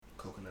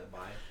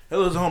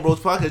Hello, it's the Home Bros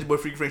Podcast. Your boy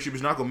Freaky Frank,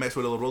 Sheepish Narco,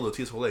 Maxwell, Rolo,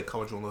 T.S. Hole,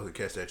 call you on love to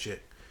catch that check.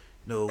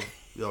 No,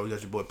 we always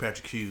got your boy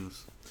Patrick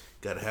Hughes.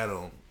 Got a hat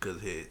on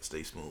because his head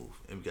stay smooth.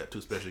 And we got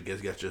two special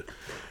guests. Got your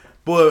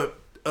boy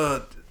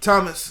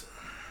Tommy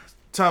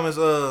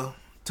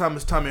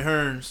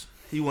Hearns.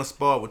 He once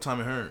sparred with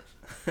Tommy Hearns.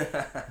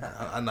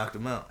 I knocked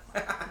him out.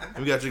 And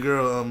we got your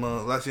girl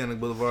Laciana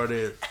Boulevard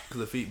there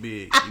because her feet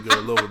big. You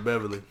got Lower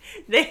Beverly.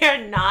 They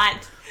are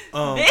not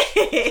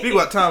big. Speak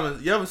about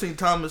Thomas. You ever seen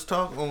Thomas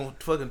talk on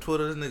fucking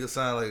Twitter? This nigga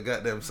sound like a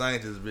goddamn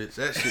scientist, bitch.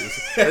 That shit was...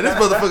 And this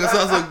motherfucker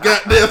sounds so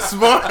goddamn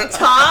smart.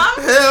 Tom?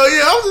 Hell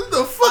yeah. I was in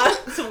the fuck.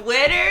 On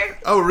Twitter?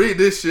 I would read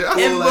this shit.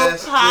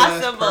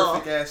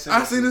 Impossible.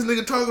 I seen this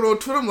nigga talking on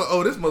Twitter. I'm like,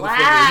 oh, this motherfucker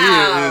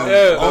Wow.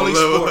 here is only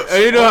sports.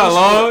 And you know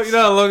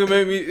how long it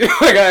made me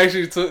like I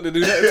actually took to do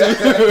that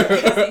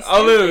too.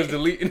 All of it was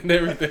deleting and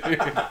everything. And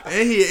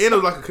it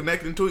was like a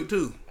connecting tweet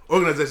too.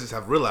 Organizations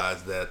have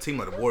realized that a team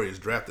like the Warriors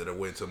drafted their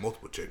way to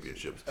multiple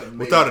championships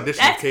without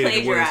additional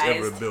catering the Warriors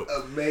ever built.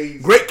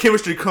 Amazing. Great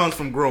chemistry comes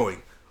from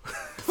growing.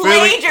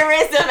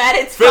 Plagiarism at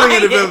its failing and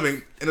finest.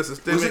 developing in a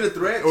systemic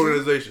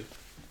organization.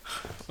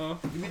 Huh?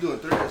 You be doing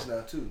threads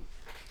now too.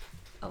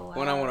 Oh, wow.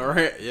 When I want to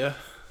rant, yeah.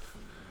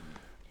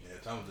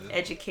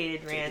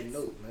 Educated rants.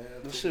 Note, man.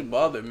 That shit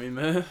bothered me,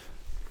 man.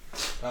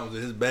 I was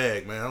in his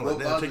bag, man. I'm like,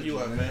 damn, check you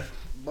out, man.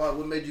 But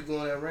what made you go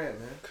on that rant,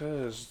 man?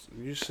 Cause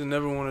you should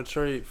never want to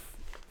trade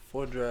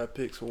 4 draft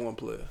picks for one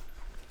player.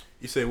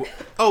 You say,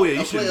 oh yeah,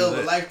 you should. A player of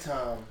a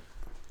lifetime.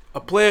 A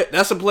player?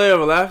 That's a player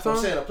of a lifetime.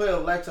 I'm saying a player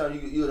of a lifetime.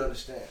 You would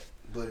understand,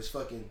 but it's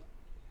fucking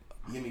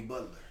Jimmy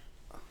Butler.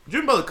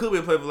 Jimmy Butler could be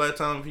a player of a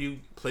lifetime if you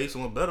play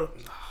someone better.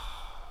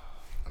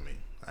 I mean,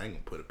 I ain't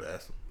gonna put it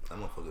past him. That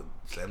motherfucker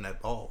slam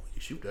that ball.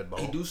 You shoot that ball.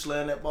 He do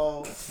slam that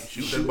ball.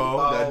 Shoot that ball.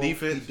 Got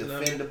defense. He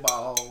defend the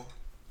ball.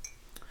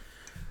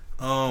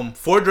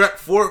 Four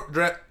draft.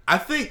 I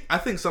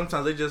think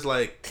sometimes they just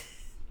like,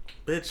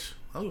 bitch.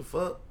 I don't give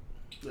a fuck.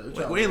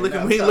 Like, we ain't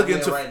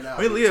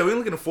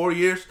looking to 4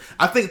 years.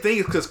 I think the thing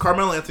is because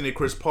Carmelo Anthony and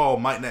Chris Paul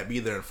might not be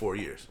there in 4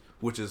 years,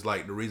 which is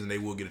like the reason they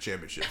will get a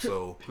championship.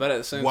 So but at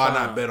the same why time,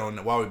 not bet on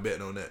that? Why are we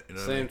betting on that? You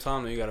know same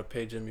time, you gotta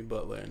pay Jimmy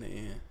Butler in the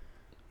end.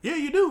 Yeah,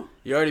 you do.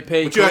 You already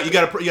paid. But you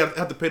gotta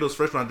have to pay those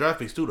first round draft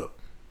picks too, though.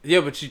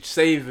 Yeah, but you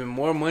saving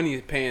more money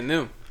paying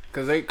them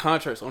because they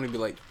contracts only be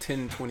like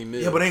 10, 20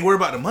 million. Yeah, but they ain't worried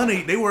about the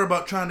money. They worry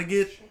about trying to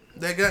get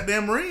that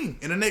goddamn ring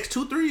in the next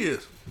 2-3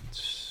 years.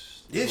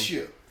 This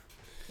year.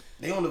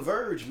 They on the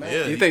verge, man.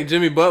 Yeah, you think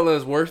Jimmy Butler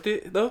is worth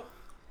it though?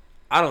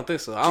 I don't think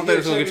so. I don't think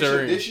it's gonna get your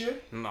ring this year.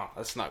 No,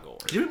 it's not gonna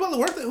work. Jimmy Butler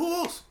worth it? Who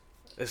else?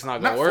 It's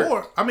not gonna work.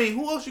 4. I mean,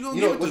 who else you gonna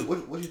give it to?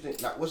 What you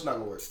think? What's not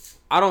gonna work?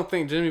 I don't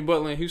think Jimmy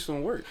Butler in Houston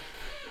will work.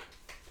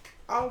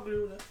 I don't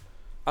agree with that.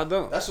 I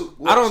don't.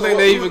 I don't think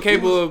they're even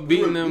capable of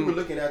beating them. We were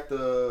looking at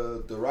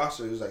the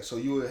roster. It was like, so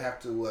you would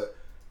have to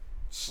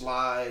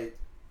slide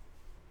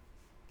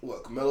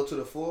Carmelo to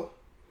the 4.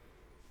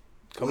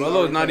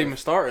 Camelo's not even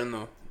starting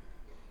though.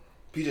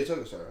 PJ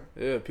Tucker starting.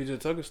 Yeah, PJ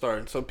Tucker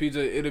starting. So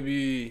it'll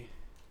be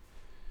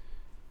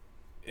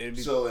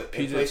so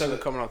PJ Tucker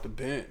coming off the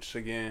bench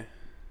again.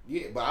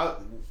 Yeah,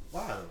 but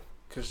why?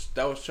 Cause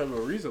that was Trevor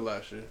Ariza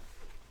last year.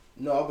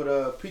 No,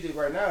 but PJ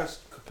right now is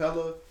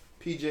Capella,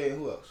 PJ,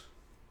 and who else?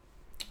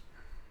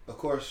 Of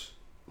course,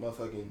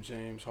 motherfucking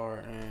James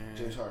Harden,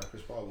 Chris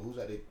Paul. But who's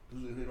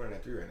running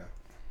that 3 right now?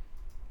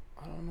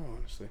 I don't know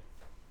honestly.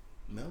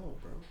 Melo,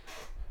 bro.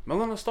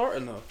 Melo not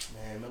starting though.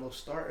 Man, Melo's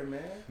starting,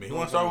 man. I mean, he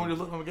want to start when you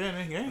look on the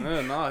game.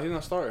 Yeah, nah, he's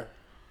not starting.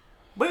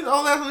 But he's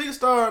all that need to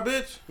start,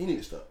 bitch. He need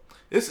to start.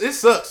 It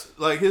sucks.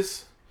 Like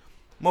his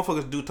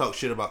motherfuckers do talk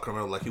shit about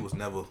Carmelo like he was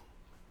never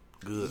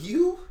good.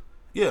 You?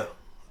 Yeah.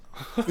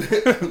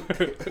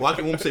 Why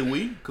can't one say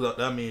we? Because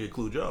that mean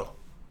include y'all.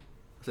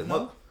 I said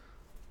mother.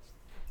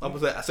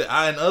 I said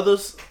I and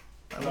others.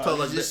 I'm talking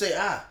like just say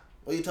I.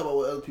 Why you talking about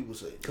what other people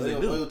say? Because they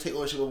don't take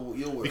ownership over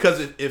your words. Because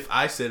if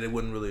I said it,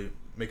 wouldn't really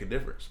make a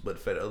difference. But the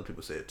fact that other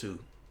people say it too.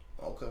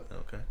 Okay.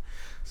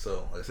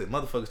 So like I said,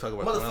 motherfuckers talk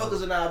about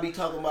motherfuckers and I be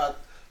talking about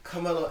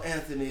Carmelo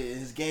Anthony and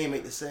his game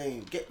ain't the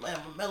same.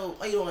 Melo.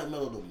 Why you don't like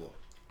Melo no more?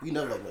 You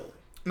never like Melo.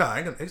 Nah,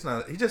 it's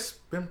not. He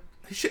just been.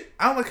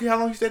 I don't like how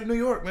long he stayed in New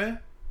York, man.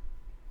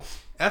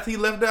 After he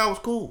left there, I was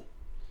cool.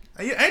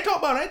 I ain't talking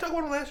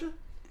about him last year.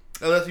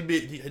 Unless he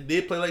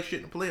did play like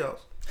shit in the playoffs,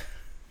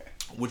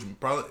 which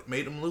probably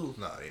made him lose.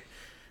 Nah,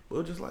 but it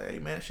was just like, hey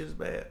man, shit is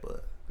bad.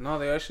 But no,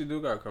 they actually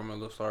do got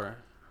Carmelo starting.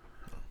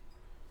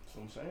 That's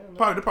what I'm saying.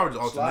 Man. They probably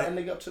just slide alternate. Slide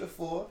a nigga up to the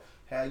 4,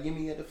 have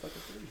Jimmy at the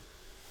fucking 3.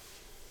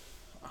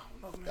 I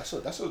don't know, man.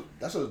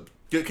 That's a.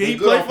 Can he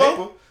play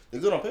 4?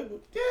 They're good on paper.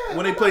 Yeah.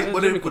 When they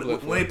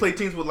play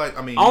teams with like,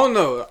 I mean, I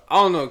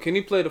don't know. Can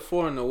he play the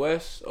 4 in the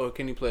West or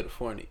can he play the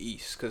 4 in the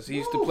East? Because he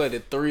used to play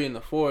the 3 and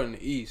the 4 in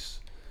the East.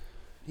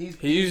 He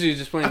usually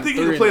just playing. I think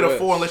he can play the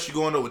 4 unless you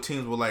go into with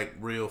teams with like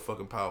real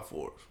fucking power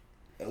forwards.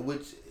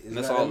 Which is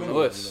that's not all in the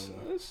West.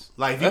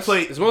 Like if you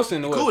play, it's mostly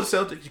in the West. Cool with the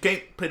Celtics. You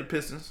can't play the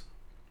Pistons.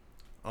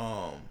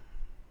 Can't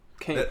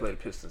play the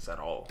Pistons at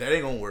all. That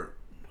ain't gonna work.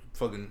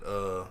 Fucking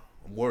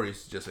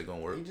Warriors just ain't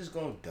gonna work. He just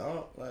gonna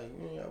dunk. Like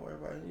you ain't gotta worry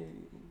about it.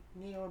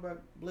 You ain't worry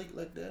about Blake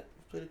like that.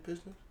 Play the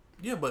Pistons.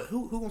 Yeah, but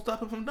who gonna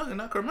stop him from dunking?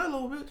 Not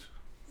Carmelo, bitch.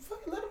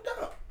 Fucking let him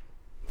dunk.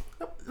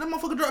 That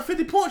motherfucker dropped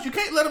 50 points. You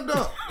can't let him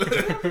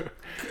dunk.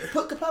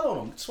 Put Capella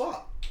on him.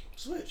 Swap.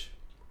 Switch.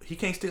 He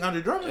can't stick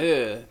Andre Drummond.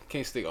 Yeah,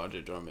 can't stick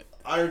Andre Drummond.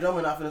 Andre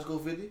Drummond not finna score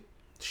 50.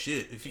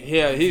 Shit. If you,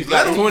 Yeah, he's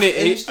let got him- 20.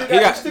 And He you still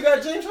got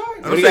got James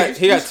Harden. but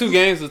he got 2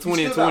 games of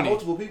 20 you and still got 20.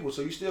 multiple people,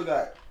 so you still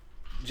got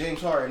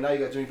James Harden, and now you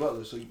got Jimmy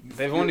Butler. So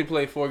They've only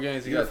played 4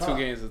 games. He You're got 2 fine.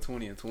 games of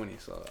 20 and 20.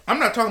 So I'm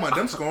not talking about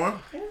them scoring.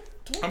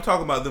 I'm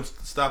talking about them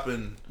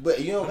stopping. But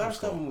you don't gotta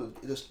stop them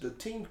with the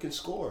team can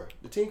score.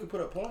 The team can put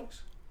up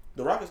points.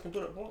 The Rockets can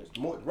put up points.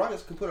 The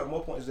Rockets can put up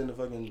more points than the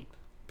fucking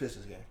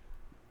Pistons game.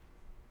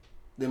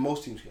 Than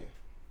most teams can.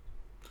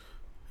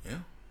 Yeah,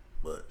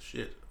 but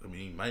shit. I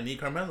mean, you might need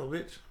Carmelo,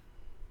 bitch.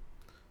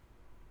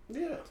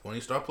 Yeah. When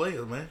you start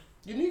players, man.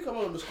 You need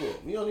Carmelo to score.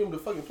 You don't need him to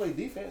fucking play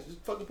defense. Just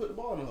fucking put the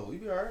ball in the hole. You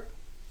be alright.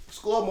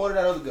 Score more than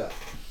that other guy.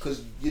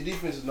 Because your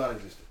defense is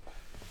non-existent.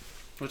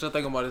 what y'all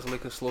think about this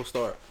Lakers slow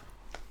start?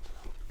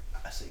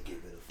 I say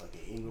get rid of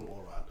fucking Ingram or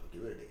Rondo.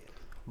 Get rid of that.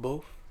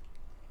 Both.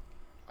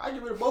 I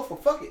get rid of both for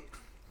fuck it.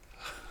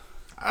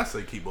 I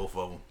say keep both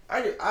of them.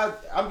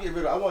 I'm getting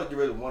rid of. I want to get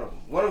rid of one of them.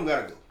 One of them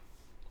gotta go.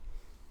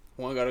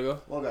 One gotta go.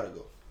 One gotta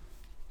go.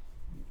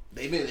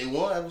 They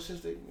won ever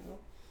since they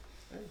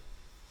Hey,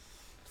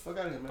 fuck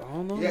out of here, man. I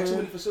don't know, You got too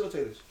man. many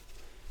facilitators.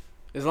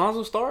 Is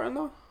Lonzo starting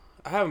though?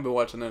 I haven't been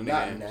watching none of the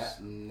Not games.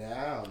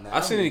 now. I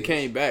seen he he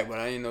came back, but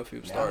I didn't know if he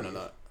was Now starting or he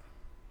is. not.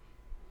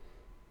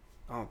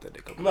 I don't think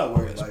they could. I'm not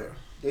worried about it.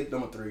 They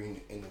number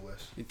 3 in the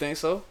West. You think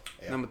so?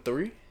 Yeah. Number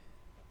 3?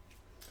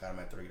 Got them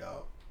at 3,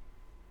 dog.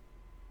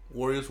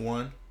 Warriors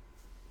 1,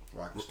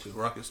 Rockets 2.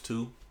 Rockets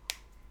 2.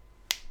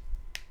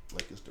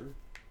 Lakers 3.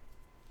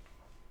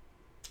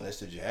 Unless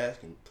the Jazz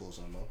can pull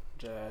something off.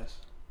 Jazz,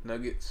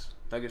 Nuggets.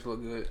 Nuggets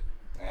look good.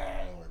 Nah,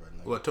 I don't worry about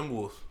nothing. What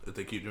Timberwolves if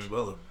they keep Jimmy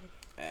Butler?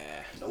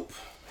 Nope.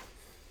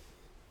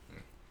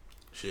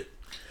 Shit.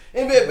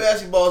 NBA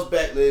basketball's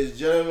back, ladies and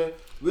gentlemen.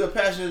 We are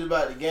passionate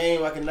about the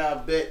game. I can now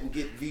bet and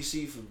get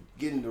VC for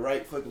getting the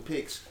right fucking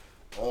picks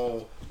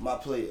on my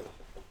player.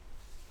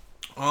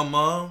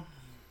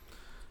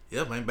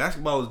 Yeah, man,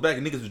 basketball is back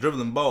and niggas is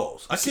dribbling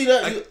balls. I see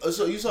that.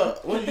 So you saw?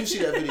 When did you see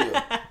that video?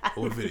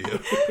 What video?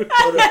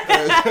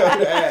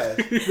 The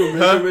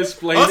ass.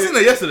 Explain I seen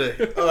that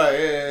yesterday. All right,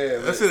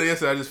 yeah. I seen it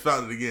yesterday. I just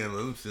found it again.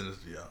 Let me send this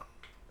to y'all.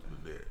 It was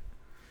dead.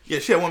 Yeah,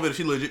 she had one video.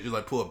 She legit just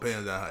like pull her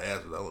pants down her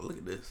ass. I was like, look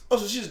at this. Oh,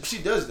 so she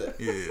does that.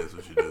 Yeah, that's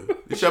what she do.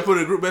 Should I put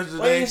in a group message Why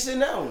you today? ain't seen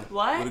that one? With a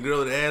What? girl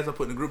with the ass, I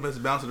put in a group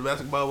message bouncing the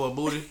basketball with her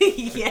booty.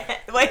 Yeah.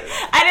 Wait,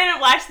 I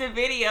didn't watch the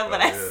video, but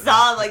I yeah.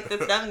 saw like the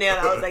thumbnail.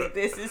 I was like,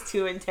 this is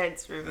too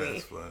intense for me.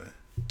 That's funny.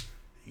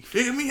 You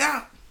figured me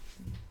out.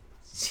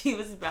 She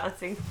was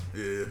bouncing.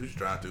 Yeah, she's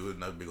trying to. It's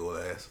not a big old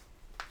ass.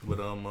 But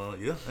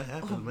yeah, that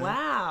happens, man.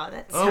 Wow,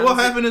 that What sounds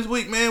happened this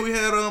week, man? We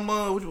had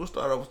what you want to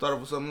start off? We'll start off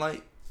with something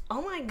light.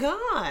 Oh my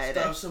god.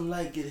 Start some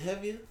light, get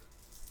heavier.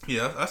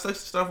 Yeah, I say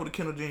start off with the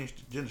Kendall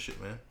Jenner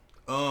shit, man.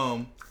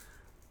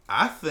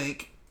 I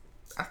think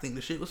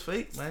the shit was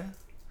fake, man.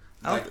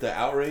 Like the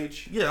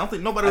outrage. Yeah, I don't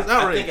think nobody was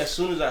I outraged. think as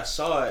soon as I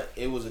saw it,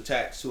 it was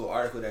attached to an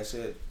article that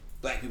said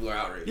black people are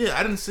outraged. Yeah,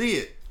 I didn't see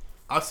it.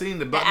 I seen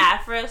the The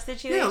Afro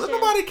situation. Yeah, let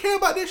nobody care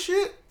about this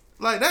shit.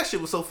 Like that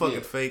shit was so fucking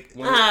Yeah. fake.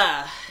 When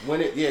I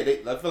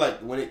feel like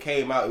when it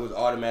came out,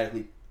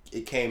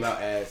 it came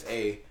out as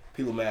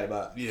people mad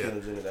about Yeah,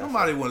 Kendall Jenner.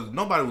 That's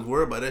nobody was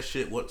worried about that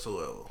shit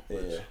whatsoever.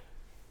 Yeah.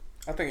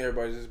 I think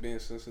everybody's just being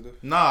sensitive.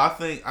 Nah,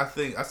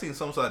 I seen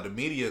some side of the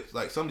media,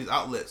 like some of these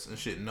outlets and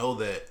shit know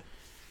that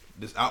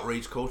this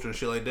outrage culture and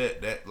shit like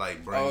that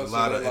like brings a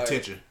lot of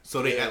attention.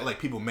 So they act like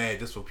people mad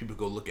just so people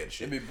go look at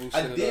shit. It be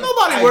boosting it up.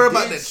 Nobody worry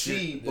about that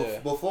shit.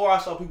 Before I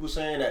saw people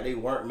saying that they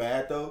weren't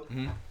mad though,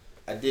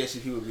 I did see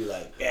people be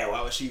like, "Yeah,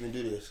 why would she even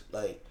do this?"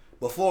 Like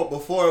before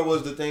it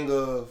was the thing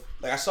of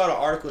like I saw the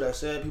article that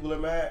said people are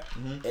mad,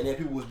 and then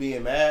people was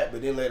being mad,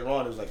 but then later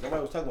on it was like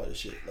nobody was talking about this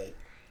shit. Like,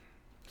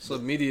 So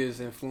media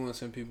is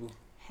influencing people,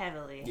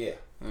 Heavily.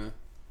 yeah,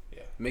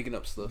 making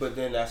up stuff. but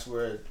then that's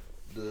where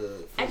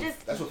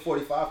that's where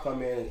 45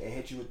 come in and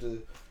hit you with the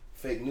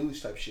fake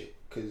news type shit,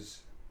 cause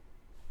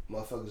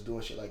motherfuckers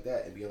doing shit like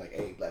that and being like,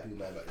 "Hey, black people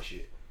mad about this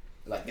shit."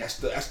 Like that's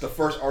the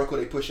first article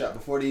they push out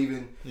before they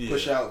even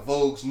push out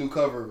Vogue's new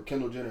cover of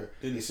Kendall Jenner.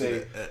 They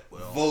say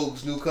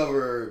Vogue's new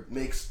cover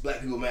makes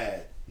black people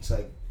mad. It's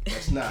like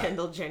that's not.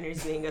 Kendall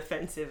Jenner's being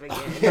offensive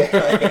again.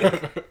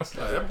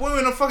 That boy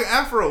in a fucking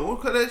afro. What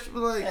could that shit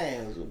was like?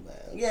 Damn, so bad.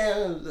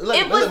 Yeah,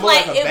 it was more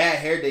like like- a bad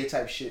hair day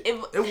type shit. It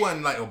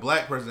wasn't like a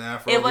black person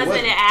afro. It wasn't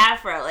an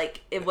afro.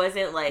 Like it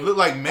wasn't like It looked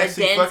like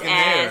messy a dense fucking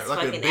hair, ass like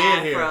a fucking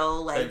dead hair afro,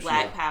 like type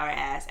black shit. power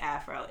ass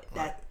afro.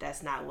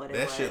 That's not what it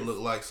That was. shit looked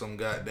like some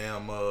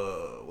goddamn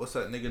what's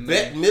that nigga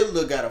Bette name?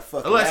 Midler got a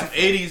fucking. Like some afro.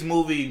 80s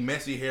movie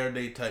messy hair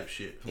day type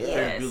shit. Yes.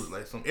 Ferris Bueller,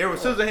 like some Edward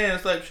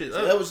Scissorhands type shit.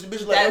 That was the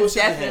bitch like Edward That's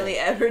definitely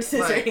Edward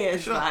Scissorhands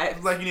shut up. vibes.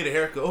 It's like you need a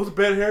haircut. Oh, it's a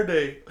bad hair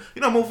day.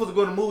 You know, motherfuckers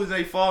go to movies and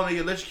they fall and they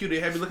get electrocuted.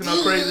 They have you looking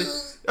all crazy.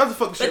 That was the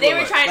fucking shit. But they were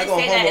like. trying to Like on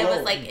say that Home it was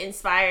Alone. like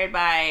inspired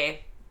by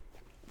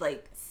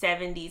like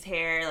 70s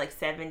hair, like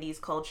 70s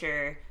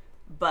culture,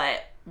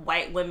 but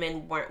white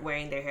women weren't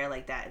wearing their hair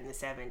like that in the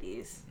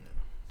 70s.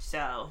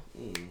 So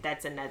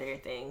that's another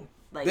thing.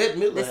 Like the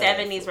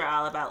 70s were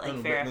all about like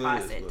Farrah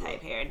Fawcett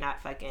type hair,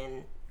 not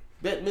fucking.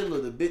 Bette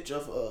Midler, the bitch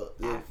of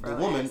the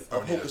woman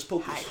of Hocus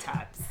Pocus. High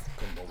tops.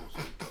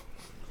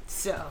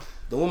 So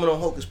the woman on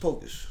Hocus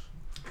Pocus.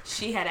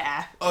 She had an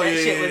afro. Oh, that yeah,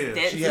 shit yeah, was yeah.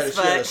 dense She as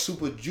had fuck. a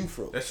super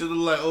Jufro. That shit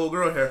look like old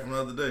girl hair from the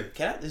other day.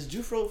 Is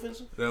Jufro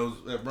offensive? That was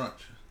at brunch.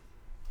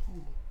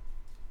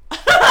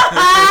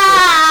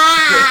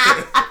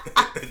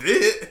 It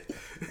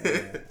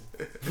did.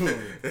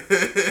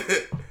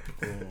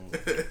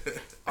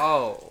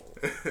 Oh.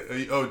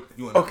 You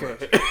want Okay.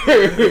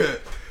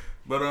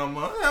 But I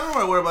don't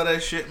really worry about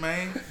that shit,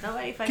 man.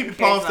 Nobody fucking Keep your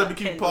cares paws about stepping,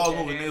 keep your Kendall paws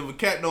moving. Jenner. If a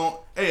cat don't,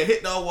 hey, a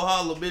hit dog will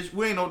holler, bitch.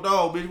 We ain't no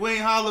dog, bitch. We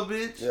ain't holler,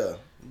 bitch. Yeah.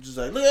 Just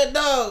like, look at that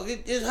dog.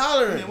 It's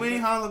hollering. Yeah, we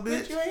ain't holler,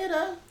 bitch. You ain't hear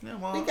that?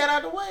 Yeah, We got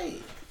out the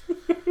way.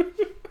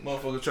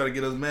 motherfuckers try to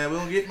get us mad. We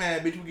don't get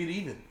mad, bitch. We get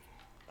even.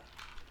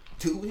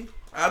 Do we?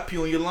 I pee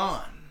on your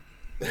lawn.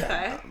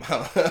 Okay.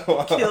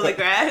 Kill the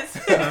grass.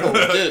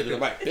 I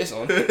might piss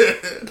on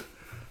it.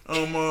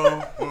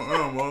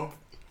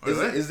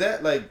 Is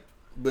that like?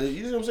 But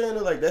you know what I'm saying?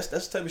 Though? Like that's the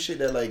type of shit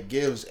that like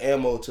gives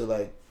ammo to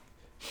like.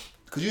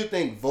 Cause you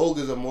think Vogue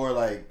is a more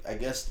like I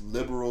guess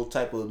liberal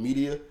type of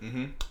media,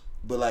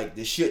 but like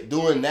the shit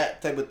doing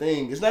that type of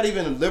thing, it's not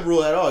even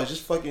liberal at all. It's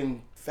just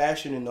fucking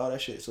fashion and all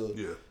that shit. So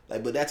Yeah.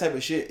 like, but that type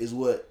of shit is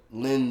what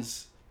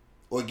lends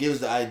or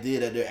gives the idea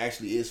that there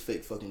actually is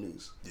fake fucking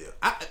news. Yeah.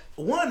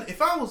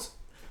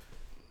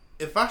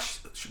 If I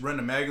run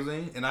a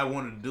magazine and I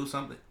wanted to do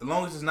something, as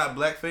long as it's not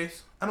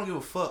blackface, I don't give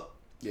a fuck.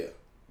 Yeah.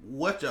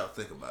 What y'all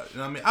think about it? You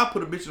know what I mean? I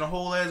put a bitch in a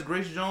whole ass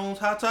Grace Jones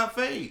high top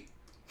fade.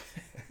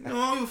 You know,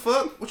 I don't give a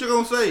fuck. What you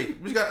gonna say?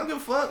 I don't give a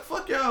fuck.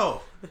 Fuck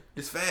y'all.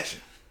 It's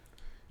fashion.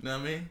 You know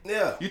what I mean?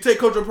 Yeah. You take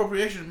cultural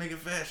appropriation and make it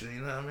fashion.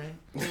 You know what I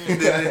mean?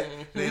 That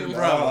ain't a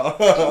problem.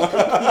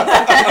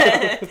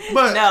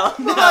 But No.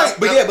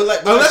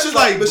 unless it's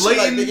like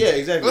blatant. yeah,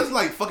 exactly. Unless it's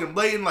like fucking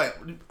blatant. Like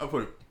I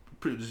put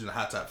this in a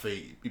high top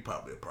fade. Be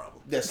probably a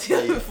problem. That's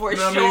For You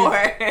know what sure.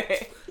 I mean?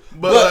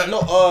 But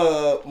no,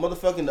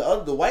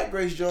 motherfucking the white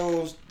Grace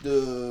Jones,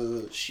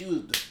 she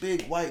was the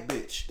big white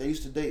bitch. They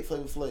used to date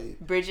Flavor Flav.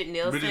 Bridget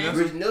Nielsen.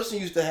 Bridget Nielsen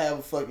used to have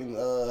a fucking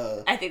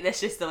I think that's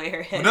just the way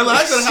her head. Vanilla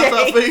Ice got a high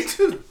top fade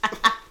too.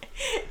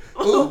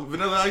 Ooh.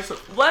 Vanilla Ice.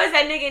 What was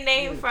that nigga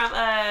name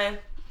from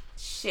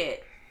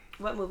shit?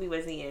 What movie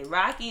was he in?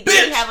 Rocky?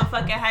 Did he have a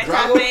fucking high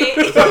top Drago? fade?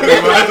 That's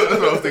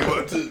what I was thinking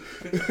about too.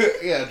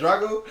 yeah,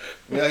 Drago.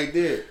 Yeah, he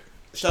did.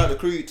 Shout out to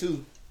Creed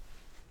too.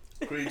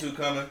 Creed 2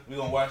 coming. We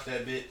gonna watch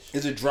that bitch.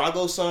 Is it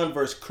Drago's son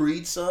versus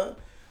Creed's son,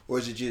 or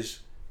is it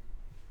just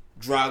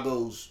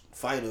Drago's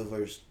fighter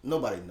versus?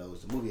 Nobody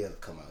knows. The movie hasn't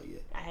come out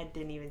yet. I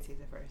didn't even see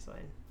the first one.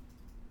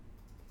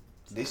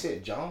 They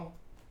said John.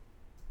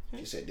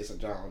 She said this a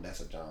John.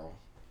 That's a John.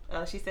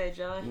 Oh, she said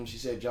John? And she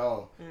said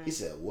John. He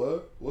said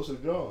what? What's a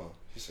John?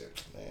 She said,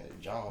 man,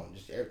 John.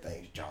 Just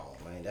everything's John,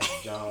 man. That's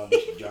a John.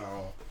 This is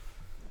John.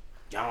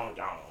 John.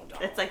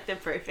 That's like the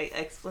perfect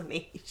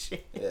explanation.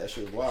 Yeah, that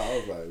shit was wild. I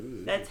was like,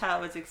 ooh. That's how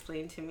it was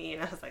explained to me,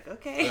 and I was like, I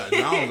okay. got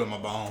Jones on my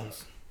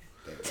bones.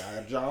 That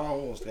guy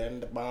John was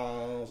in the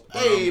bones.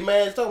 Hey,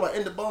 man, it's talking about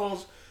in the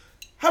bones.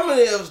 How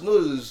many of us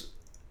knew this?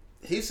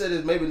 He said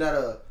it's maybe not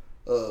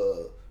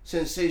a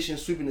sensation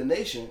sweeping the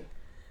nation.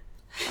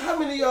 How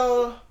many of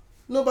y'all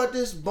know about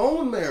this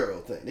bone marrow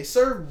thing? They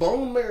serve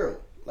bone marrow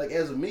like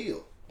as a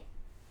meal.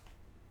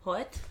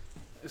 What?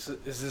 Is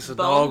this a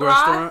Bone dog broth?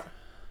 restaurant?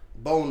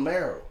 Bone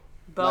marrow.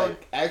 Bone.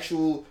 Like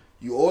actual,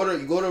 you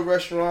go to a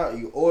restaurant,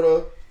 you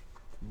order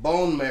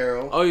bone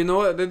marrow. Oh, you know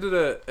what? They do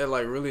that at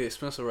like really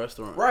expensive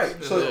restaurants.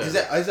 Right. So Yeah.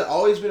 has that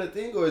always been a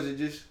thing, or is it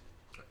just?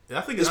 Yeah,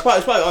 I think It's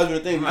probably always been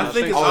a thing. I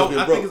think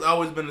broke. it's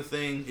always been a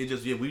thing. It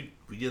just we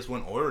just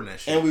weren't ordering that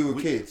shit. And we were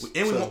kids,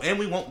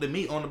 we want the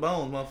meat on the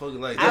bones, motherfucker.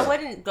 Like I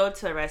wouldn't go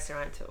to a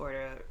restaurant to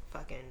order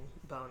fucking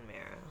bone marrow.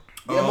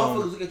 Yeah,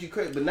 motherfuckers look at you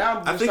crazy, but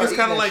now I think it's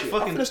kind of like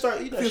fucking. I'm gonna start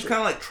eating I that think it's shit.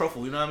 kind of like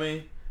truffle. You know what I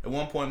mean? At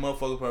one point,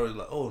 motherfuckers probably was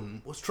like, "Oh,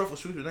 what's truffle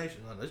sweep the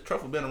nation?" This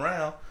truffle been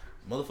around.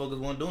 Motherfuckers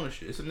weren't doing this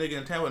shit. It's a nigga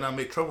in town and I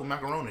make truffle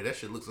macaroni. That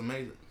shit looks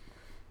amazing.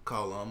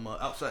 Call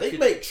outside. They kitchen.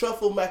 make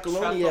truffle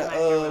macaroni Truffle at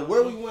macaroni.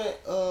 where we went.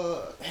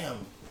 Damn,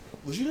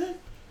 was you there?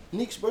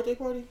 Nick's birthday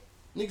party,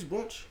 Nick's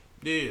brunch.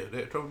 Yeah,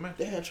 that truffle mac.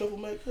 They had truffle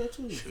mac there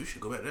too. Shit, we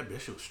should go back.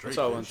 That shit was straight.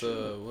 So I bitch. went to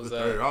It was was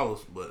that $30,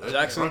 but that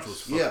Jackson's? brunch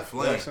was fucking Yeah,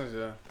 flame. Jackson's?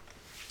 Yeah.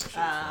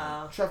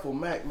 Truffle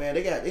mac, man.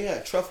 They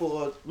had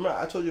truffle. Remember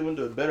I told you when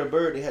the Better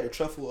Bird they had a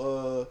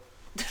truffle.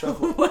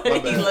 Truffle. What my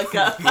did he bad. look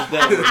up?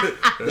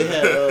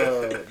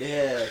 They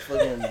had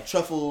fucking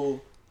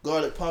truffle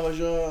garlic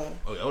parmesan.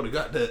 Oh, I would have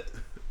got that.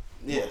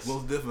 Yes,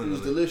 Most it definitely.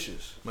 was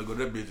delicious. Might go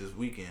to that bitch this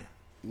weekend.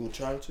 You gonna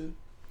try it too?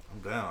 I'm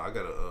down. I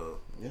gotta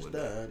Yes, what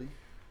daddy.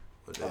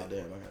 what Oh that- damn,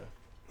 I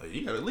got. Like,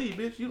 you gotta leave,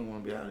 bitch. You don't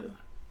want to be out here.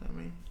 I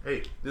mean,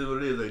 hey, this is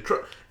what it is.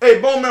 Hey,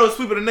 bone marrow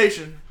sweep of the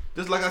nation.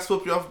 Just like I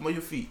swept you off your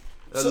feet.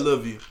 I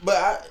love you.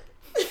 But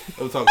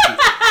I'm talking to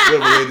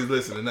whoever ladies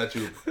listening, not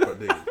you.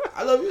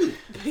 I love you.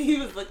 He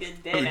was looking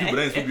I mean, dead. but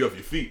I ain't sweep you off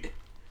your feet.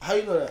 How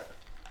you know that?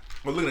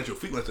 I'm looking at your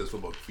feet when I said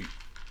football feet.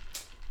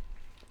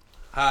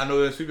 How I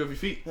know that sweep up your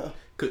feet? Huh.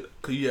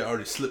 Cause you had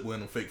already slipped one of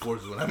them fake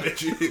forces when I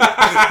met you. He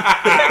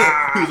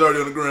was already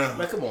on the ground.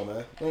 Man, come on,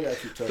 man. You ain't gotta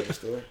keep telling the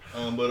story.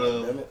 Damn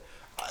it.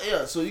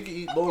 Yeah, so you can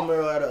eat bone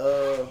marrow out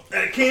of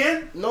At a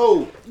can?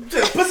 No.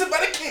 Just pussy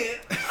by the can.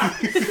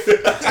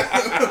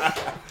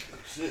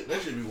 Shit,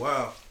 that should be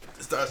wild.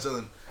 Start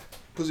selling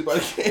Pussy by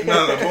the can.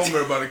 No, bone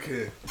marrow by the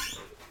can.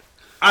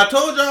 I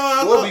told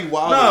y'all. What be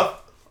wild? No.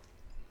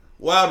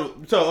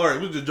 Wild. So all right,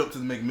 we'll just jump to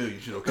the Mega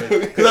Millions shit, okay?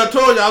 Because I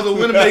told you I was gonna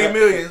win the Mega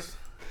Millions.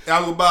 And I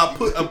was gonna buy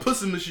a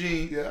pussy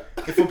machine. Yeah.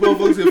 And for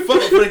motherfuckers to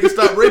fuck so they can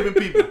stop raping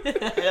people.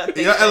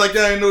 Yeah, I like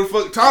that. I ain't know the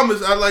fuck.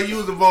 Thomas, I like you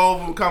was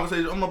involved in the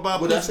conversation. I'm gonna buy a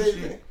pussy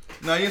machine.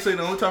 No, you didn't say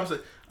no. Only time I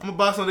said I'm gonna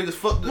buy some niggas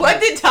fuck. What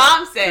did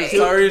Tom say?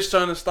 Sorry,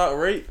 trying to stop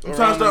rape. I'm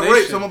trying to stop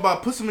rape, so I'm gonna buy a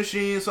pussy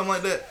machine, something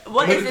like that.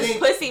 What is this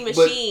pussy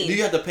machine? Do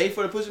you have to pay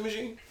for the pussy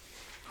machine?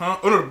 Huh?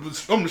 Oh no,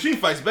 the machine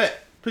fights back.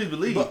 Please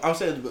believe. But I'm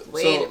saying, so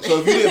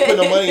if you didn't put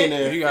no money in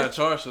there, you gotta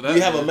charge for that. Do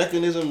you have a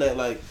mechanism that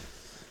like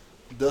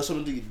does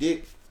something to your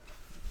dick?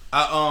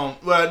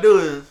 What I do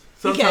is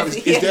sometimes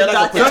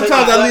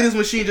I leave this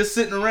machine just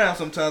sitting around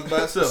sometimes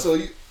by itself. So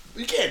you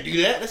can't do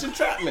that. That's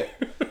entrapment.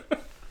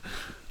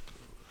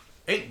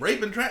 Ain't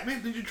rape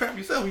entrapment? Did you trap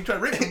yourself when you try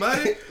to rape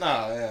somebody?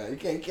 Nah, yeah, you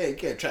can't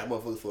trap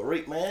motherfuckers for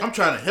rape, man. I'm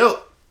trying to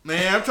help,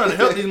 man. I'm trying to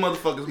help these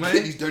motherfuckers, man.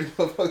 Get these dirty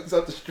motherfuckers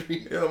off the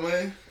street. Yeah,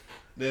 man.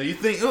 Then you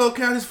think, oh,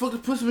 okay, I just fucked the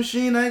pussy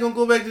machine. I ain't gonna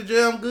go back to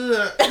jail. I'm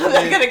good. I'm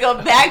not gonna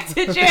go back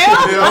to jail.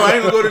 I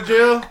ain't gonna go to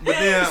jail. But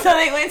then, so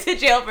they went to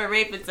jail for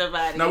raping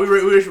somebody. No, we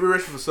arrest you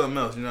for something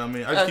else. You know what I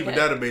mean? I just keep a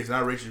database and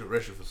I arrest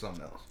you for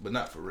something else, but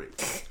not for rape.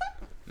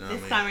 You know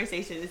this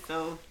conversation is so.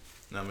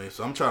 You know what I mean?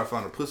 So I'm trying to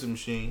find a pussy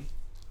machine.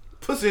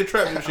 Pussy and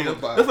trap machine.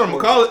 That's what I'm gonna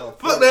call it.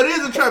 Fuck, that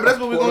is a trap. That's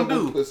what we're gonna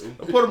do.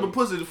 A portable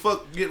pussy to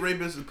fuck, get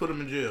rapists and put them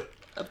in jail.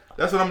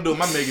 That's what I'm doing.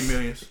 My Mega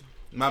Millions.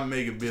 My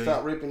Mega Billion.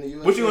 Stop raping the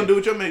USA. What you gonna do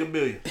with your Mega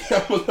Billion?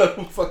 I'm gonna let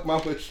them fuck my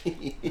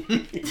machine.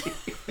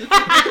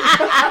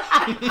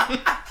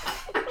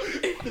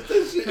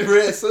 That shit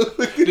read so.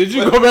 Did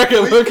you go back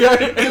and look at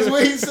it? Because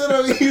when he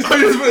said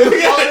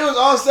it was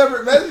all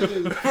separate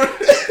messages.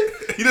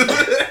 You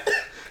just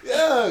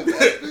yeah.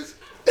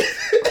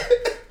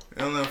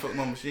 I'm gonna fuck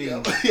my machine. Yeah,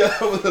 I'm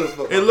gonna let him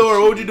fuck. Hey Laura,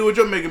 what would you do with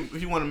your if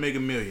you want to make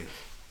 $1 million?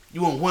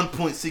 You want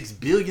 $1.6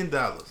 billion.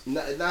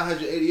 $988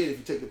 if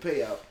you take the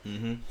payout.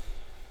 Mm-hmm.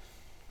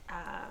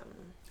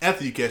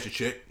 After you cash your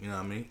check, you know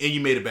what I mean, and you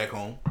made it back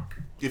home,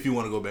 if you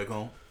want to go back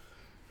home.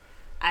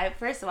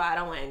 First of all, I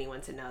don't want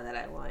anyone to know that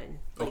I won.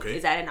 Okay.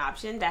 Is that an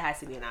option? That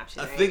has to be an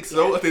option. I think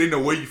so. Yeah. I think they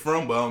know where you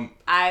from, but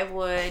I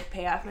would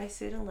pay off my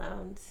student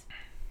loans.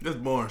 That's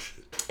boring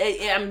shit.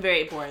 I'm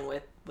very boring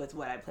with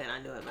what I plan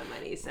on doing with my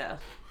money. So.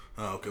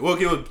 Oh, okay. Well,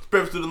 okay.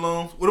 Prep student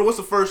loans. What's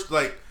the first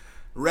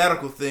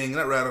radical thing?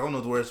 Not radical. I don't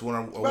know the word.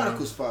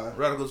 Radical's fine.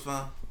 Radical's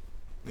fine.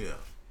 Yeah.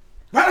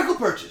 Radical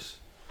purchase.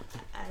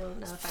 I don't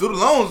know. Student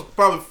loans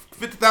probably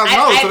 $50,000,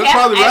 so that's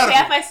probably radical. I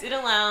pay off my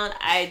student loan.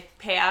 I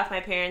pay off my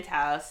parents'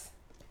 house.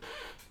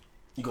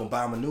 You gonna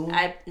buy them a new one?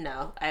 I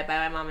buy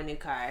my mom a new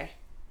car.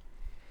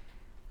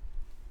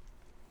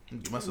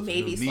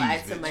 Maybe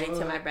slide some money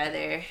to my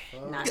brother.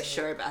 Not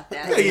sure about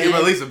that. Yeah, give him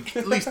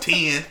at least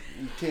 10.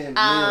 10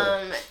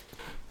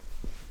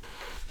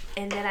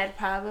 and then I'd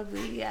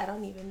probably, I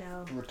don't even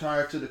know.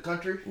 Retire to the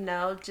country?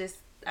 No,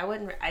 I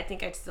wouldn't. I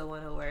think I'd still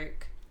want to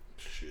work.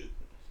 Shit,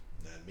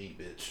 not me,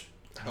 bitch.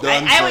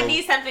 I would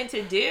need something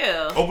to do.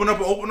 Open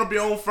up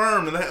your own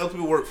firm and let other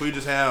people work for you.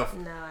 Just have.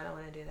 No, I don't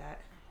want to do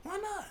that. Why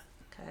not?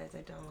 Because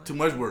I don't want too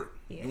much work.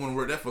 Yeah. You want to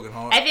work that fucking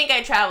hard. I think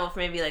I travel for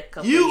maybe a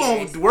couple years. You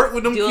gonna work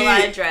with them do kids. Do a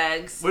lot of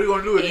drugs. What are you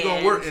gonna do? You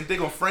gonna work and they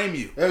gonna frame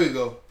you. There we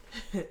go.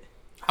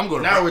 I'm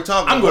going. Now we're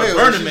talking. I'm going to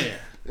Burning Man.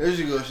 There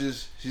she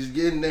goes. She's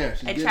getting there.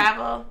 I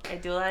travel. I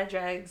do a lot of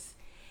drugs,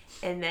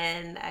 and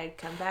then I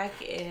come back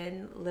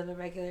and live a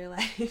regular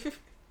life.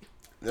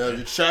 No,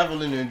 the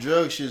traveling and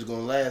drug shit's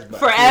gonna last about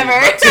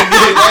forever.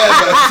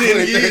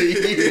 10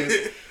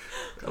 years.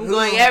 I'm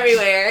going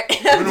everywhere.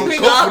 I've been on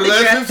coke for the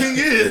last 15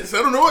 years. I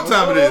don't know what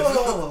time it is.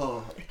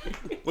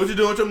 What you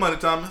doing with your money,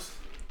 Thomas?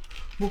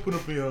 I'm gonna put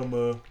up in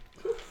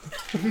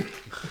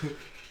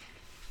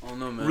I don't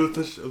know, man. Real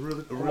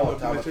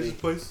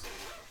place.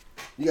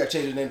 You gotta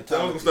change your name to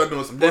Thomas. I'm gonna start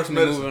doing some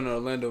definitely moving to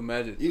Orlando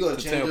Magic. You gonna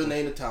change your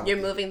name to Thomas.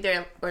 You're moving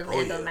to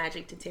Orlando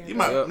Magic to Tampa. You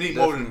might need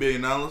more than $1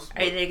 billion. Are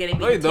they gonna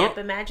be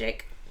Tampa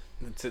Magic?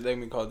 They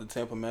can call it the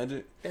Tampa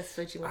Magic. That's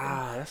what you want.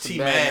 That's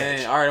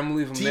T-Madge. All right, I'm gonna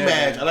leave them there.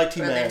 T-Madge. I like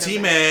T-Madge.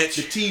 T-Madge.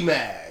 The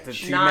T-Madge. The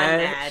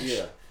T-Madge.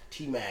 Yeah.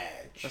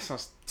 T-Madge. That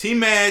sounds.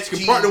 T-Madge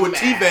can partner with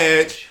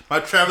T-Badge, my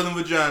traveling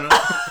vagina,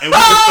 and we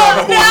can start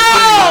a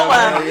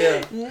whole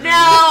thing. No.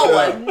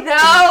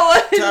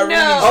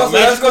 Oh, so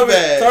that's gonna be.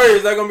 Sorry,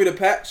 is that gonna be the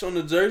patch on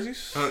the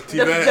jerseys?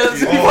 T-Badge.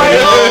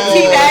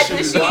 T-Badge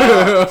machine.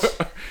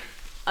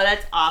 Oh,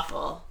 that's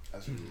awful.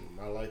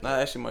 I like that. Nah,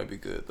 that shit might be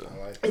good though. I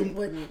like it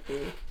wouldn't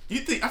be.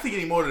 I think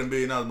you need more than $1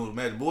 billion to move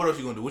Magic. But what else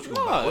you gonna do? What you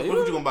gonna buy? What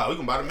you gonna buy? We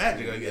gonna buy the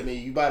Magic, I guess. I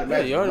mean, you buy the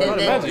Magic. Yeah, you already bought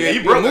the Magic. Yeah,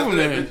 you broke moving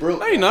there.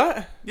 No, you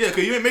not. Yeah,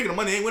 cause you ain't making the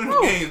money. Ain't winning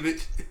the games,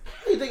 bitch.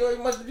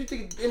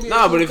 NBA?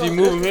 Nah, but if you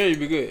move him here, you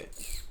be good.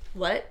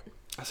 What?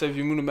 I said if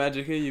you move the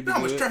Magic here, you be how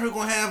good. much traffic we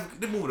gonna have?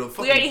 They move the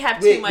fucking. We already have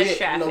too much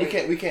traffic.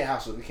 No, we can't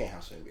house an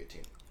NBA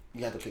team.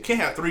 You have to pick. Can't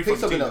have 3 fucking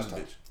teams in this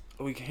bitch.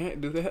 We can't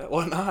do that.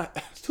 Why not?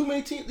 It's too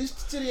many teams. This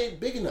city ain't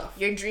big enough.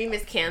 Your dream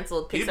is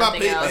canceled. Pick You about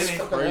something big, else.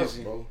 man.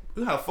 Crazy, bro.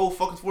 We have 4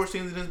 fucking sports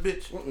teams in this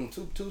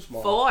bitch. Too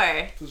small.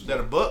 4. Too small. That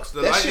the Bucks,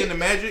 the That Lightning, shit- the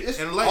Magic, and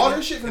the all Lightning,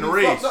 this shit and gonna the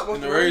be Rays. fucked up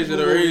And the Rays,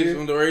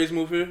 when the Rays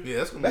move here. Yeah,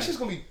 that's gonna That be. shit's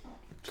gonna be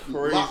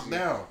Crazy. locked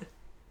down.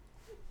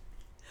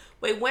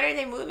 Wait, when are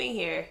they moving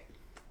here?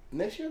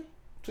 Next year,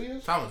 2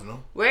 years. Thomas,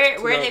 no. Where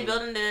are they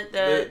building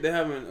the?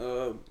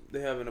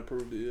 They haven't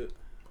approved it yet.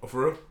 Oh,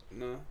 for real?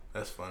 No.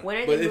 That's fine.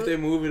 When are But they if they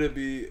move it, it'd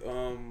be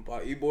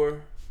by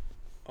Ybor.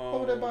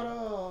 Over there by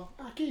the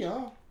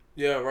IKEA.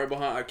 Yeah, right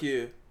behind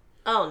IKEA.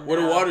 Oh no.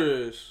 Where the water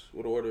is.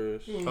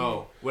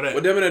 Oh, what that?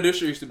 What them in that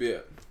district used to be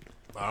at.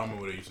 I don't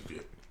remember where they used to be.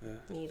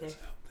 Neither.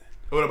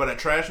 What about that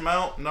trash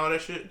mount and all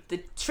that shit?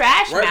 The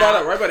trash Right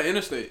by the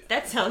interstate.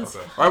 That sounds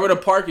Okay. Right where the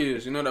park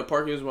is. You know that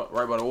park is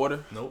right by the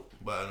water. Nope,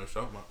 but I know what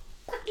you're talking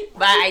about.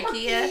 by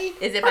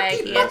IKEA. Is it by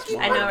IKEA?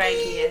 I know where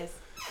IKEA is.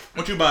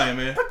 What you buying,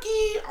 man?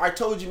 I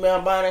told you, man.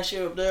 I'm buying that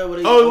shit up there. Where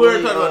they, Oh, we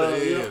were talking about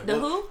it. Yeah. The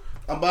who?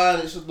 I'm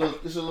buying this.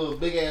 This a little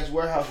big ass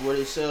warehouse where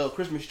they sell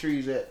Christmas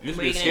trees at. Used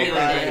to What be a you skate gonna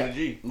do ring with in the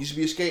G. Used to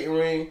be a skating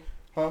ring.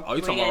 Huh? Oh,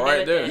 you talking you about gonna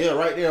right do with there? Yeah,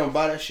 right there. I'm gonna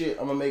buy that shit.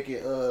 I'm gonna make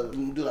it. I'm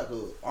gonna do like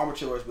a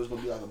armature race, but it's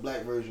gonna be like a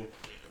black version.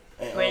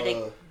 And, Where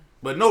they-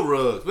 But no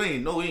rugs. We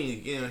ain't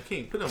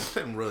can't put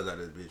them rugs out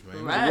of this bitch,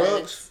 man. Rugs?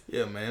 rugs?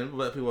 Yeah, man.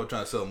 Black people are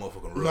trying to sell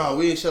motherfucking rugs. No,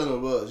 we ain't selling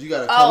the rugs. You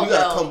gotta Oh, come. You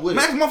gotta no. come with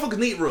Max it. motherfuckers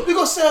need rugs. We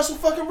gonna sell some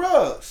fucking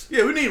rugs.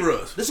 Yeah, we need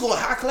rugs. This is gonna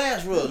high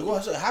class rugs. We're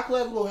gonna high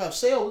class. We're gonna have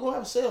sale. We're gonna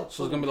have a sale.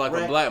 So it's gonna be like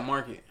a black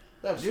market.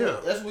 That's Yeah.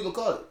 that's what we gonna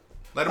call it.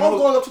 Like I'm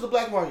going up to the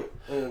black market.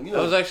 And, you know,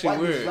 That was actually white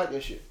bitches weird. like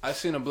that shit. I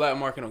seen a black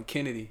market on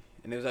Kennedy,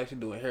 and they was actually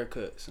doing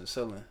haircuts and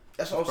selling.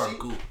 That's what I'm Probably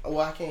saying. cool.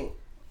 Well, I can't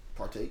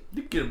partake.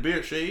 You can get a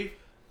beard shave.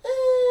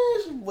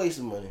 It's a waste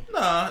of money.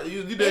 Nah,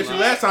 you did that shit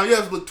last time. You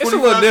was look 25 It's a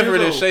little different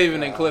than years old. shaving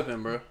than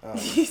clipping, bro.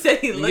 He said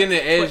he You looked. getting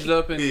it edged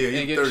up and, Yeah, and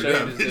you getting 30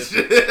 shaved down. is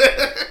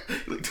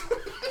different.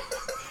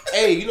 Bitch.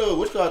 Hey, you know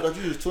which car I thought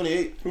you was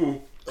 28?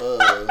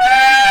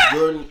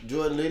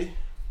 Jordan lady.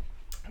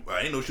 Well,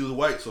 I ain't know she was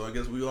white, so I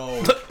guess we all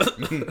in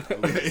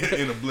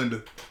a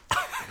blender.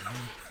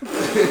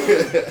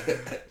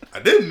 I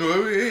didn't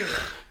know it.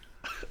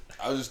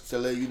 I was just to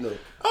let you know.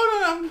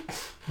 Oh no,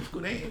 it's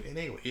good. It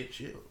ain't hit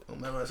shit.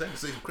 Don't matter. I can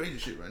say some crazy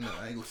shit right now.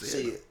 I ain't gonna say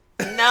Say it.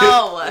 it.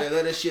 No. Yeah,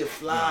 let that shit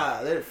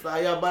fly. Let it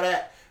fly. Y'all buy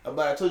that.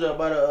 I told y'all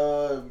about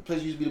a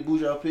place used to be the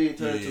Bourgeois Pig,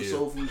 turned into a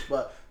soul food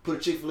spot. Put a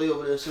Chick-fil-A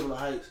over there, Similar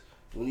Heights.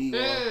 We need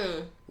one. You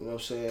know what I'm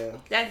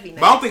saying? That'd be nice.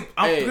 But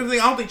I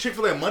don't think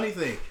Chick-fil-A a money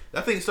thing.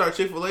 That thing started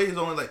Chick-fil-A is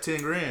only like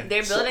 $10,000.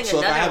 They're building So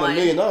if I another have one. $1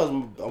 million,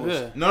 I'm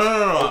Yeah. No.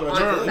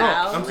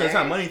 I'm saying it's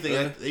not a Right. money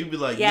thing. They be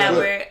like, Yeah, look,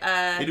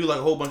 we're they do like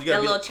a whole bunch. You the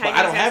gotta little be. Chinese but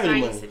I don't have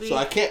any restaurant money, used to be. so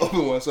I can't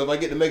open one. So if I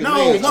get to make a No,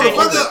 million,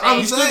 motherfucker. I'm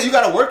you saying you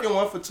gotta work in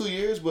one for 2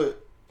 years,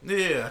 but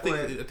Yeah, I think.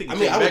 I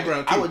mean,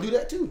 background I too. would do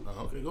that too.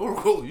 Oh, okay,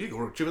 go. You can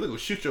work Chick-fil-A. They gonna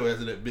shoot your ass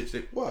in that bitch.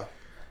 They, Why?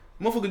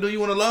 motherfucker, do you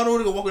want a lotto?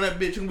 They gonna walk in that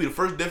bitch. You gonna be the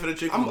first deaf of the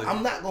Chick-fil-A.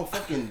 I'm not gonna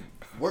fucking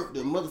work the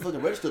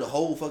motherfucking register the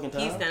whole fucking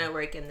time. He's gonna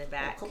work in the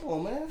back, Come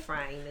on, man.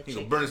 frying the He gonna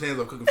chicken. burn his hands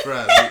off cooking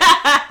fries.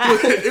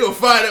 They gonna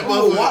fire that I'm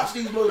gonna motherfucker. watch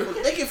these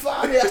motherfuckers. They can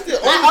fly me. I still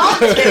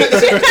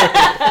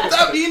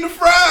Stop eating the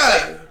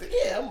fries.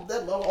 Yeah, I'm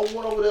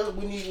one over there.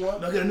 We need one.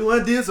 I got a new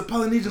idea. It's a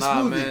Polynesian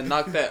Nah, smoothie. man,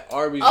 knock that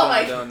Arby's Oh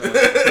my- down there.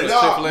 Put a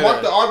Nah, Chick-fil-A mark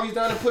there. the Arby's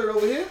down and put it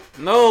over here.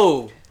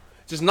 No,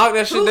 just knock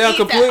that shit Who down eats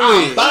that? completely.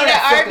 Buy Eat that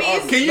at fucking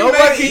Arby's? Can you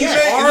Nobody make? Can you eats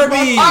make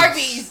Arby's.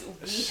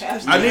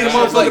 Arby's. I need a It's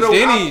motherfucker like to.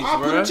 Denny's, I'll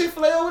put bruh. a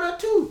Chick-fil-A over there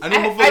too. I need a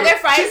Are motherfucker. their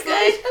fries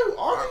Chick-fil-A's good? too.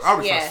 Arby's.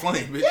 Arby's Yeah. fries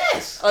flame, bitch.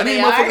 Yes. Oh, I need they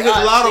a motherfucker to hit are?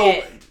 the lotto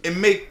Shit.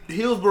 and make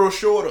Hillsboro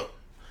shorter.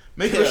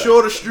 Make it a Yeah.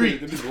 shorter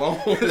street. It's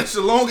long. It's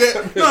a long ass.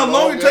 You know how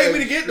long it take me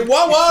to get to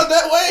Wawa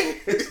that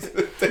way?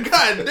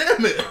 God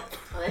damn it.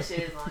 Oh, that shit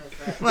is long as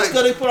fuck. Like, It's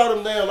because they put all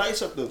them damn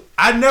lights up though.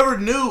 I never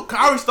knew.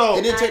 I always thought.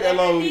 It didn't take that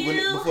long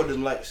knew. before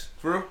them lights.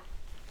 For real?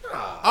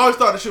 I always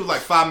thought the shit was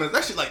like 5 minutes.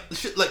 That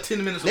shit like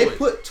 10 minutes They away.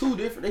 put three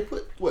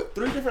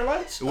different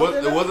lights? It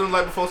wasn't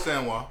like before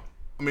Sanwa.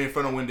 I mean, in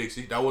front of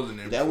Winn-Dixie. That wasn't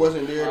there. That before.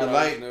 wasn't there. The Oh,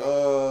 light.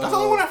 no. That's the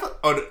only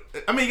one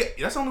I mean,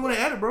 that's the only one they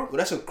added, bro. Well,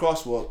 that's a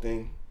crosswalk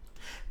thing.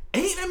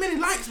 Ain't that many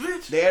lights,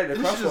 bitch. They added a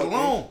This shit is crosswalk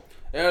long.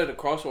 They added the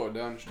crosswalk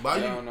down.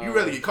 But you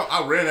rather get caught.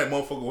 I ran that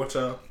motherfucker one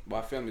time.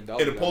 by Family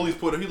Dollar. And the police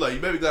put him. He like, you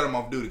better got him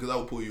off duty because I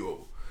will pull you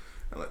over.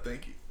 I'm like,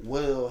 thank you.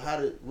 Well,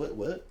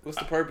 what? What's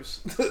the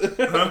purpose? Well,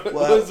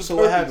 What's the so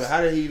what purpose? happened?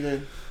 How did he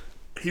even?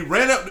 He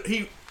ran up.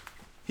 He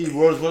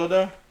rolled his window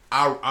down.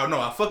 I know.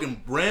 I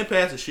fucking ran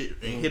past the shit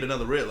and hit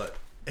another red light.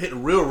 Hit a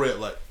real red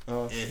light.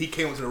 And he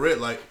came up to the red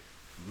light,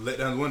 let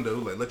down his window.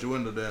 Like, let your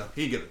window down.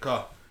 He didn't get the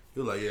car. He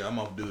was like, yeah, I'm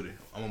off duty.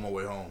 I'm on my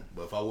way home.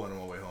 But if I wasn't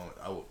on my way home,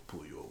 I would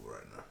pull you over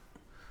right now.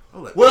 I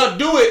was like, Well,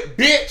 do it,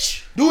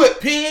 bitch. Do it,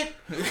 pig.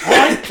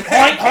 Hoink,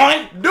 hoink,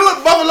 hoink. do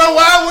it, Buffalo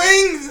Wild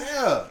Wings.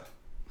 Yeah.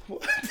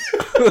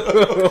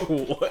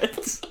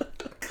 What?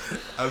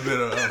 I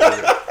better. Where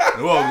I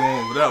was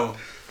going with that one?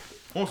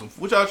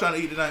 What y'all trying to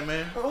eat tonight,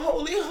 man?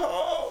 Holy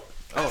hog.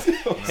 Oh,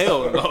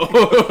 hell no.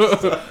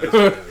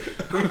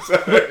 I'm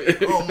sorry.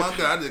 Oh my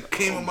God, I just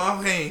came in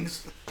my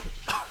hands.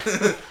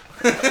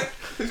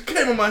 It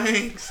came in my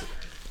hands.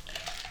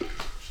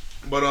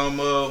 But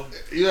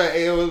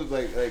it was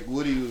like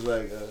Woody was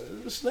like,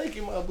 there's a snake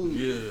in my boot.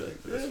 Yeah,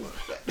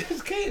 like,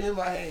 this came in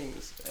my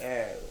hands.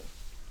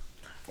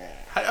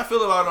 How y'all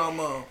feel about I'm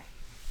gonna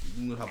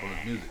hop on the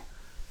music.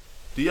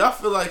 Do y'all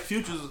feel like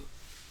Future's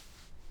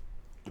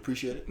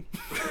appreciate it?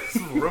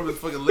 Rub his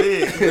fucking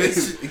leg.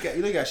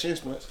 He got shin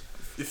splints.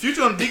 Is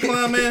Future on the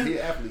decline, man? He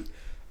an athlete.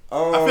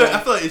 I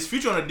feel like is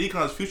Future on the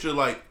decline? Is Future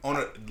like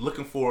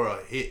looking for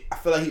a hit? I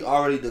feel like he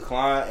already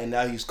declined, and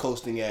now he's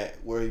coasting at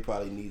where he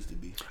probably needs to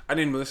be. I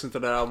didn't listen to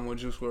that album with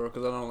Juice WRLD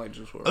because I don't like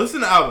Juice WRLD. I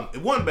listened to the album.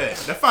 It wasn't bad.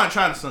 That Fine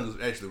China song is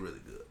actually really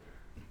good.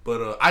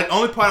 But the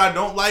only part I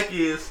don't like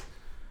is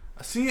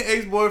I seen your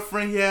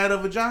ex-boyfriend. He had a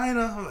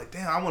vagina. I'm like,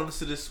 damn, I want to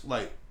listen to this.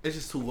 Like, it's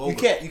just too over.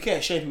 You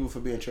can't shame people for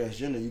being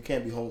transgender. You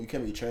can't be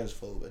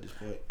transphobe at this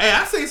point. Hey,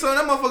 I seen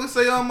something that motherfucker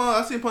say.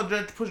 I seen push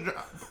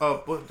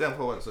damn,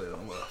 what I say?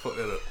 Fuck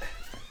that up.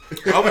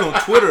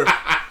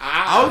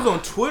 I was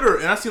on Twitter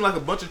and I seen like a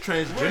bunch of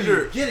transgender.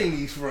 Where are you getting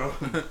these from?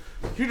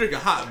 You drinking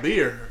hot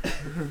beer.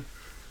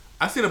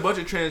 I seen a bunch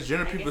of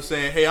transgender people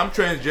saying, "Hey, I'm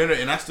transgender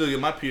and I still get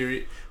my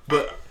period,"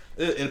 but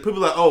and people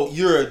like, "Oh,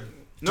 you're a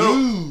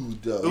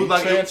dude, though. It was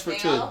like transferred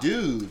to a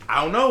dude."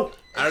 I don't know.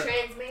 A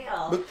trans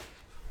male. But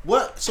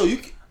what? So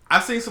I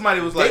seen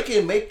somebody was like, they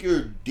can make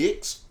your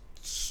dick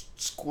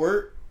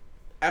squirt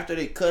after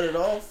they cut it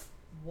off.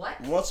 What?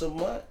 Once a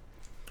month.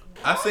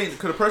 I seen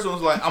because the person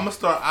was like, "I'm gonna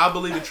start. I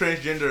believe in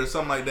transgender or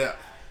something like that,"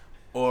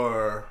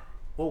 or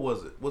what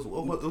was it? What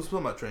was something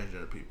about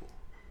transgender people?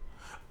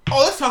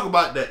 Oh, let's talk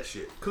about that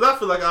shit because I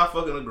feel like I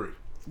fucking agree.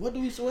 We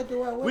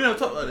don't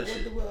talk about that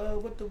shit.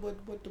 What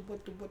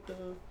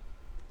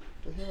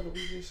the hell did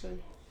we just say?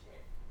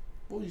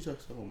 What were you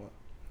talking about?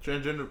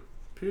 Transgender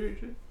period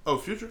shit? Oh,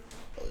 Future?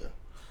 Oh yeah.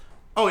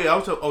 Oh yeah, I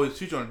was talking. Oh, is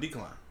Future on a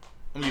decline?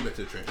 I'm gonna get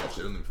back to the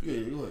transgender shit. Yeah,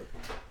 you would.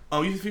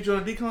 Oh, you see Future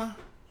on a decline?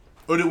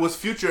 Or was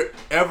Future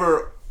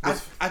ever? I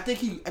think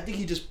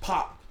he just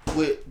popped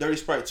with Dirty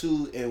Sprite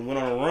 2 and went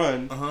on a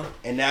run,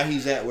 and now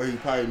he's at where he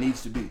probably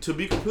needs to be. To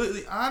be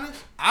completely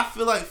honest, I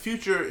feel like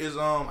Future is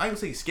I can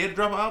say he's scared to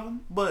drop an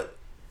album, but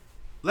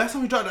last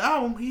time he dropped the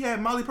album, he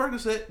had Molly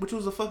Percocet, which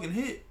was a fucking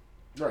hit,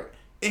 right?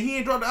 And he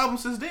ain't dropped the album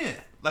since then,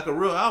 like a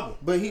real album.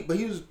 But he's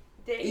a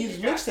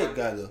mixtape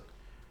guy though.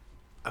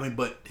 I mean,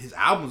 but his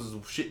albums is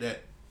shit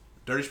that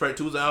Dirty Sprite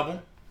 2's album.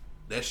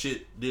 That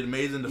shit did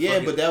amazing. The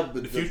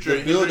Future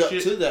the build up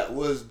to that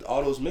was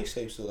all those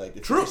mixtapes. So like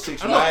the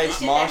 6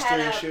 Nights, Monster,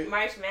 and shit.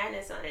 March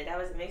Madness on it. That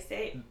was a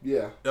mixtape.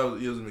 Yeah, it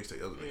was a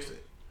mixtape.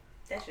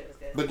 That shit was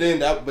good. But then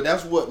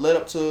that's what led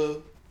up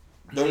to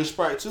Dirty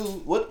Sprite 2.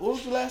 What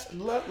was the last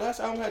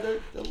album had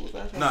Dirty? That was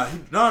last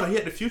album? He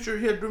had the Future.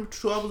 He had 2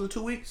 albums in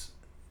 2 weeks.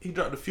 He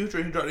dropped the Future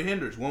and he dropped the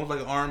Hendrix. One was like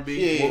an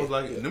R&B. One was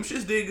like them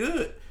shits did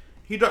good.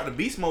 He dropped the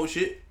Beast Mode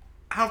shit.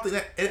 I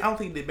don't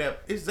think they bad.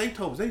 It's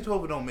Zaytoven.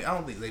 Zaytoven don't mean. I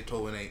don't think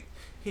Zaytoven ain't.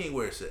 He ain't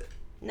where it's at.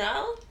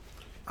 No.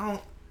 I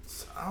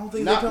don't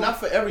think not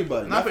for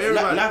everybody. Not for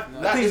everybody. I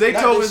think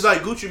Zaytoven's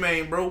like Gucci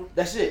Mane, bro.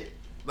 That's it.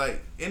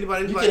 Like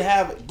anybody. You can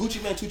have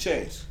Gucci Mane 2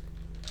 Chainz,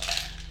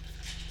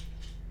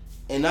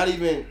 and not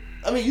even.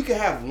 I mean, you can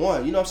have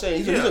one. You know what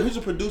I'm saying? He's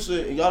a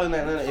producer, and y'all in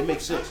Atlanta. It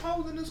makes sense.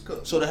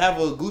 So to have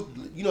a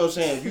Gucci, you know what I'm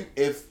saying?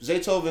 If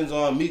Zaytoven's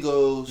on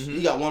Migos,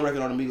 he got one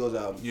record on the Migos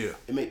album. Yeah,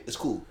 it's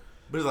cool.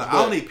 But it's like, I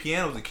don't need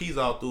pianos and keys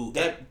all through.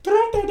 Yeah,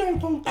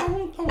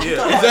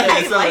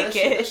 exactly. Like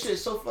it. That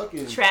shit's so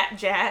fucking trap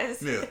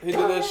jazz. Yeah. He did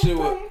that shit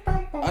with.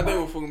 I think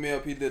what fucked me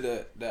up, he did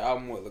that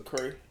album with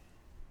Lecrae.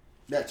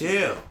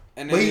 Yeah.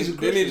 And then he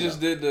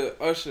just did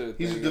the Usher.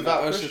 He's a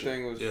devout Usher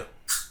thing was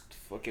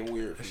fucking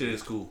weird. That shit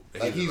is cool.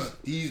 Like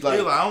he's like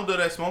I don't do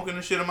that smoking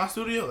and shit in my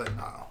studio. Like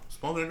nah,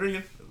 smoking and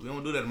drinking. We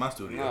don't do that in my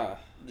studio. Nah.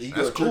 He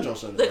goes to church on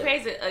Sunday.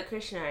 Lecrae's a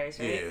Christian artist,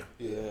 right?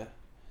 Yeah.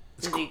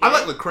 It's cool. I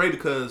like Lecrae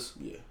because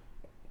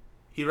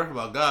he rap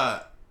about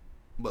God,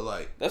 but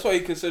like that's why he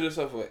considers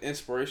himself an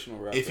inspirational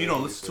rapper. If you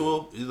don't listen to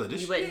him, he's like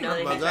this. You wouldn't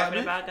know that he's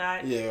rapping about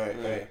God. Yeah,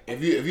 right.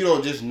 If you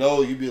don't just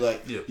know, you'd be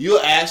like,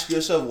 you'll ask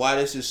yourself why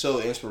this is so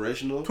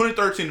inspirational.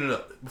 2013 and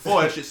up.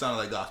 Before that shit sounded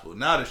like gospel.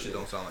 Now this shit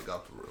don't sound like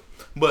gospel real.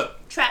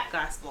 But trap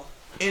gospel.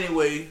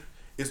 Anyway,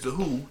 it's the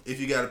Who. If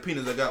you got a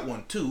penis, I got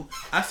one too.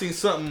 I seen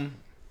something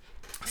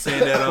saying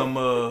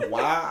that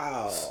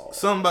wow.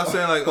 Something about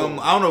saying like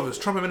I don't know if it's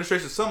Trump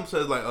administration. Something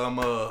says like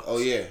oh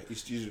yeah,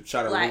 you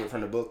try to remove it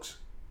from the books.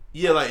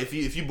 Yeah, like if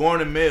you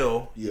born a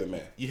male, you're a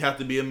man. You have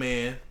to be a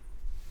man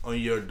on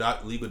your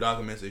legal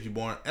documents if you're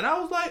born. And I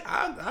was like,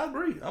 I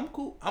agree. I'm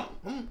cool.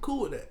 I'm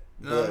cool with that.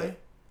 You know what I mean?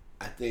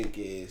 I think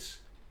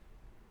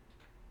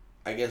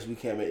I guess we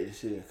can't make a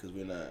decision because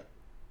we're not.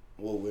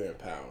 Well, we're in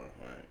power,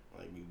 right?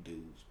 Like we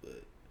dudes,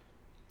 but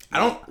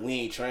we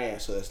ain't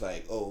trans, so it's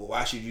like, oh,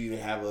 why should you even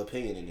have an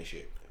opinion in this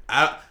shit?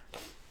 I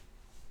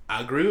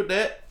agree with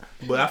that,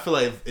 but I feel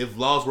like if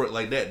laws work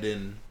like that,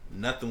 then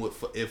nothing would.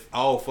 If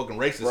all fucking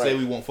racists say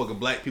we want fucking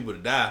black people to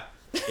die,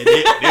 And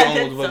they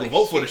don't want to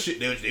vote for the shit.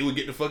 They would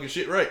get the fucking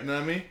shit right. You know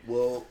what I mean?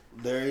 Well,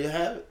 there you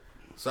have it.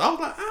 So I was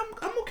like,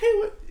 I'm okay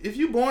with if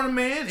you're born a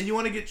man and you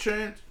want to get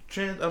trans.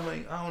 I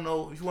mean, I don't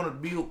know if you want to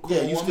be a cool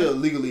woman. Still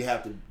legally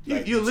have to.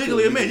 Like, you're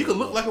legally a man. You can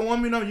look like a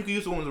woman. You know, you can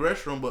use a woman's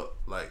restroom, but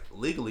like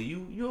legally,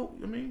 you.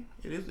 I mean,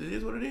 it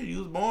is what it is. You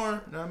was born.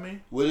 You know what I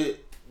mean? Would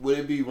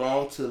it be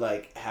wrong to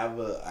like have have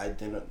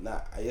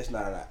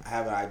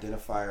an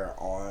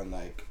identifier on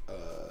like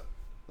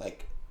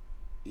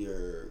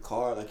your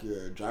car, like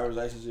your driver's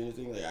license or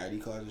anything, like ID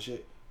cards and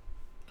shit?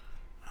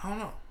 I don't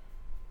know.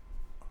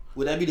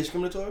 Would that be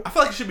discriminatory? I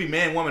feel like it should be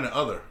man, woman, and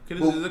other. Is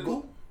it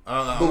cool?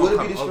 But would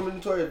it be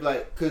discriminatory if,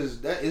 like,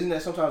 because that isn't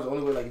that sometimes the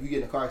only way, like, if you get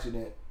in a car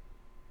accident,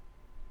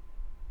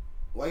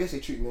 well, I guess they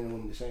treat men and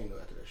women the same, though,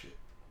 after that shit.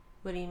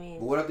 What do you mean?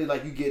 But what if they,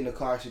 like, you get in a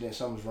car accident,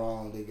 something's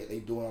wrong, they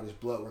doing all this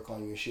blood work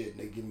on you and shit, and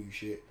they giving you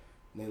shit,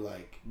 and they,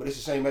 like, but it's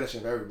the same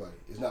medicine for everybody.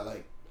 It's not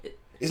like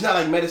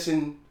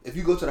medicine, if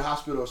you go to the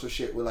hospital or some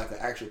shit with, like, an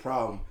actual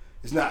problem,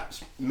 it's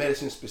not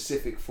medicine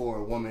specific for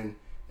a woman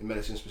and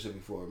medicine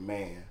specific for a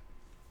man,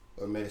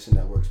 or medicine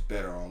that works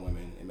better on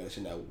women and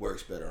medicine that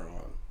works better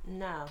on...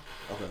 No.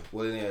 Okay.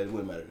 Well, then it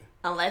wouldn't matter.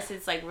 Unless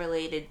it's like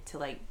related to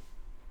like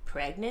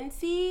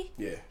pregnancy.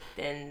 Yeah.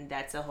 Then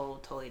that's a whole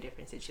totally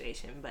different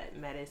situation. But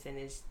medicine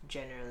is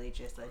generally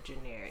just a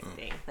generic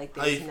thing. Like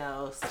there's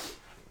no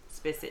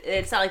specific.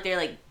 It's not like they're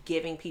like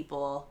giving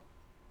people.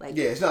 Like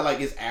yeah, it's not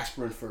like it's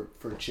aspirin for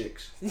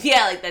chicks.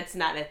 Yeah, like that's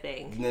not a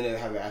thing. And then they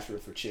have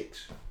aspirin for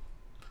chicks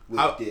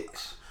with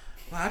dicks.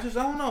 I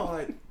don't know.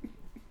 Like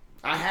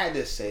I had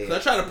to say. I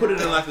try to put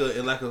it in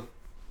like a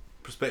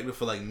perspective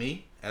for like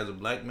me as a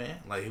black man,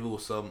 like if it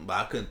was something, but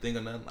I couldn't think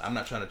of nothing. I'm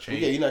not trying to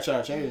change. Yeah, you're not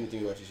trying to change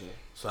anything about yourself.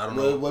 So I don't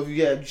know. What if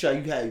you can't get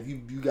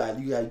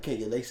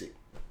LASIK,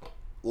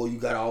 or you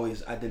gotta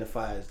always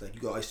identify as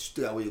like you always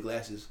still gotta wear your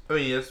glasses. I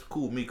mean, that's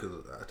cool with me because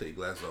I take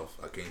glasses off,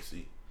 I can't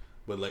see.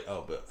 But like,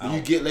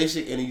 you get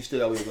LASIK and then you still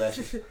gotta wear your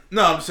glasses.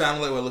 No, I'm saying I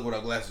don't like when I look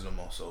without glasses no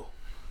more. So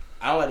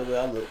I don't like the way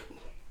I look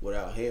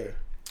without hair.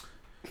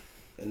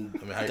 And I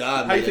mean,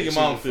 how you think your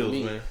mom feels,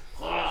 man?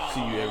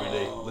 See you every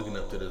day, looking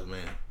up to this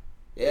man.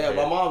 Yeah,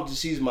 my mom just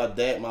sees my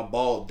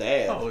bald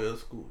dad. Oh yeah,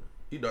 that's cool.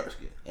 He dark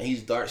skinned. And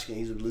he's dark skinned.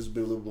 He's a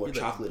little more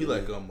chocolate. He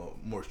like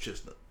more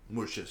chestnut,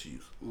 more chest hue.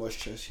 More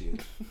chest hue.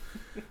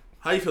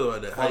 How you feel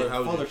about that? How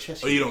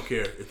you don't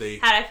care if they?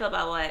 How do I feel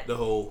about what? The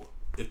whole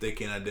if they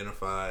can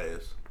identify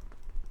as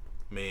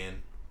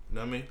man. You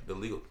know what I mean? The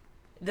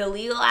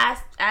legal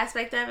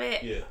aspect of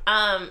it. Yeah.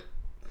 I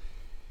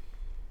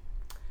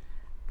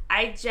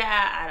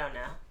don't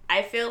know.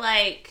 I feel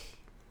like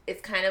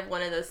it's kind of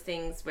one of those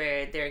things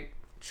where they're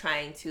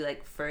trying to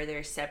like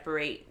further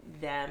separate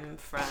them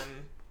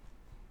from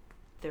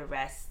the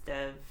rest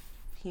of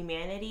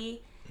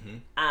humanity. Mm-hmm.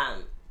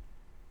 I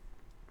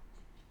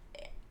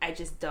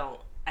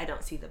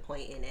don't see the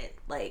point in it.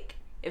 Like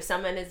if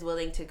someone is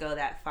willing to go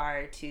that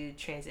far to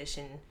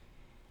transition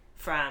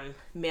from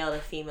male to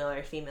female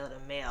or female to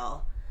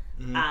male,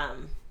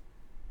 mm-hmm.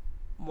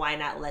 Why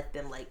not let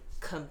them like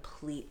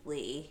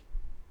completely,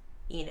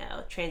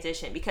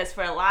 transition? Because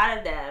for a lot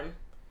of them,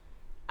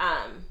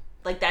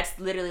 like that's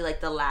literally like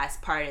the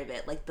last part of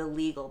it, like the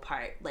legal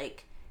part,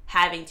 like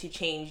having to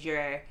change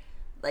your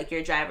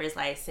driver's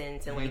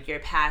license and mm-hmm. like your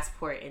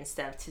passport and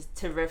stuff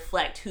to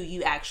reflect who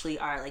you actually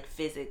are, like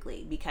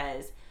physically.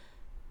 Because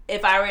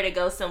if I were to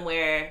go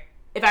somewhere,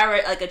 if I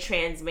were like a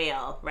trans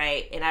male,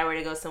 right, and I were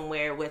to go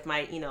somewhere with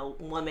my,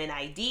 woman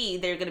ID,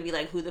 they're gonna be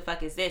like, who the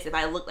fuck is this? If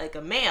I look like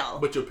a male.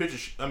 But your picture,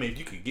 if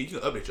you can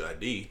update your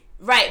ID.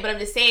 Right, but I'm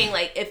just saying,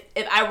 like, if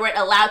I weren't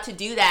allowed to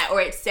do that, or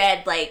it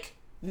said like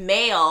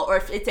male, or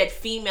if it said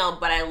female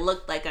but I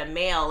looked like a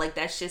male, like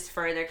that's just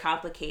further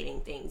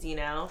complicating things,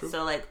 True.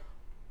 So like,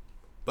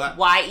 but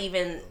why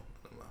even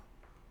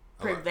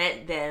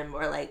prevent them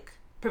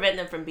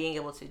from being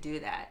able to do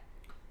that?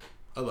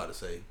 I was about to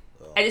say,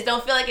 I just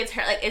don't feel like it's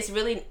it's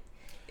really.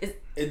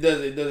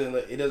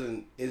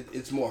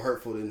 It's more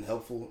hurtful than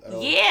helpful at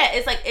all. Yeah,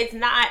 it's like it's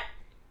not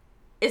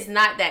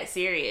that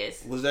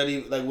serious. Why is that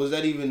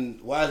even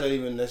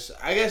necessary?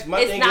 I guess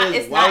my thing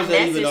is, why was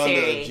that even on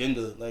the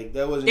agenda? Like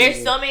that wasn't.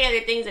 There's so many other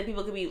things that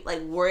people could be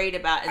like worried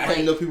about. I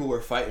didn't know people were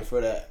fighting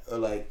for that, or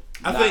like.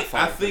 I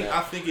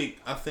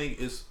think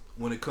it's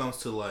when it comes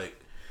to like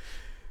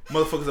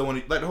motherfuckers that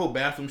want to like the whole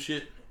bathroom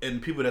shit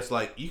and people that's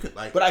like you can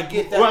like. But I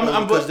get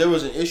that because there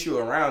was an issue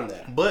around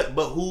that. But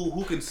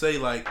who can say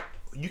like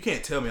you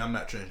can't tell me I'm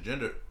not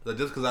transgender, like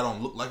just because I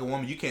don't look like a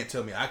woman, you can't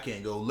tell me I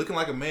can't go looking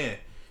like a man.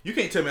 You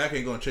can't tell me I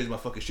can't go and change my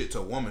fucking shit to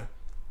a woman.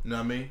 You know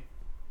what I mean?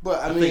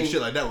 But I mean, think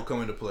shit like that will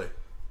come into play.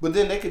 But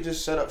then they could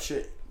just set up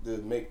shit to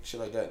make shit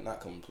like that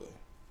not come into play.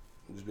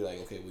 And just be like,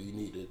 okay, well you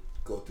need to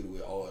go through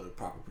with all of the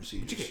proper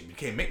procedures. But you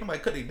can't make nobody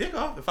cut their dick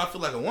off. If I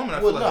feel like a woman, I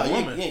feel like a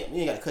woman. You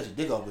ain't gotta cut your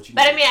dick off, but you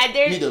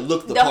need to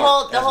look the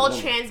part. The whole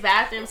trans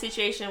bathroom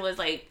situation was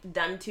like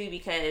dumb too,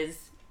 because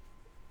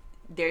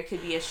there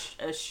could be a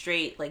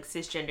straight like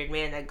cisgendered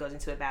man that goes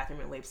into a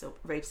bathroom and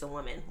rapes a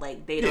woman.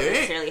 Like they don't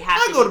necessarily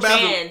have to be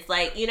trans.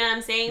 Like, you know what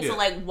I'm saying? Yeah. So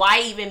like, why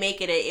even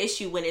make it an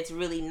issue when it's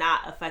really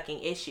not a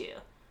fucking issue?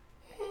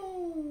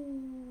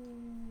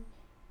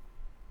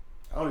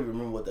 I don't even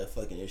remember what that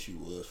fucking issue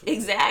was.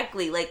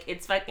 Exactly. Like,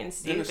 it's fucking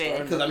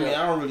stupid. Because, I mean,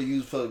 I don't really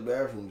use public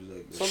bathrooms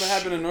like this. Something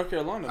happened in North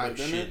Carolina, I'm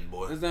didn't shitting, it?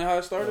 boy. Isn't that how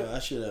it started? I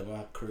shit at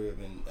my crib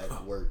and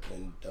at work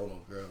and don't know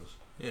girls.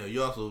 Yeah,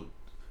 you also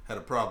had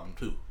a problem,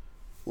 too.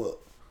 Well,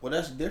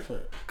 that's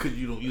different. Because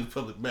you don't use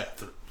public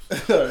bathrooms.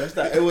 No, that's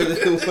not. It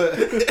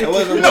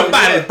wasn't.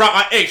 Nobody brought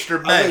my extra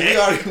I mean,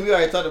 bag. we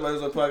already talked about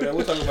this on the podcast.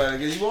 We'll talk about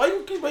it again. Why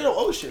you keep bringing up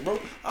old shit, bro?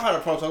 I had a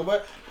problem talking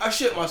about it. I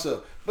shit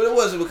myself. But it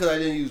wasn't because I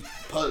didn't use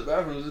public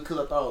bathrooms. It was because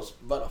I thought I was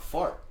about to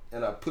fart.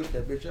 And I pushed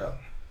that bitch out.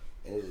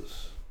 And it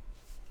was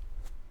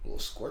a little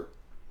squirt.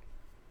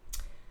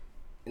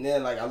 And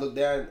then, like, I looked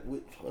down.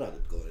 We're not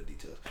going to go into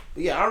details.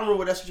 But yeah, I don't remember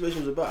what that situation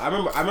was about.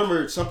 I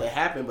remember something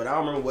happened, but I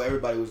don't remember what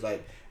everybody was,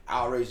 like,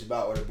 outraged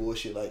about or the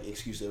bullshit, like,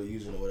 excuse they were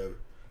using or whatever.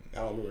 I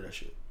don't remember that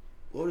shit.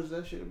 What was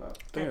that shit about?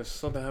 I think it's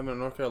something happened in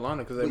North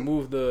Carolina because they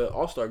moved the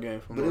All-Star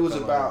game from But North it was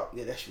Carolina. about,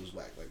 yeah, that shit was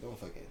whack. Like, don't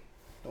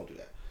do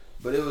that.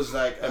 But it was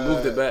like, They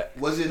moved it back.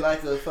 Was it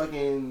like a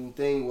fucking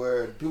thing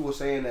where people were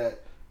saying that,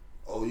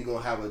 oh, you're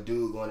gonna have a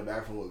dude going to the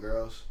bathroom with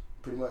girls,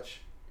 pretty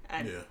much?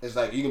 Yeah. It's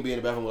like you can be in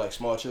the bathroom with like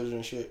small children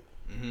and shit.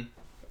 Mm-hmm.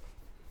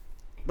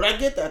 But I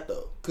get that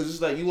though, cause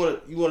it's like you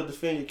want to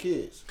defend your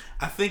kids.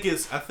 I think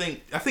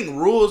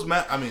rules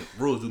matter. I mean,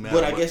 rules do matter.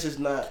 But I guess it's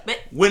not.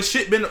 When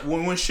shit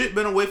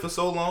been away for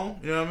so long,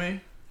 you know what I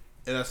mean?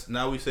 And that's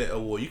now we say, oh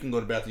well, you can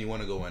go to the bathroom you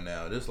want to go in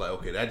now. It's like,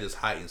 okay, that just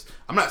heightens.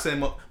 I'm not saying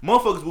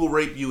motherfuckers will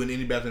rape you in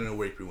any bathroom they'll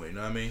rape you in. You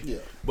know what I mean? Yeah.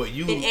 But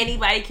you and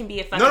anybody can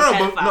be a fucking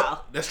pedophile. no,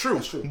 that's true.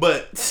 That's true.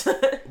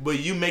 But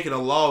you making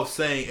a law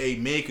saying a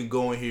man can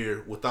go in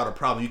here without a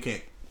problem. You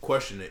can't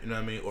question it. You know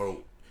what I mean? Or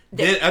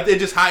then it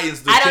just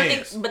heightens the chance. I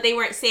don't think, but they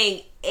weren't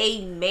saying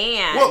a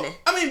man. Well,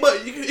 I mean,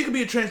 but it could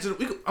be a transgender.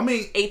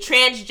 A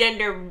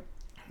transgender.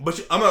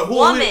 But I'm a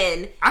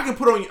woman. I can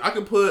put on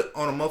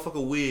a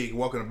motherfucker wig,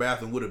 walk in the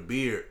bathroom with a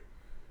beard,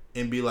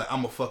 and be like,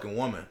 I'm a fucking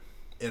woman.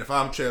 And if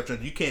I'm trans,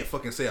 you can't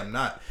fucking say I'm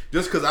not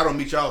just because I don't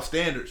meet y'all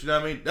standards. You know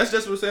what I mean? That's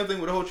just the same thing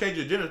with the whole change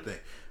of gender thing.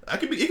 I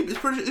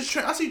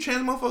see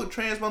trans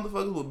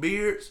motherfuckers with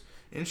beards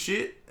and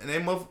shit, and they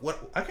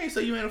I can't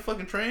say you ain't a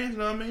fucking trans. You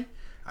know what I mean?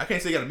 I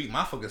can't say you gotta meet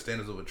my fucking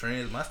standards over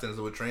trans. My standards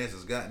over trans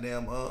is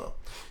goddamn you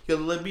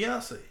gotta let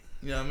Beyonce.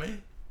 You know what I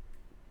mean?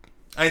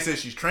 I ain't saying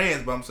she's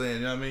trans, but I'm saying,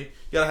 you know what I mean?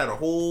 You gotta have a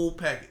whole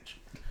package.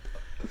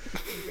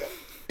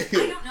 I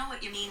don't know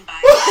what you mean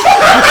by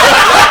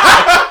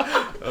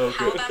Okay.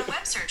 How about a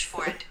web search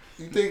for it?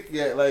 You think,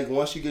 yeah, like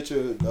once you get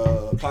your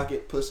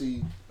pocket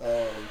pussy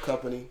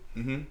company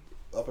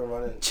up and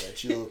running,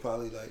 that you'll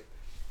probably like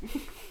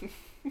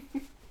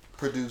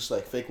produce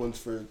like fake ones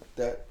for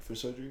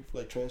surgery,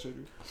 like trans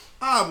surgery?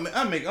 I'm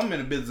in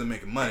the business of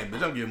making money,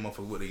 but I'm giving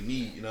motherfuckers what they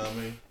need, you know what I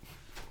mean?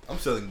 I'm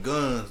selling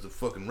guns to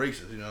fucking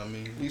racists, you know what I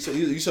mean? You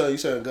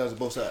selling guns on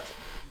both sides.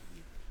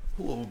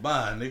 Who are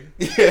buying, nigga?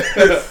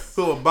 Yeah.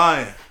 Who are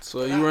buying?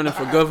 So you running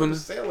for governor?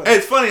 Hey,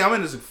 it's funny, I'm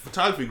in this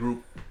photography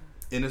group,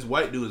 and this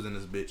white dude is in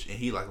this bitch, and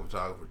he like a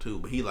photographer too,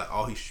 but he like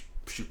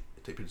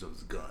take pictures of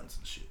his guns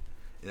and shit.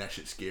 And that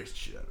shit scares the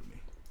shit out of me.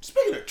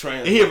 Speaking of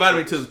trans, and he invited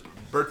me to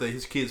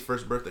his kid's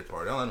first birthday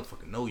party. I don't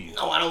fucking know you.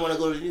 No, I don't want to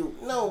go to you.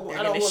 No, They're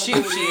I don't gonna want to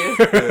shoot go to you.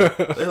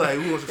 Yeah. They like,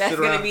 we want to That's sit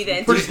around. gonna be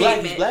the Pretty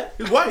entertainment. He's black.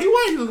 He's white.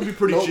 He's gonna be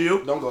pretty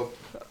chill. Don't go.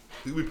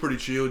 He'll be pretty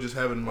chill, just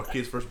having my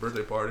kid's first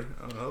birthday party.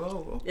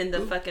 In the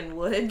fucking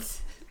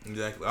woods.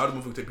 Exactly. All the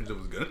motherfuckers take pictures of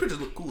his gun. The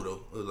pictures look cool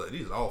though. It was like,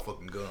 these are all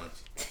fucking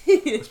guns.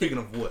 Speaking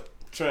of what?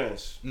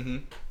 Trans.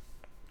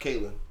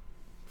 Caitlyn.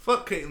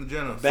 Fuck Caitlyn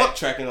Jenner.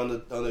 Backtracking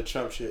on the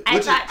Trump shit.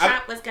 I thought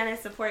Trump was gonna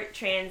support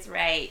trans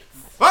rights.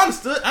 I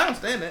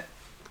understand that.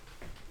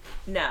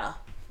 No.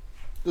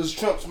 Because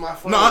Trump's my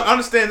friend. No, I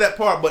understand that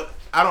part, but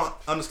I don't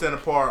understand the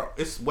part.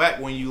 It's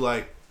whack when you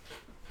like,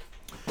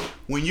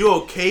 when you're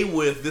okay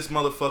with this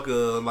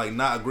motherfucker like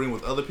not agreeing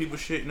with other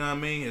people's shit. You know what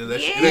I mean? And that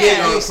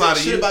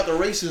shit about the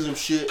racism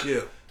shit.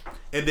 Yeah.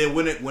 And then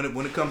when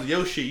it comes to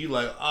your shit, you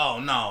like, oh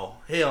no,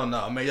 hell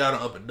no, man, y'all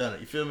done up and done it.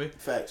 You feel me?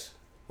 Facts.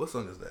 What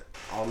song is that?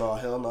 Oh no,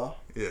 hell no.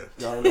 Yeah.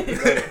 Y'all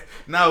know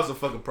Now it's a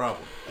fucking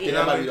problem. Yeah,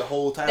 that might be the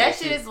whole time. That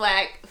shit is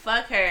whack.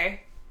 Fuck her.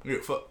 Yeah,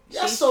 fuck.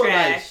 That's so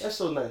nice. That's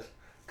so nice.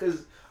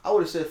 Cause I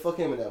would have said fuck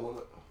him in that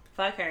moment.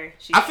 Fuck her.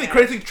 She's I think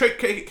crazy.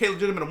 Caitlyn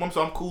Jenner a woman,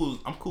 so I'm cool.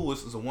 I'm cool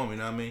with as a woman. You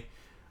know what I mean?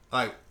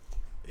 Like,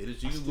 it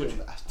is you.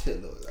 I still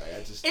know.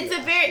 Like,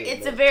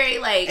 It's a very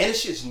like. And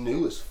this shit's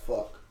new as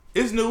fuck.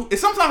 It's new.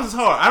 Sometimes it's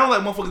hard. I don't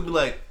like motherfuckers be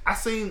like.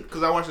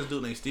 Because I watched this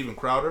dude named Steven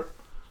Crowder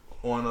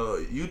on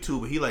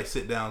YouTube. He like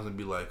sit downs and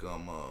be like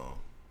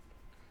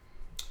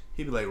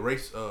he be like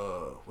race.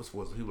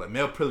 He be like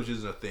male privilege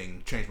isn't a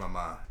thing. Changed my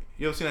mind.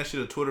 You ever seen that shit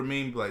on Twitter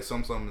meme? Be like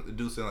some the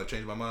dude saying like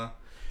changed my mind.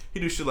 He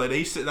do shit like that.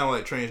 He sit down with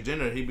like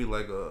transgender. He be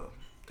like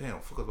damn,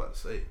 what the fuck I was about to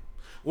say.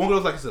 One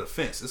girl's like, it's an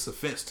offense. It's an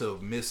offense to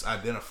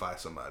misidentify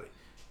somebody.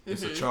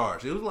 It's a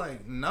charge. It was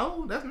like,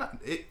 no, that's not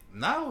it.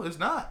 No, it's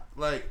not.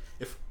 Like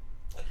if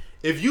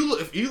you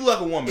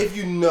look a woman, if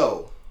you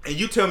know, and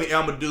you tell me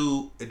I'm a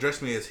dude,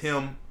 address me as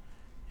him.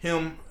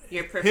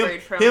 Your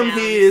preferred pronouns. Him,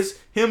 his,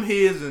 and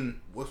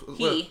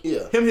he.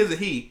 Yeah. Him, his, and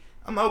he.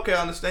 I'm like, okay,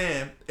 I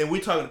understand. And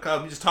we talking to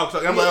college, we just talk.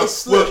 I'm Yeah, like, it's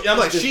slipped. I'm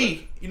like, It's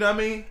she. You know what I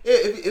mean? Yeah,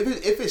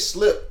 if it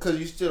slipped because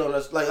you still on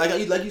us,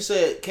 like you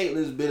said,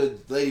 Caitlyn's been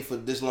a lady for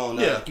this long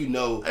now. Yeah. Like, you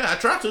know. Yeah, I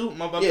try to. I'm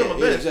trying my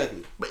best.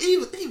 Exactly. But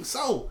even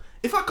so,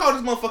 if I call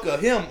this motherfucker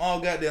him all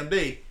goddamn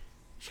day,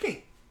 she can't.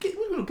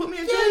 We gonna put me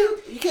in jail?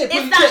 You can't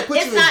put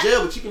you in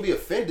jail, but you can be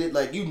offended.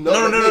 Like you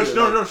know.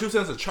 No. She was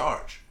saying it's a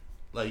charge.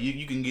 Like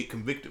you can get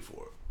convicted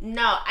for it.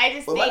 No, I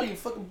just But it might think be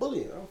fucking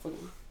bullying. I don't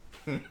fucking.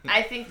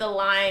 I think the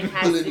line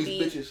has Bullying to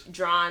these be bitches.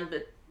 drawn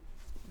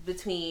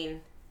between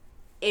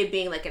it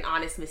being like an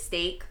honest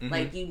mistake,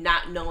 like you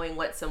not knowing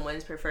what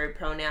someone's preferred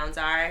pronouns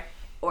are,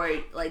 or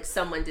like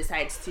someone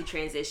decides to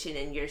transition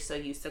and you're so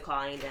used to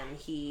calling them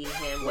he,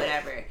 him,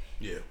 whatever.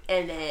 Yeah.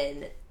 And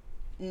then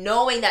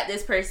knowing that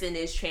this person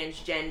is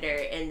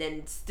transgender and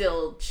then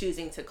still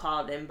choosing to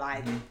call them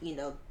by,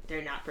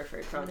 they're not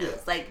preferred pronouns. Yeah.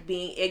 Like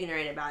being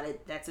ignorant about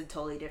it, that's a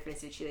totally different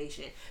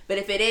situation. But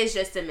if it is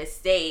just a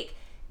mistake,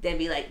 then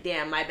be like,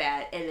 damn, my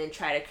bad, and then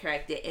try to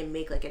correct it and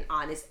make like an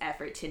honest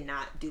effort to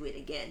not do it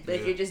again. But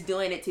if you're just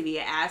doing it to be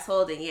an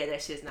asshole, then yeah,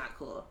 that shit's not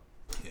cool.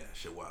 Yeah,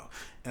 shit, wow.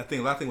 And I think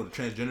a lot of things with the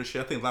transgender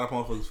shit, I think a lot of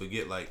motherfuckers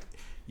forget, like,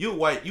 you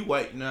white, you know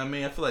what I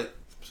mean? I feel like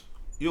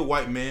you're a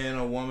white man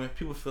or woman,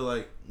 people feel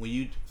like when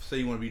you say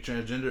you want to be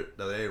transgender,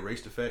 that they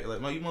erase the fact, like,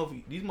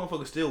 man, these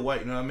motherfuckers still white,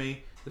 you know what I mean?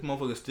 This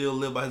motherfucker still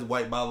live by his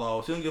white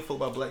bylaws. He don't give a fuck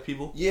about black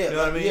people. Yeah, you know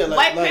what I mean? Yeah,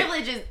 white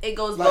privilege it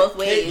goes both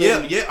ways.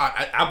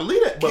 I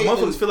believe that. But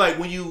motherfuckers feel like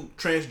when you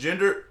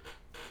transgender,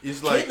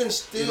 it's like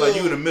it's like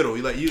you in the middle.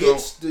 You like you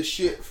gets the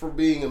shit for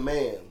being a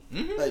man.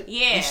 Mm-hmm. Like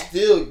yeah, you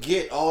still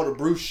get all the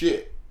Bruce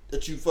shit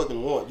that you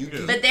fucking want.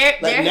 But they're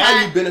now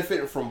not, you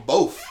benefiting from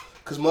both.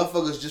 Cause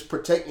motherfuckers just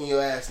protecting your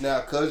ass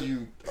now, cause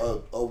you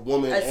a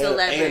woman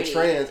and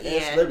trans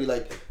and celebrity.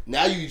 Like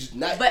now you just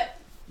not. But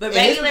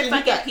regular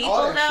fucking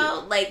people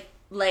though, like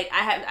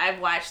I've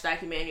watched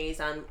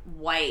documentaries on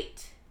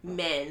white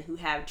men who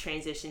have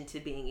transitioned to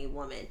being a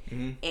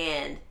woman,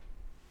 and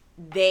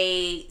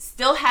they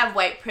still have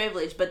white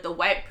privilege, but the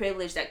white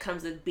privilege that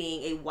comes with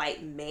being a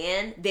white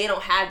man, they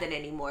don't have that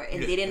anymore,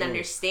 and they didn't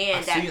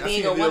understand that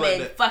being a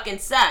woman fucking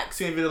sucks.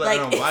 Seen a video like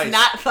on it's Vice.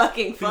 not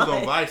fucking fun. He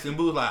was on Vice, and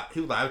he was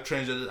like, I've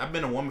transgender. I've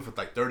been a woman for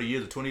like 30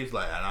 years or 20 years.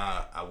 Like, and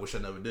I wish I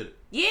never did it.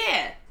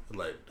 Yeah.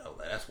 Like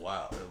that's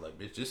wild. Like,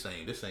 bitch, this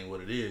ain't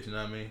what it is. You know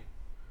what I mean?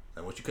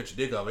 Like, once you cut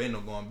your dick off, ain't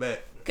no going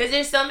back. Because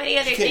there's so many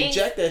other things.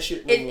 Jack that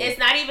shit it's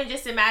not even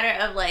just a matter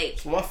of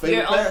like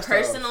your own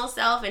personal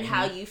self and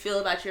how you feel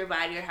about your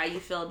body or how you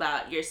feel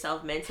about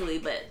yourself mentally,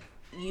 but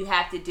you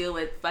have to deal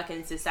with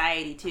fucking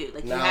society too.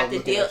 Like you have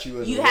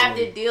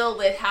to deal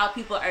with how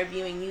people are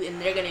viewing you,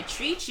 and they're gonna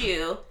treat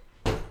you.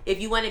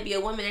 If you want to be a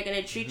woman, they're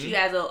gonna treat you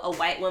as a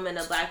white woman,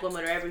 a black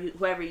woman, or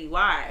whoever you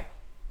are.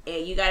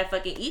 And you gotta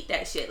fucking eat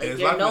that shit. Like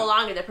you're no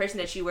longer the person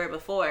that you were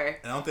before.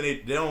 I don't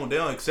think they don't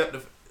accept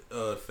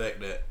the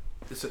fact that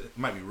it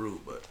might be rude,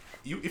 but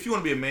if you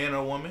want to be a man or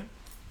a woman,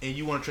 and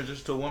you want to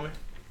transition to a woman,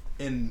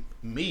 and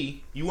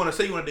you want to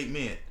say you want to date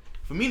men.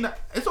 For me,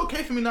 it's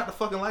okay for me not to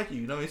fucking like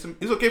you. You know, it's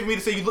okay for me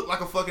to say you look like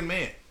a fucking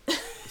man.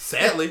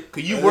 Sadly,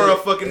 because you were a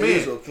fucking man. It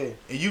is okay.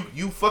 And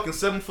you fucking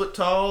 7 foot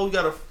tall. You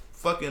got a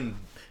fucking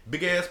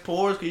big ass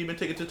pores because you've been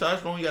taking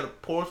testosterone. You got a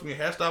pores from your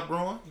hair stopped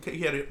growing.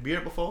 You had a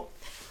beard before.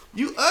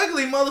 You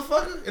ugly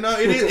motherfucker. You know,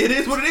 it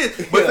is what it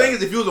is. But the thing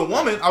is, if you was a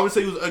woman, I would say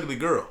you was an ugly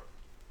girl.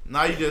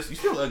 Now you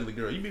still an ugly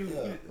girl. You be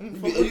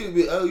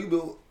ugly.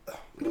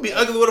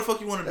 What the fuck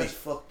you want to be? That's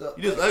fucked up.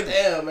 You just ugly.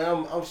 Damn,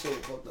 man, I'm so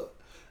fucked up.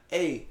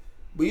 Hey,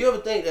 but you ever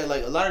think that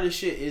like a lot of this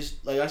shit is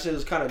like I said,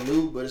 it's kind of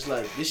new, but it's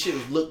like this shit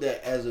was looked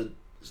at as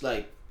it's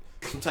like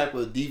some type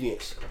of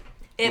deviance.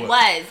 It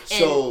was.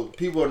 So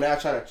people are now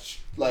trying to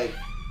like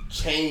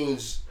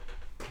change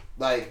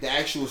like the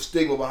actual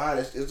stigma behind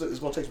it. It's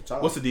gonna take some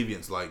time. What's the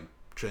deviance like?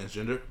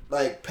 Transgender?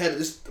 Like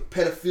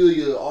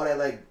pedophilia, all that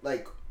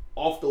like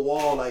off the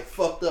wall, like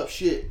fucked up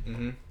shit.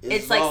 Mm-hmm.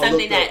 It's like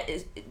something that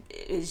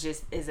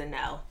is a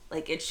no.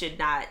 Like it should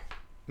not.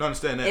 No,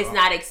 understand that. It's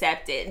not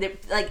accepted.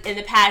 Like in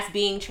the past,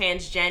 being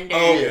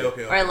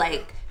transgender, or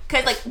like,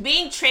 cause like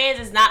being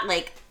trans is not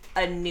like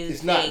a new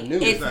thing. Not new.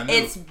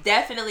 It's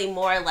definitely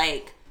more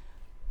like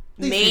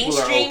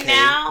mainstream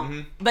now.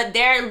 Mm-hmm. But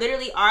there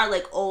literally are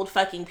like old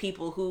fucking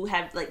people who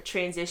have like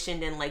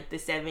transitioned in like the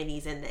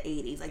 70s and the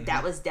 80s. Like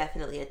that was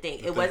definitely a thing.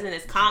 It wasn't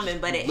as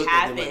common, but it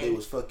happened. Like it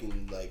was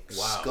fucking like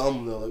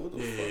scum though. Like what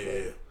the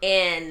fuck?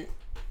 And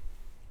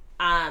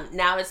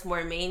now it's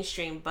more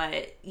mainstream,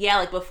 but yeah,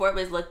 like before it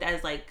was looked at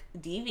as like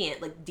deviant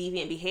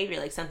behavior,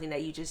 like something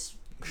that you just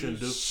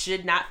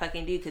should not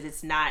fucking do because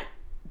it's not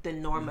the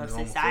norm of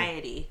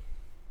society.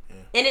 Yeah.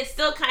 And it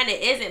still kind of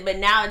isn't, but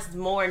now it's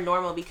more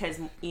normal because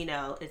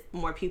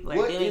more people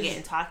are doing it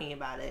and talking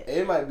about it.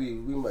 It might be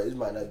it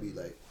might not be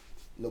like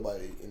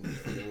nobody in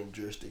the room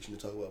jurisdiction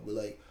to talk about, but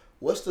like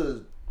what's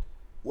the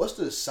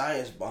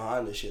science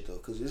behind this shit though?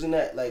 Because isn't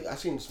that like I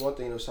seen this one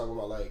thing that was talking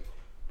about like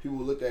people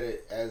looked at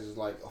it as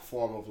like a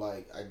form of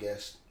like I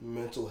guess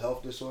mental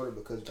health disorder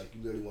because like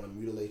you really want to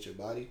mutilate your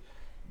body,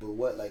 but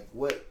what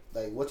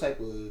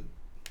type of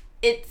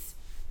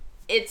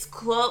it's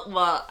close.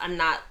 Well, I'm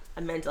not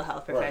a mental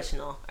health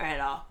professional or at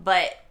all,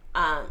 but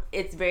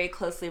it's very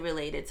closely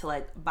related to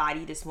like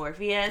body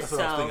dysmorphia. That's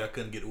what I was thinking. I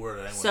couldn't get the word.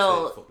 I didn't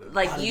so want to say it.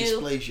 like Body you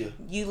dysplasia.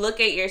 you look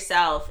at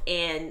yourself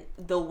and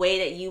the way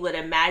that you would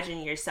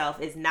imagine yourself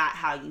is not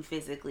how you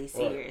physically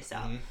see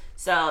yourself. Mm-hmm.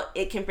 So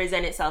it can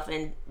present itself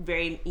in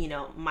very,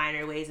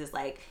 minor ways. It's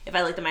like if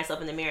I looked at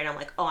myself in the mirror and I'm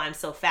like, oh, I'm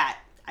so fat.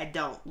 I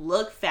don't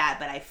look fat,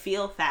 but I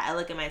feel fat. I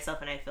look at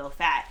myself and I feel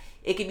fat.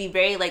 It could be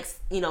very like,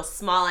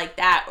 small like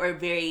that, or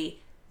very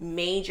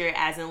major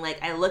as in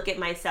like I look at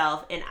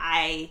myself and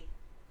I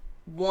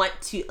want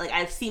to, like,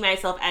 I see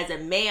myself as a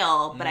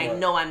male, but I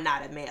know I'm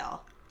not a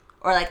male.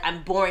 Or like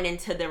I'm born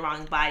into the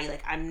wrong body.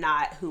 Like I'm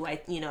not who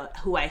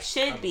I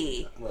should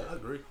be. I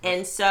agree.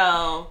 And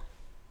so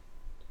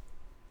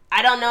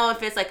I don't know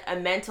if it's like a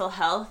mental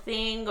health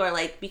thing or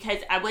like, because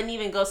I wouldn't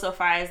even go so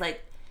far as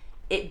like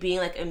it being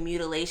like a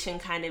mutilation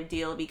kind of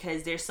deal,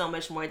 because there's so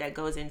much more that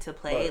goes into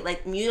play. Right.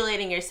 Like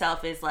mutilating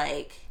yourself is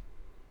like,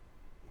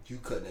 you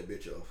cutting that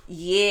bitch off.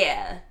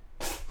 Yeah.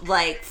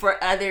 Like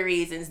for other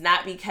reasons,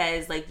 not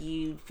because like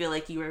you feel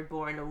like you were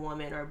born a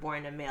woman or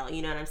born a male.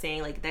 You know what I'm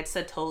saying? Like that's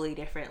a totally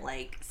different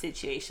like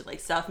situation. Like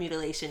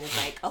self-mutilation is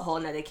like a whole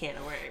nother can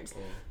of worms.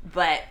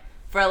 But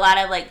for a lot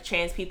of like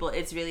trans people,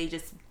 it's really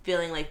just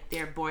feeling like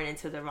they're born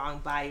into the wrong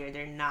body or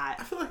they're not.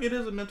 I feel like it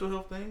is a mental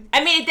health thing.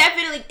 I mean, it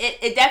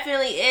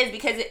definitely is,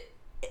 because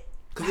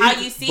how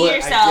you see but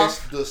yourself. I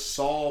guess the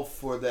solve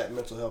for that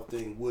mental health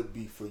thing would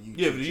be for you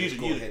to just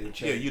go ahead and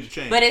change. Yeah, you to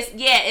change. But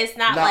it's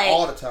not like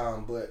all the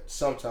time, but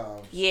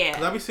sometimes. Yeah.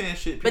 Because I be saying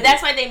shit. But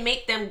that's why they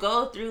make them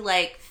go through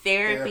like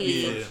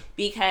therapy.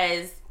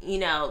 Because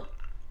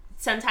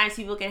sometimes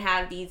people can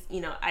have these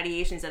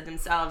ideations of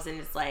themselves, and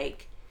it's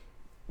like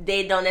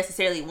they don't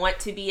necessarily want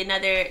to be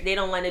they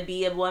don't want to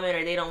be a woman,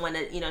 or they don't want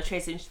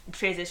to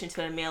transition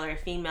to a male or a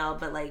female,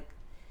 but like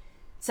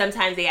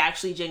sometimes they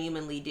actually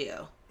genuinely do.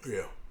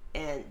 Yeah.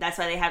 And that's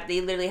why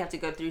they literally have to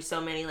go through so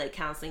many like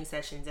counseling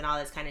sessions and all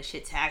this kind of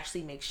shit to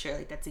actually make sure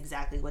like that's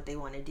exactly what they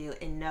want to do,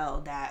 and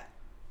know that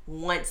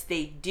once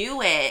they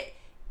do it,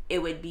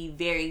 it would be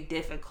very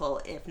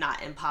difficult, if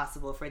not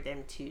impossible, for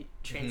them to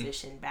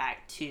transition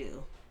back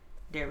to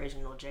their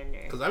original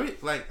gender. Because I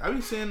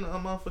be seeing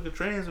motherfucking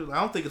trans.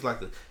 I don't think it's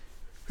like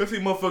I see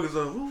motherfuckers.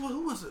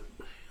 Who was it?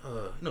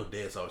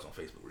 Dad's always on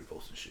Facebook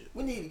reposting shit.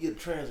 We need to get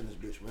trans in this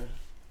bitch, man.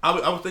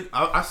 I would think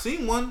I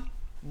seen one.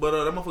 But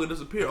that motherfucker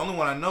disappeared. Only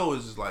one I know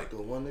is just like the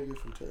one nigga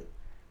from Tech.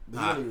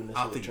 I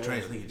don't think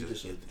trans. I think he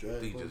just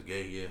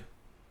gay, yeah.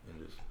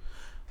 And just,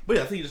 but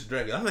yeah, I think he just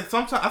drag it. I think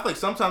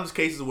sometimes there's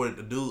cases where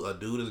a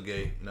dude is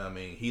gay. You know what I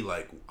mean? He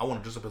like, I want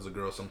to dress up as a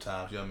girl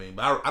sometimes. You know what I mean?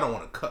 But I don't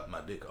want to cut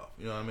my dick off.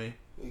 You know what I mean?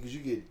 Because you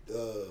get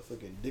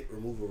fucking dick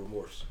removal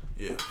remorse.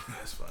 Yeah,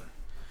 that's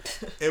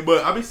funny.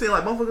 But I be saying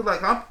like motherfuckers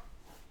like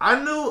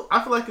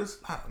I feel like it's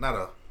not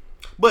a,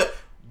 but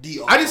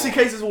I just see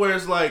cases where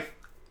it's like,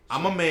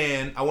 I'm a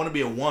man. I want to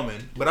be a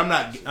woman, but I'm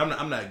not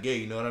gay.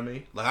 You know what I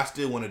mean? Like I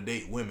still want to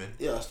date women.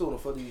 Yeah, I still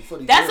want to fuck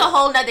these. That's a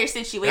whole nother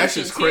situation. That's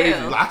just crazy.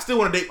 Like, I still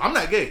want to date. I'm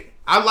not gay.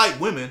 I like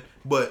women,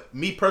 but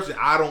me personally,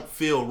 I don't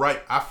feel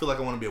right. I feel like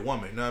I want to be a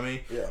woman. You know what I mean?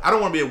 Yeah. I don't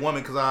want to be a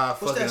woman because I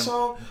What's that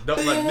song?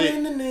 Don't like dick.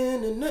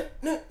 Man,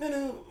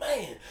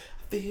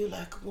 I feel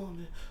like a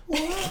woman.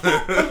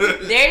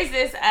 There's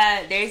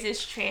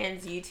this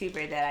trans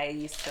YouTuber that I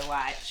used to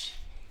watch.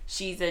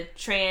 She's a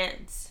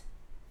trans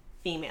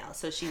female,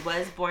 so she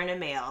was born a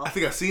male. I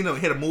think I seen him.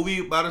 He had a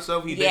movie about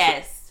herself. He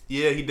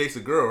dates a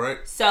girl, right?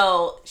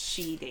 So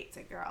she dates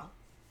a girl.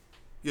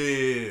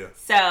 Yeah.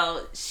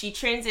 So she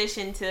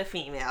transitioned to a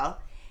female,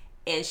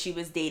 and she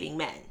was dating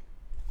men.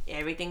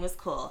 Everything was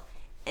cool,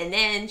 and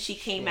then she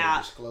came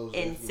out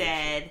and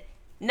said,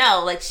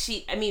 "No, like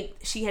she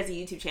has a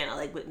YouTube channel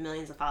like with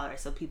millions of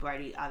followers, so people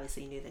already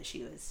obviously knew that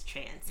she was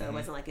trans. So it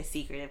wasn't like a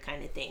secretive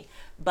kind of thing.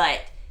 But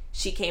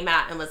she came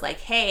out and was like,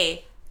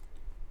 hey,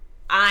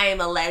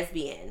 I'm a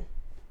lesbian.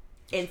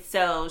 And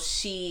so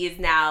she is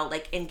now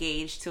like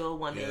engaged to a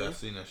woman. Yeah, I've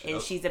seen that shit.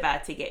 And she's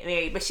about to get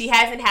married. But she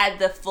hasn't had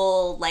the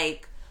full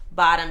like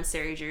bottom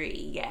surgery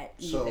yet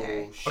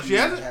either. So she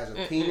has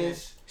a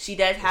penis? She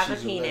does have a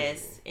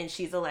penis and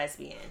she's a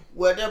lesbian.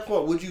 Well, at that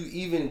point, would you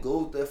even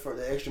go there for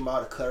the extra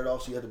mile to cut it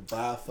off so you have to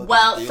buy a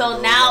fucking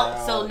so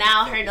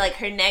now her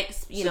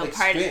next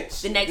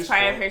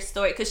part of her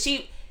story, because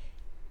she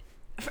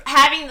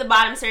having the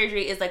bottom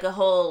surgery is like a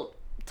whole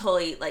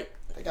totally like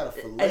they got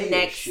a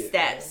next step.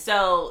 Man.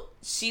 So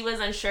she was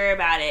unsure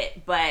about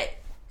it, but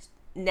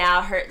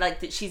now her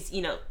she's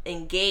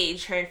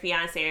engaged. Her and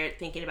fiance are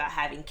thinking about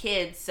having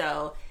kids,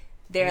 so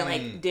they're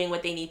like doing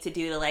what they need to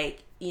do to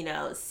like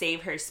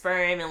save her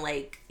sperm and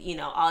like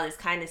all this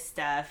kind of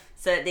stuff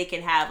so that they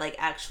can have like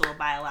actual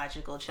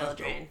biological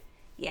children.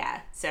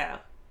 Yeah, so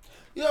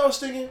I was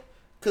thinking,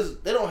 because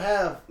they don't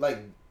have like,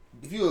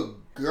 if you're a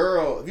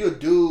girl, if you're a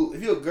dude,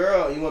 if you're a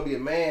girl and you want to be a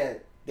man,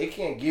 they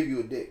can't give you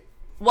a dick.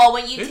 Well,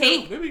 when you they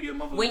take give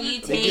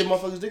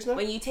motherfuckers dicks now?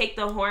 when you take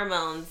the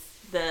hormones,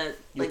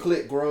 your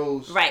clit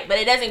grows, right, but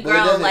it doesn't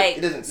grow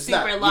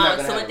super long.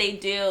 So what they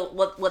do,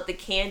 what they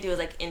can do is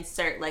like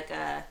insert like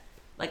a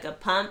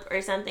pump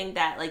or something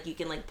that like you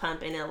can like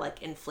pump and it'll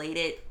like inflate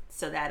it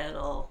so that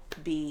it'll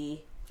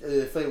be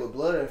inflated with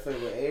blood or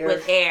inflated with air?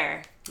 With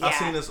air. Yeah. I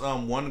seen this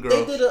one girl.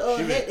 They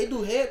did they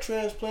do head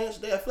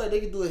transplants. I feel like they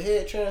can do a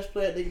head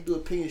transplant. They can do a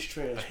penis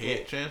transplant. A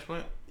head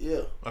transplant?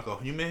 Yeah. Like a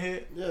human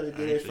head? Yeah, they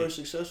did their first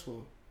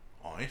successful.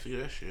 Oh, I ain't see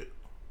that shit.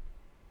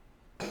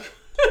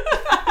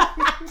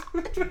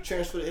 You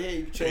transfer the head.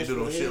 You transfer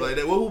the head. Shit like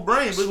that. Well, who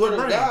brain? Swear to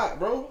God,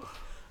 bro.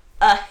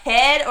 A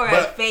head or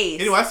a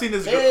face? Anyway, I seen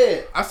this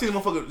girl. I seen a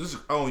motherfucker. This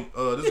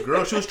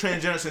girl. She was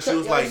transgender since she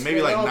was like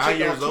maybe like 9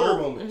 years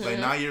old, like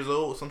 9 years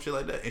old, some shit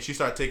like that. And she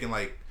started taking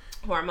like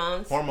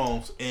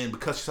hormones, and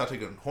because she started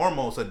taking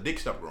hormones, her dick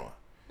stopped growing.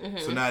 Mm-hmm.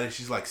 So now that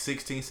she's like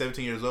 16,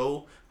 17 years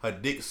old, her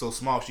dick is so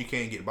small she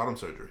can't get bottom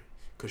surgery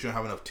because she don't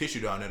have enough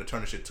tissue down there to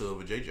turn the shit to a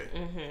vajayjay.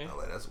 Mm-hmm. I was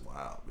like, that's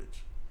wild, bitch.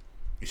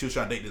 And she was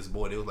trying to date this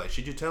boy. They was like,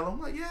 should you tell him?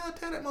 I'm like, yeah,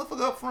 tell that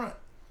motherfucker up front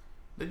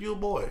that you a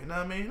boy. You know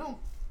what I mean?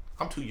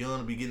 I'm too young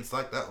to be getting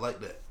psyched out like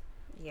that.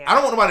 Yeah. I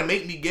don't want nobody to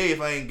make me gay if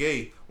I ain't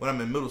gay when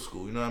I'm in middle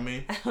school. You know what I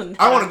mean?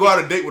 I want to go out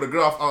on a date with a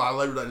girl. I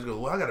love you. Like, just go,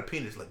 well, I got a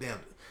penis. Like, damn,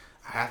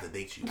 I have to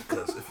date you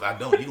because if I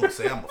don't, you gonna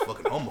say I'm a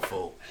fucking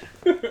homophobe.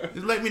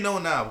 Just let me know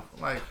now.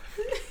 Like,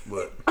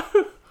 but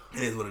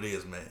it is what it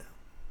is, man.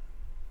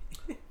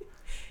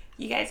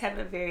 You guys have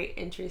a very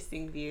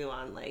interesting view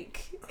on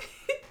like.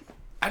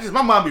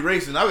 My mom be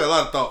racing. I got a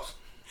lot of thoughts.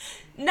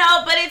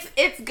 No, but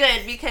it's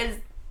good because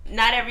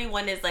not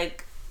everyone is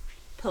like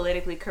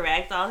politically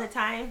correct all the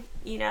time,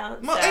 you know.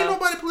 Ain't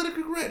nobody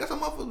politically correct. That's how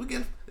motherfuckers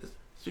begin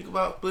speak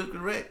about politically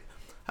correct.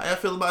 How y'all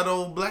feel about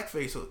old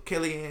blackface or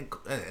Kelly and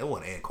it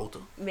wasn't Ann Coulter.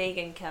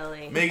 Megyn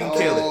Kelly.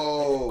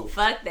 Oh,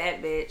 fuck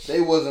that bitch.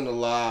 They wasn't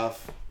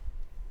alive.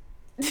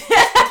 The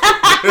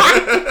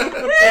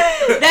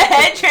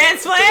head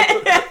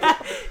transplant.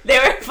 They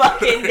were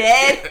fucking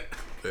dead.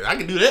 I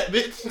can do that,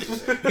 bitch.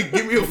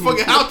 Give me a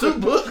fucking how-to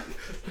book.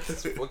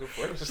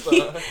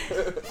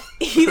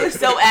 He was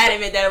so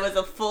adamant that it was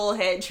a full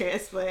head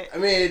transplant. I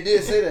mean, it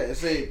did say that. It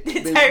said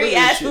the Terry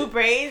ass who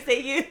brains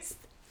they used.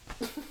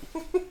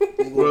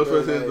 What else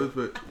was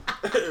it?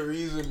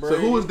 So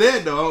who was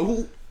dead though?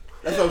 Who?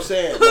 That's what I'm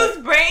saying. Whose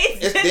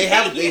brains? They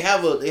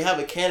have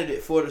a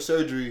candidate for the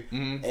surgery,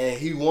 and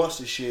he wants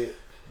the shit,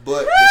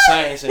 but the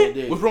science ain't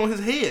there. What's wrong with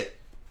his head?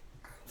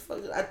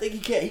 I think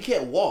he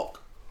can't walk.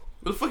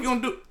 What the fuck you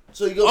gonna do?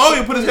 So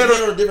you put his head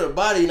on a different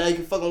body, now you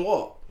can fucking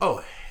walk.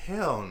 Oh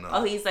hell no!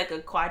 Oh, he's like a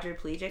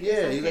quadriplegic.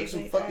 Yeah, he's like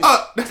some fucking.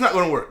 That's not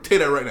gonna work. Tell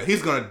you that right now.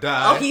 He's gonna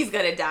die. Oh, he's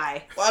gonna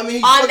die. Well, I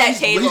mean,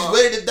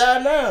 he's ready to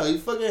die now. He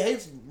fucking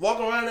hates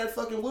walking around that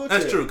fucking wheelchair.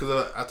 That's true,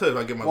 because I tell you,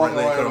 if I get my right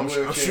leg cut, I'm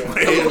shooting my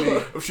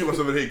head. I'm shooting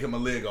myself in the head, cut my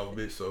leg off,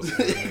 bitch. So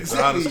exactly.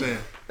 So I understand.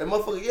 That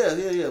motherfucker,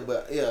 yeah,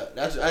 but yeah,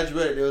 I just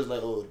read it. It was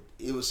like, oh,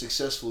 it was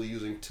successful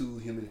using 2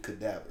 human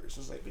cadavers. I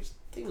was like, bitch,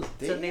 they was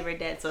dead. So they were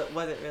dead. So it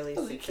wasn't really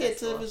successful. You can't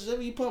tell if it's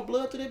you pump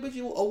blood to that bitch,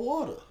 you a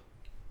water.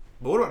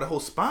 But what about the whole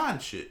spine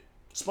shit?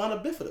 Spina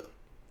bifida.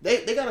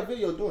 They got a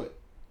video doing it.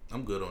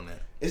 I'm good on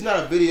that. It's not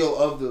a video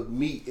of the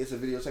meat. It's a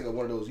video. It's like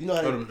one of those. You know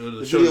how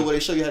the video where they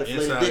show you how to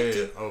flay the dick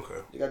too?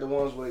 Okay. You got the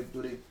ones where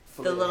they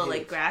the little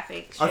like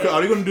graphic shit. Okay,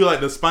 are they gonna do like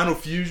the spinal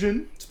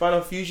fusion?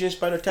 Spinal fusion,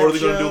 spinal tap. Or are they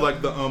gonna do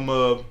like the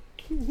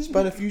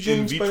spinal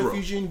fusion, spinal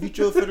fusion,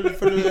 vitro for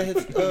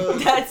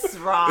the That's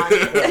wrong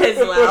as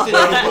well.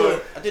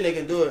 I think they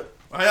can do it.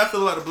 How y'all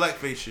feel about the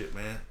blackface shit,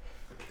 man?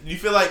 Do you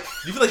feel like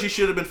she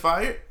should have been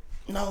fired?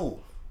 No.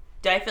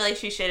 Do I feel like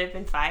she should have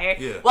been fired?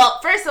 Yeah. Well,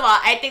 first of all,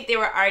 I think they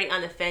were already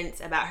on the fence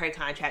about her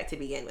contract to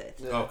begin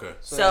with. Yeah. Okay.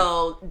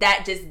 So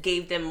that just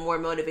gave them more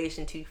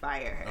motivation to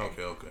fire her.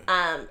 Okay.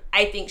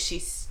 I think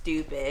she's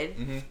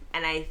stupid,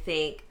 and I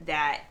think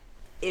that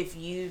if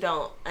you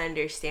don't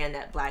understand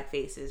that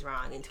blackface is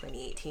wrong in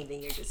 2018,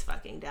 then you're just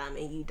fucking dumb,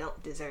 and you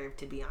don't deserve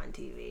to be on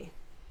TV.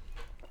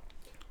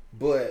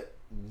 But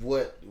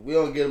we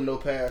don't give them no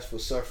pass for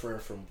suffering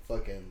from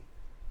fucking.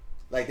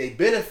 Like, they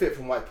benefit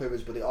from white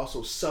privilege, but they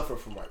also suffer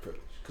from white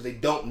privilege. Because they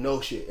don't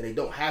know shit, and they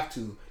don't have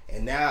to.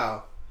 And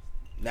now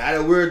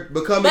that we're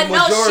becoming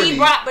majority, she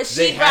brought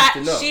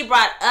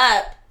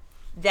up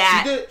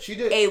that she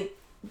did. A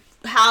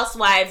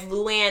housewife,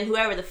 Luann,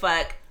 whoever the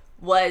fuck,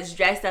 was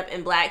dressed up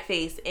in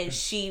blackface, and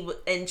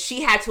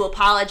she had to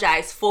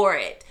apologize for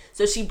it.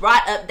 So she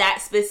brought up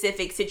that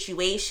specific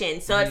situation.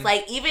 So it's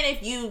like, even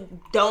if you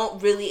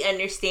don't really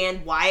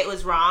understand why it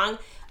was wrong,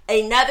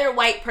 another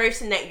white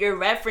person that you're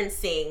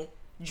referencing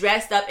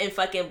dressed up in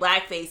fucking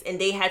blackface, and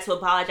they had to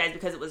apologize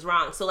because it was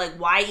wrong. So like,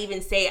 why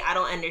even say I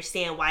don't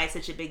understand why it's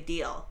such a big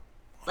deal?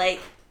 Like,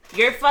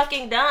 you're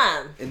fucking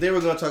dumb. If they were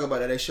gonna talk about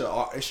that, they should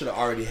have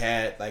already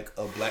had like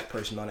a black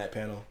person on that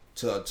panel.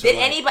 Did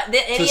any of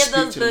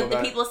those the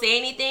people say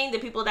anything? The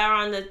people that were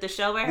on the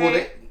show with her?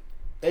 Well,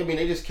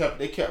 they just kept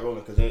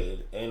rolling because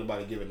ain't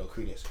nobody giving no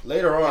credence.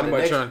 Later on,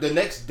 the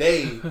next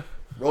day,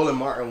 Roland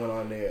Martin went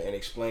on there and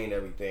explained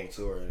everything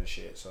to her and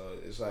shit. So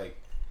it's like,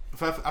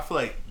 I feel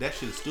like that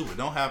shit is stupid.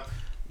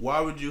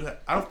 Why would you?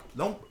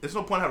 There's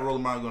no point having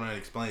Roland Martin going to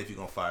explain if you're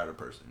gonna fire the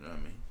person. You know what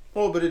I mean?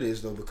 Well, but it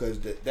is though, because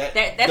the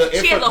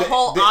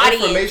whole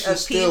audience information of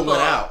still people.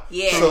 went out.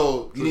 Yeah.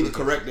 So you need to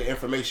correct the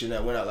information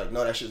that went out. Like,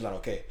 no, that shit's not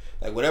okay.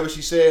 Like, whatever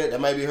she said, that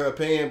might be her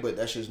opinion, but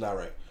that shit's not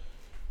right.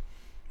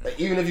 Like,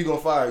 even if you're gonna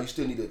fire her, you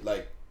still need to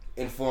like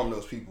inform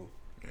those people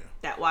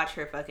that watch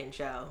her fucking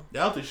show.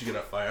 Yeah, I don't think she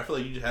got fired. I feel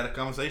like you just had a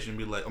conversation and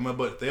be like,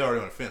 but they already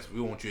on the fence. We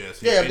want you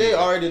as Yeah, if they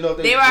already know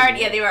they were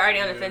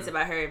already on the fence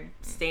about her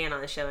staying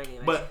on the show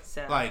anyway. But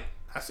so. like,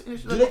 I see. Do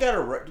they got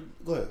a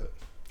go ahead?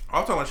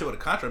 I'm talking about shit with a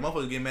contract.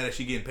 Motherfuckers getting mad that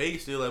she getting paid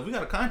still. Like, we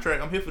got a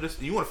contract. I'm here for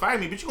this. You want to fire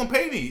me, but you gonna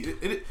pay me.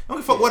 I don't give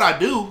a fuck what I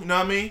do. You know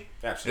what I mean?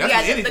 Absolutely.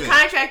 Yeah, the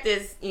contract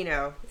is, you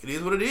know. It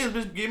is what it is.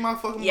 Just get my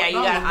fucking. Yeah, you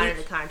dollars, gotta honor bitch.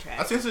 the contract.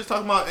 I seen she's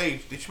talking about,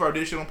 hey, she probably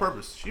did shit on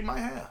purpose. She might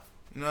have.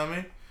 You know what I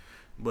mean?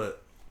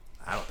 But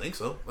I don't think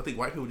so. I think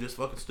white people are just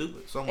fucking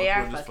stupid. Some They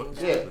are people just fucking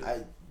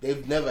stupid.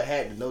 They've never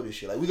had to know this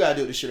shit. Like, we gotta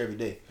deal with this shit every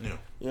day. Yeah.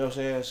 You know what I'm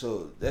saying?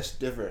 So that's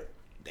different.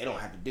 They don't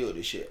have to deal with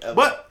this shit ever.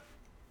 But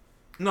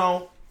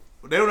no,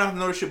 they don't have to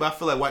know this shit. But I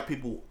feel like white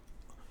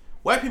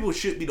people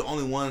should be the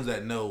only ones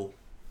that know.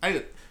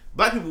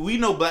 Black people, we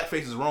know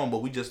blackface is wrong,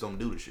 but we just don't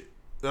do the shit.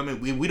 I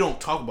mean, we don't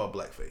talk about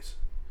blackface.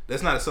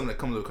 That's not something that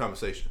comes to a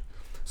conversation.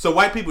 So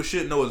white people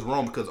should know it's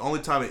wrong because only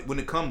time when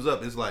it comes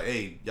up, it's like,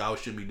 hey, y'all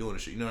shouldn't be doing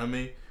this shit. You know what I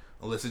mean?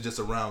 Unless it's just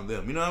around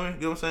them. You know what I mean?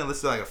 You know what I'm saying? Unless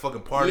it's like a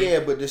fucking party.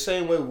 Yeah, but the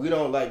same way we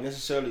don't like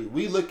necessarily.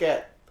 We look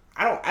at.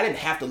 I didn't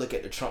have to look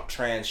at the Trump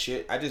trans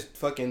shit. I just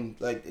fucking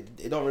like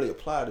it don't really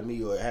apply to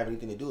me or have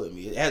anything to do with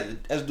me. It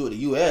has to do with the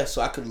U.S.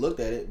 So I could have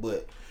looked at it,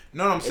 but you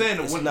know what I'm saying?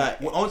 It's when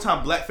not. When only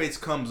time blackface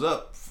comes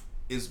up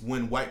is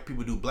when white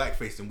people do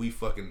blackface and we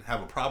fucking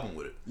have a problem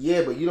with it.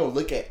 Yeah, but you don't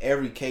look at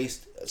every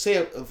case. Say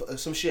if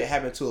some shit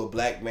happened to a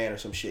black man or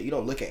some shit, you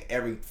don't look at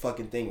every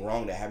fucking thing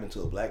wrong that happened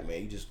to a black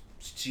man. You just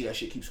see that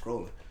shit keep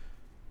scrolling.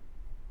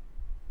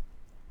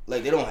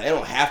 Like they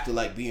don't have to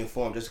like be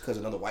informed just because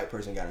another white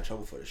person got in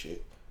trouble for the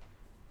shit.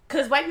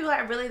 Because white people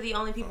are really the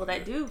only people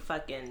that do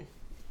fucking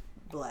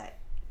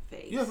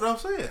blackface. Yeah, that's what I'm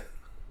saying.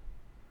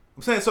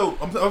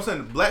 I'm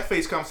saying the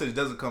blackface conversation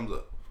doesn't come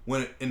up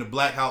when in the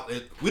black house.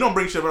 We don't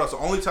bring shit about. So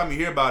the only time you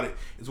hear about it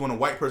is when a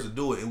white person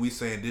do it, and we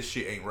saying this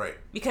shit ain't right.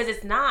 Because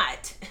it's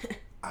not.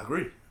 I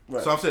agree.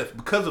 Right. So I'm saying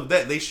because of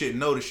that, they should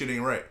know this shit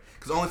ain't right.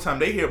 Because the only time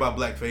they hear about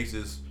blackface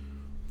is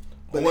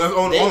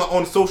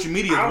on social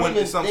media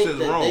when something is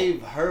wrong.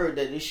 They've heard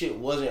that this shit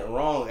wasn't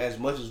wrong as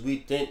much as we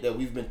think that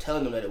we've been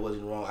telling them that it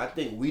wasn't wrong. I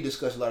think we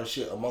discuss a lot of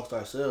shit amongst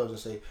ourselves and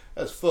say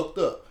that's fucked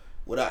up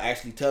without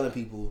actually telling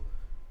people,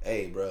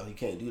 hey, bro, you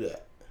can't do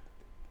that.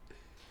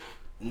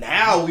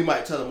 Now we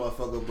might tell a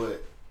motherfucker,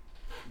 but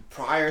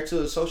prior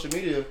to social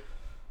media,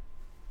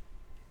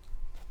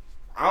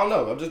 I don't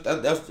know. I'm just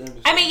that's.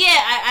 I mean, yeah,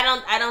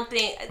 I don't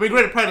think. I mean,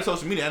 granted, prior to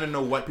social media, I didn't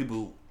know white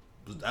people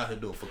was out here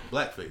doing fucking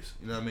blackface.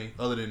 You know what I mean?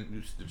 Other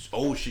than this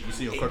old shit you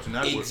see on Cartoon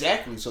Network.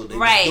 Exactly. So they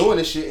right. was doing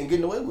this shit and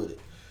getting away with it.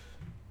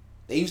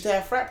 They used to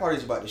have frat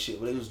parties about this shit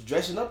where they was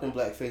dressing up in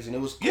blackface and it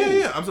was cool.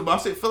 Yeah. I'm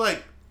saying, feel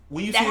like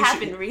when you that see this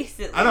happened shit,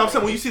 recently. I know. I'm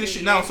saying when you see this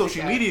shit now on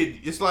social media,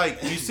 it's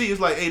like you see, it's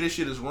like, hey, this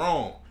shit is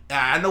wrong. And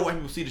I know white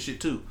people see this shit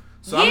too.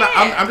 So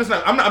yeah. I'm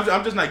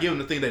just not giving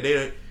the thing that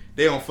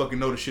they don't fucking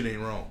know the shit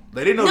ain't wrong.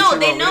 Like they know. No, the shit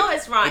they wrong, know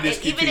it's wrong. And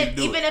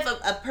even if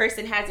a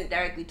person hasn't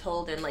directly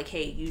told them like,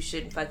 hey, you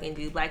shouldn't fucking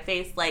do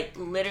blackface, like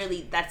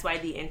literally that's why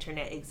the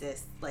internet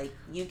exists. Like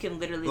you can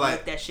literally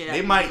look that shit up.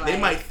 They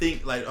might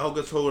think like, oh,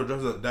 go told her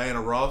dress up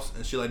Diana Ross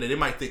and shit like that. They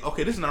might think,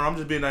 okay, this is not. I'm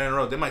just being Diana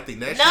Ross. They might think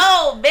that.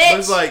 No, shit. bitch. But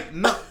it's like,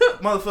 no,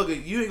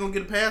 motherfucker, you ain't gonna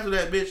get a pass with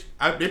that, bitch.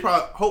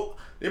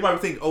 They probably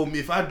think, oh,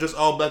 if I just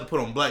all black to put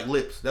on black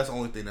lips, that's the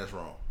only thing that's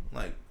wrong.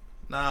 Like,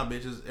 nah,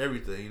 bitch, it's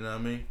everything. You know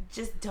what I mean?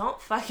 Just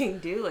don't fucking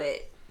do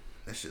it.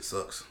 That shit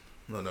sucks.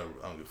 No, I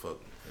don't give a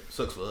fuck. It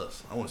sucks for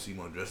us. I want to see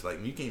more dressed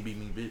like me. You can't beat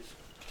me, bitch.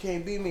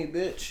 Can't beat me,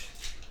 bitch.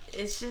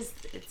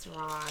 It's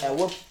wrong. At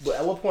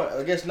what point?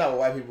 I guess not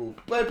white people,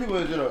 but people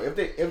in general.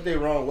 If they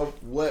wrong,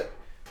 what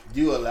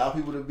do you allow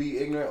people to be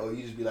ignorant, or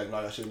you just be like, no,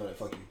 I shouldn't know that.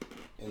 Fuck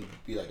you, and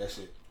be like, that's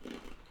it.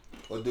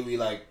 Or do we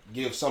like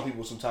give some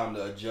people some time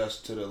to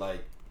adjust to the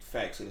like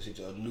facts of the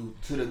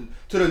situation,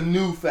 to the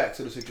new facts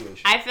of the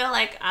situation? I feel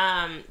like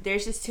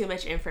there's just too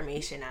much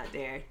information out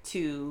there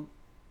to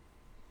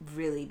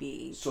really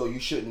be. So they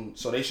should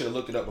have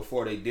looked it up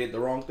before they did the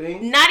wrong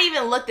thing? Not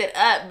even looked it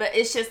up, but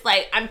it's just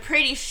like I'm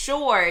pretty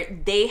sure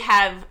they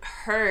have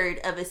heard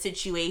of a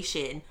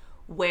situation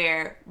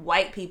where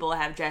white people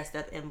have dressed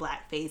up in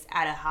blackface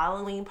at a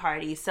Halloween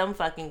party, some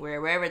fucking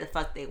wherever the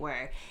fuck they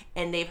were,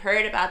 and they've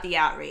heard about the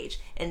outrage,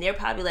 and they're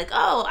probably like,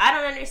 oh, I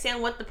don't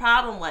understand what the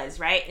problem was,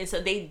 right? And so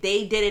they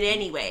did it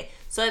anyway.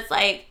 So it's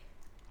like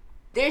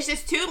there's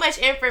just too much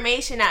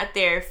information out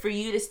there for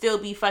you to still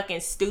be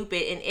fucking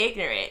stupid and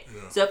ignorant.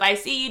 Yeah. So if I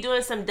see you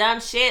doing some dumb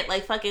shit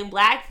like fucking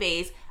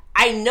blackface,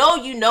 I know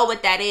you know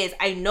what that is.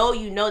 I know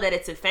you know that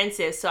it's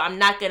offensive, so I'm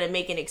not gonna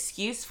make an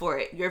excuse for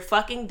it. You're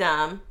fucking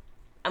dumb.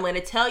 I'm going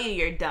to tell you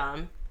you're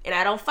dumb, and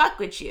I don't fuck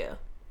with you.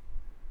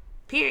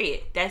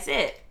 Period. That's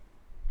it.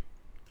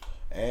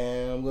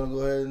 And I'm going to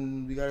go ahead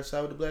and we got to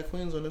side with the Black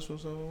Queens on this one.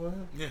 So go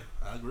ahead. Yeah,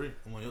 I agree.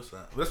 I'm on your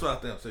side. That's what I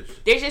think I'm saying.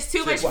 There's just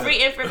too much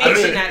free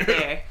information out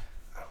there.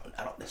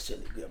 I don't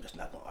necessarily agree. I'm just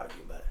not going to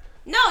argue about it.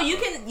 No, you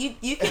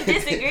can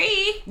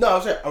disagree. No,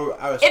 I'm saying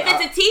if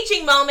it's a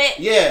teaching moment.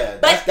 Yeah,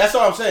 that's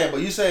what I'm saying. But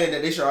you saying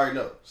that they should already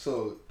know.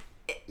 So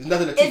It's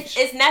nothing to teach.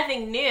 It's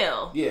nothing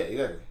new. Yeah,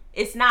 exactly.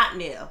 It's not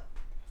new.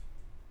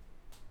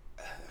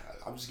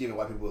 I'm just giving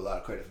white people a lot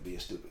of credit for being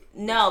stupid.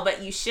 No,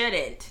 but you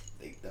shouldn't.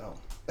 They dumb.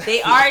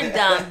 They are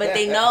dumb, but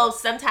they know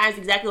sometimes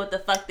exactly what the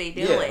fuck they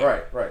doing.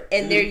 Yeah, right.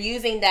 And they're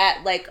using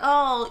that like,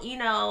 oh, you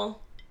know,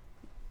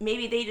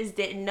 maybe they just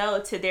didn't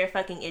know to their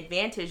fucking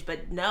advantage,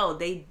 but no,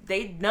 they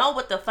know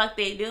what the fuck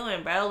they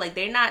doing, bro. Like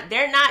they're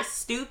not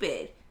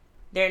stupid.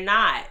 They're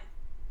not.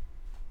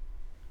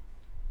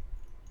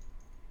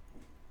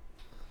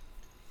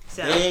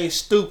 So They ain't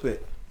stupid.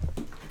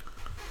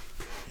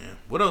 Yeah.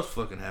 What else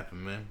fucking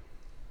happened, man?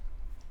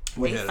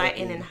 they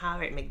fighting in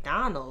Howard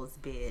McDonald's,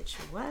 bitch.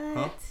 What?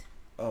 Huh?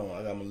 Oh,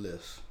 I got my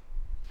list.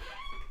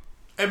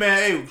 Hey man,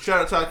 hey,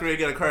 shout out to Tyler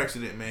Creator, got a car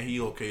accident, man. He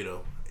okay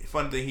though.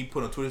 Funny thing he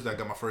put on Twitter is that I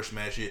got my first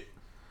smash hit.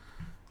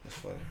 That's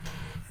funny.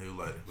 He was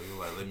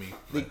like, let me,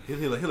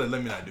 he like,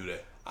 let me not do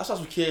that. I saw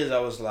some kids. I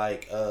was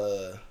like,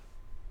 well,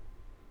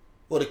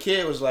 the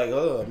kid was like,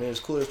 oh, I mean, it's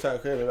cool as Tyler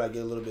Creator. Maybe I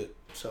get a little bit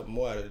something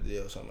more out of the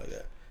deal or something like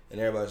that. And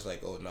everybody's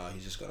like, oh no,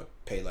 he's just gonna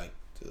pay like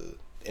the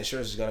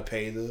insurance is gonna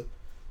pay the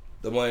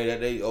money that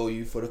they owe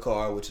you for the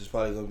car, which is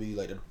probably gonna be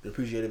like the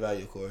depreciated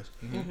value, of course.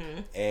 Mm-hmm.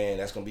 And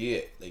that's gonna be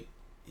it. Like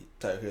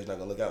Tyler Creator's not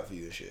gonna look out for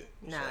you and shit.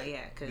 No, So,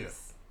 yeah,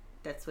 because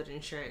that's what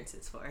insurance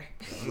is for.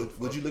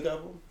 Would you look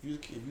out for him?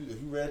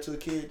 If you ran into a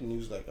kid and he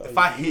was like, oh, If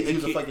I he hit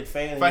was a a kid- fucking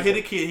fan. If I hit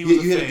a kid, he was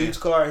a hit fan. a dude's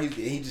car. And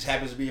he just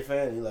happens to be a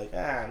fan. And you're like,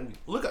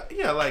 Look,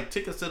 yeah, like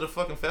tickets to the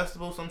fucking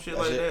festival, some shit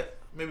That's like it. that.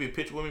 Maybe a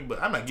picture with me,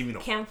 but I'm not giving you no.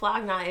 Cam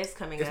Flogna is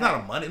coming It's up. not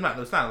a money.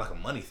 It's not like a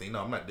money thing.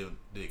 No, I'm not doing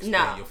to explain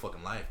No. your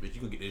fucking life, bitch. You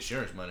can get the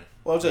insurance money.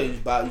 Well, I'm saying you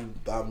buy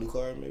a new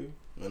car maybe.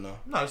 No.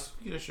 No,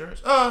 just get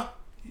insurance.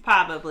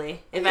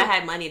 Probably. If I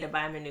had money to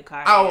buy him a new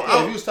car. Oh,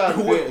 Yeah, if you was Tyler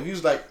Creator, if you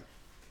was like,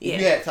 Yeah.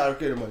 if you had Tyler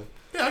Creator money,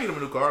 yeah, I'll get him a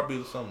new car. I'll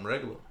be something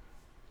regular.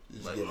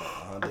 just Like- get like a A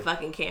Honda.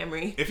 fucking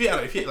Camry. If he had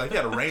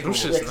a Range Rover,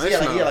 shit's Yeah, 'cause he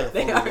had like a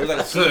They Ford. are. It was like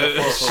a I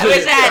Ford.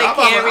 wish I had a I'm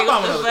buying Camry.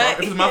 another What car. the If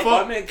it's fuck? my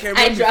fault,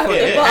 I dropped the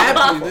Yeah, ball.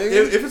 happy,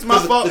 nigga. if it's my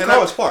fault, The and car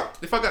I, was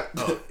parked. if I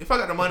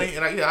got the money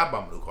and I buy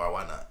him a new car.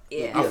 Why not?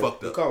 Yeah. I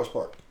fucked The up. car was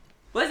parked.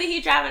 Wasn't he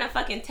driving a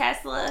fucking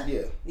Tesla?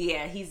 Yeah.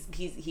 Yeah,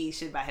 he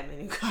should buy him a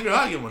new car. You know,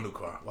 I'll give him a new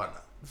car. Why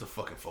not? It's a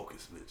fucking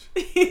Focus,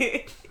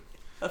 bitch.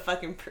 A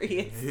fucking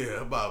Prius. Yeah,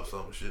 I'll buy him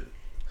some shit.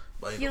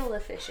 But, Fuel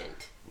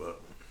efficient. but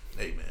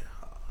hey, man.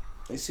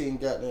 They seen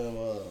goddamn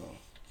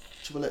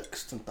Triple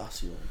X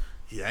Tentacion.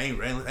 Yeah, I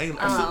ain't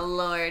Oh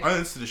Lord. I didn't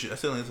listen to the shit. I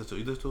still didn't listen to it.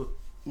 You listen to it?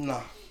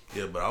 Nah.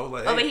 Yeah, but I was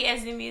like, Oh, but hey, he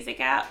has new music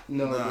out.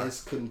 No, Nah.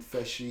 it's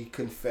she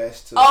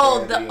confessed to.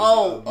 Oh,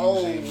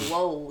 Brandy abusing-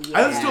 whoa, yeah.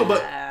 I listened to it,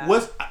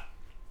 but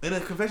in the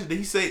confession, did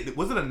he say,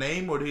 was it a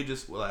name or did he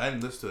just, I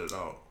didn't listen to it at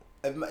all.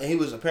 And he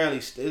was apparently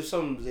there's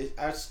some.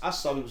 I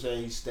saw people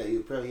saying he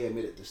apparently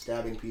admitted to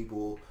stabbing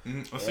people I've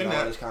and seen all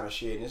that. this kind of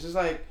shit. And it's just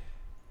like,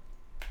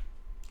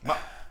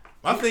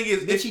 My thing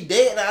is, is she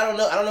dead? I don't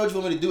know. I don't know what you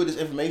want me to do with this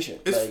information.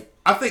 it's, Like,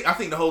 I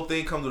think the whole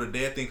thing comes with a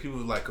dead thing. People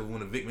was like, 'cause when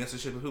the Vic Mensa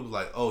shit, people was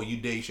like, oh, you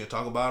dead, you shouldn't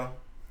talk about him.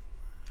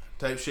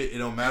 Type shit, it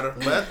don't matter.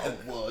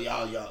 But well,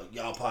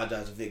 y'all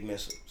apologize to Vic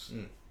Mensa.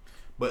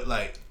 but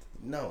like,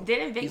 No.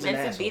 Didn't Vic he's an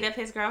Mensa beat asshole. up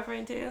his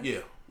girlfriend too? yeah.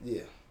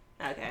 Yeah.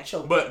 Okay.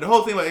 Choke. But the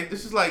whole thing, like,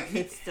 this is like,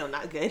 It's still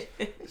not good.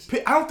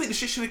 I don't think the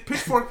shit should have,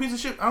 Pitchfork piece of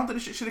shit, I don't think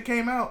the shit should have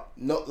came out.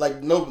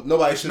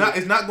 Nobody should.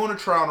 It's not going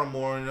to trial no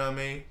more, you know what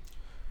I mean?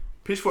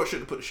 Pitchfork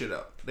shouldn't have put the shit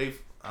out.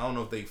 I don't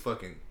know if they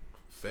fucking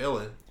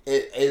failing.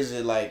 Is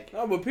it like?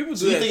 No, but people do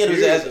Do you that think it was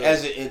period,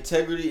 as an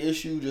integrity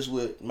issue, just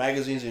with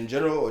magazines in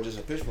general, or just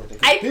a Pitchfork thing?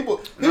 'Cause I-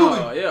 people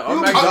No, yeah, all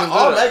magazines do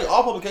that.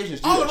 all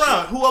publications do All that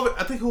around,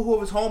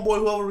 whoever's homeboy,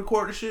 whoever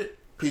recorded the shit,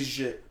 shit. Piece of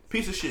shit.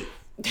 piece of shit.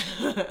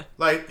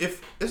 Like,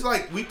 if it's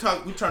like we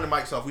turn the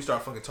mics off, we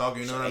start fucking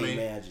talking, you know what I Hey, mean?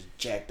 man, just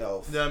jacked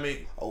off. You know what I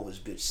mean? Over his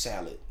bitch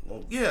salad.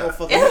 Yeah. Don't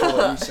fucking know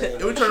what we saying.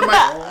 And we turn the mic,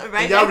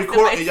 Right and y'all next to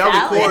record, my and y'all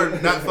salad.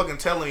 record, not fucking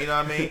telling, you know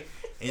what I mean?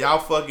 And y'all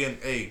fucking,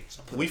 hey,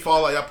 we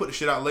fall out, y'all put the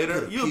shit out later.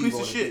 Put a You a peeve piece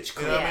on of the shit, bitch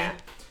you know what I Yeah. mean?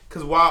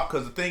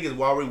 Cause the thing is,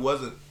 while we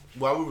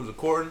was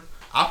recording,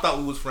 I thought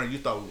we was friends. You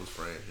thought we was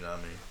friends. You know what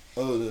I mean?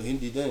 Oh, no, he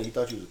didn't. He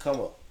thought you was a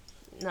come up.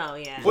 No,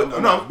 yeah. What? No,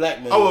 No, black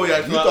man. Oh, well,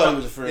 yeah. You thought he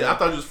was a friend. Yeah, I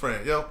thought he was a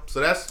friend. Yo,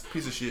 so that's a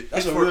piece of shit.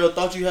 That's a Pitchfork- real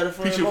thought you had a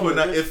friend. Pitchfork moment,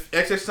 putting out, bitch. if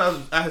XX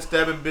times I had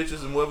stabbing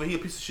bitches and whatever, he a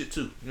piece of shit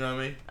too. You know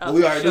what I mean? Oh, But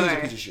we for already knew he was a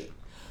sure. piece of shit.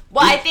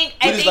 Well, We- I think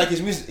we just like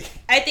his music.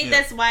 Yeah.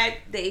 that's why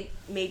they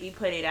maybe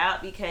put it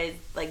out, because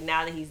like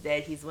now that he's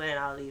dead, he's winning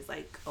all these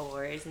like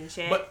awards and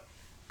shit. But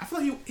I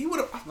feel like he would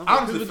have. No, but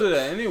honestly, people do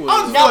that anyway.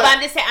 honestly- no, like-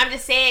 but I'm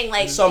just saying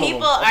like Some of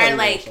people them. I thought are he was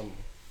like some of them.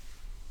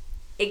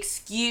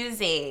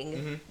 excusing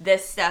Mm-hmm. the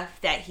stuff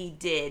that he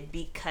did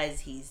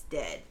because he's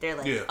dead. They're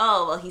like, Yeah.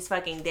 oh well, he's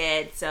fucking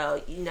dead,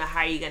 so you know how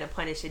are you gonna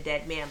punish a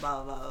dead man?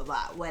 Blah blah blah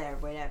blah blah.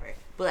 Whatever.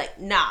 But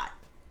like, nah,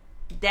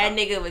 that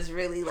nigga was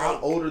really How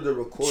like old are the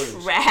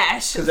recordings?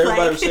 trash. Because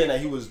everybody like- was saying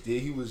that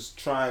he was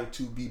trying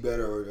to be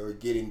better or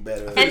getting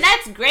better. and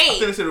that's I great.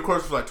 think they said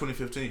recorded for like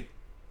 2015.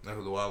 That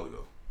was a while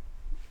ago.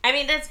 I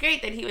mean, that's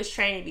great that he was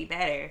trying to be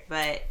better,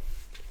 but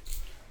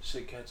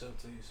Shit catch up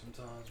to you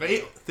sometimes.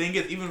 Thing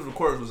is, even if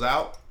recorders was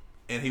out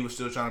and he was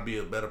still trying to be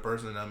a better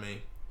person, I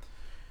mean,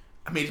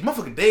 I mean, he's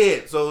motherfucking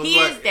dead. So he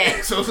is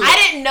dead. So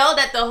I didn't know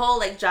that the whole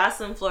like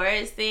Jocelyn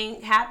Flores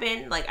thing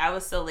happened. Like I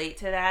was so late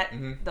to that.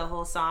 Mm-hmm. The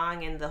whole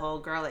song and the whole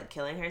girl like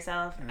killing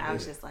herself. I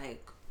was just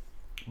like.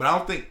 But I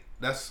don't think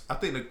that's. I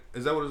think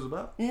is that what it's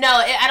about? No,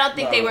 I don't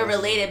think they were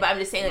related. But I'm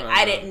just saying, like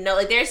I didn't know.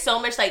 Like there's so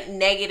much like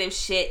negative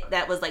shit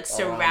that was like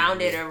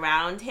surrounded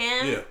around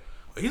him. Yeah,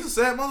 he's a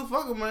sad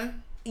motherfucker,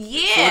 man.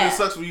 Yeah.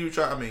 So it sucks when you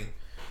try. I mean,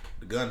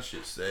 the gun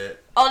shit's sad.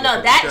 Oh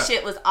no, that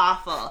shit was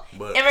awful.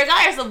 But, and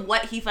regardless of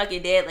what he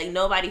fucking did, like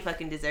nobody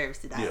fucking deserves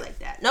to die like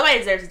that. Nobody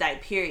deserves to die,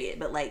 period.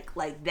 But like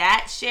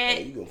that shit.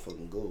 Yeah, you gonna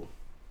fucking go.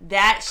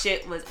 That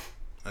shit was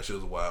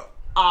wild.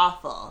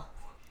 Awful.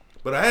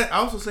 But I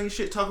also seen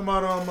shit talking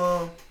about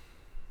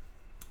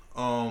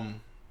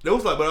there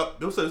was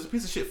a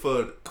piece of shit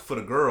for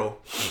the girl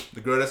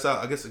that's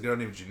out. I guess the girl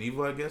named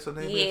Geneva. I guess her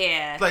name is.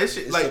 Yeah. Like it's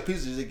shit, It's like a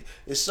piece of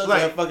it's such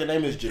like, her fucking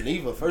name is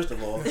Geneva. First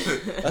of all,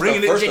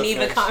 bringing it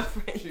Geneva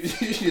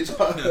Conference.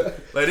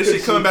 Like this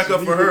shit coming back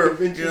up for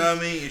her. You know what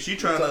I mean? And she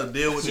trying to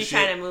deal with. She's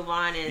trying to move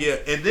on and. Yeah,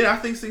 and then I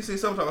think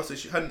sometimes I said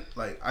she hadn't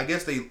like. I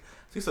guess they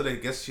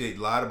she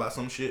lied about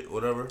some shit, or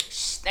whatever.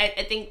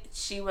 I think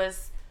she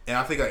was. And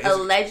I think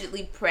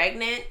allegedly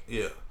pregnant.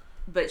 Yeah.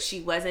 But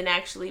she wasn't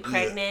actually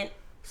pregnant.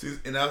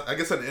 And I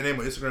guess her name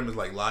on Instagram is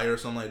like liar or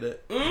something like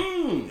that.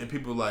 And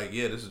people like,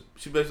 yeah,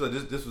 she basically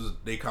like, this was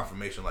their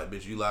confirmation. Like,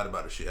 bitch, you lied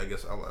about the shit. I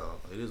guess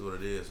it is what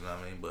it is. You know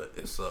what I mean? But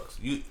it sucks.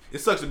 It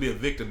sucks to be a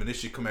victim and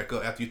this shit come back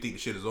up after you think the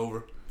shit is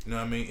over. You know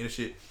what I mean? And this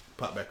shit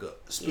pop back up.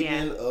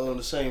 Speaking on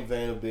the same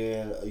vein of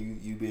being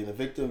you being a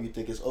victim, you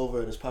think it's over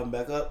and it's popping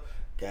back up.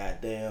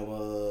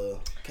 Goddamn,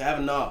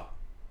 Kavanaugh.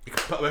 It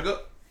can pop back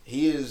up.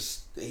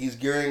 He's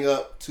gearing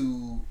up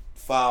to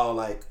file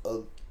like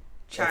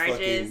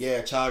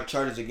charges.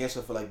 Charges against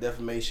her for like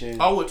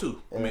defamation. I would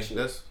too. I mean,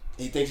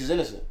 he thinks he's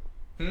innocent.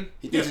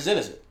 He thinks he's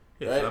innocent.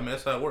 Yeah, right? I mean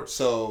that's how it works.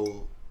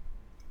 So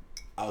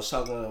I was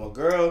talking to a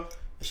girl,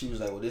 and she was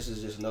like, "Well, this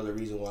is just another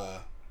reason why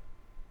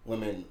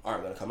women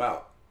aren't gonna come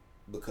out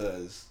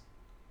because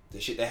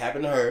the shit that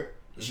happened to her,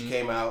 she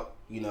came out.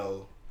 You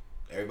know,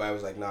 everybody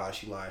was like, nah,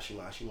 she lying.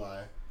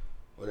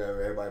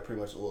 Whatever. Everybody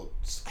pretty much,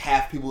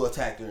 half people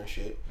attacked her and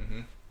shit.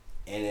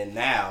 And then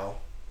now,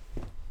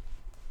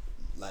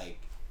 like,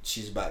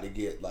 she's about to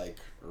get like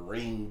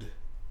ringed.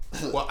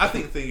 Well, I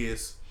think the thing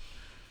is,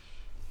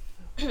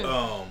 it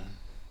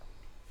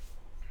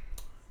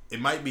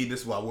might be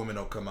this is why women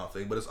don't come out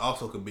thing, but it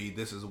also could be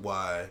this is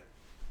why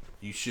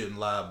you shouldn't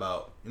lie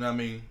about, you know what I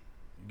mean,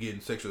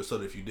 getting sexual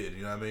assault if you did,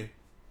 you know what I mean?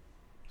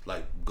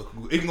 Like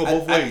it can go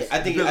both ways. I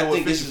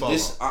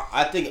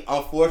think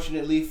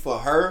unfortunately for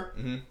her,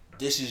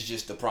 this is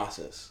just the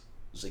process.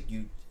 It's like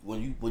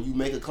when you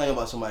make a claim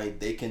about somebody,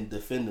 they can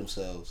defend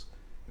themselves,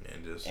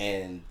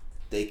 and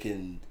they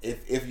can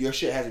if your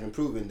shit hasn't been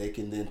proven, they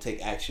can then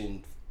take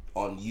action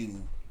on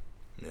you.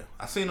 Yeah,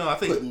 I think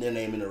putting their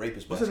name in the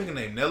rapist. What's that nigga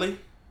name? Nelly.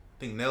 I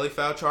think Nelly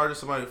filed charges.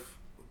 Somebody,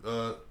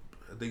 I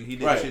think he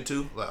did shit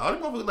too. Like all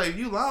them motherfuckers, like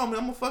you lie on me,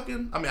 I'm a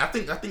fucking. I mean, I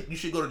think you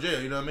should go to jail.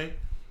 You know what I mean?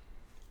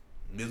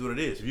 It is what it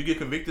is. If you get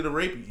convicted of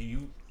rape,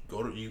 you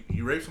go to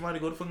you rape somebody,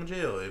 go to fucking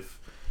jail. If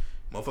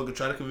motherfucker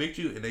try to convict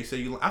you and they say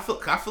you, I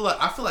feel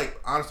like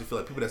honestly feel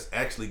like people that's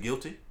actually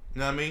guilty. You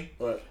know what I mean?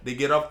 Right. They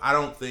get off. I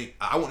don't think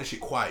I want this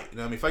shit quiet. You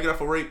know what I mean? If I get off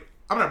for rape,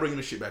 I'm not bringing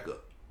this shit back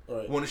up.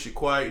 Right. I want this shit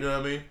quiet. You know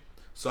what I mean?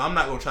 So I'm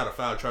not gonna try to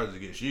file charges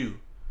against you.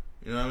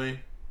 You know what I mean?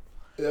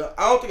 Yeah,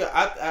 I don't think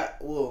I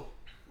will.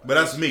 But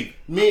that's me.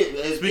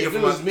 Speaking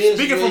from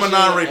a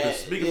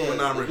non-rapist. Speaking from a If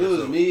non-rapist. it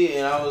was me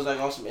and I was like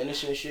on some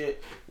innocent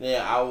shit,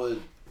 then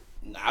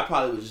I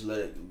probably would just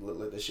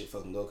let that shit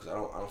fucking go because I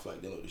don't feel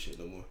like dealing with this shit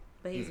no more.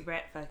 But he's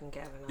Brett fucking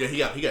Kavanaugh.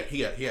 Yeah,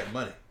 he got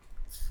money.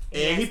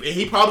 And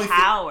he probably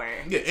power.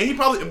 Yeah, and he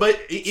probably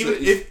even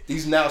if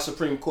he's now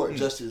Supreme Court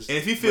justice. And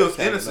if he feels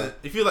innocent,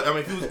 if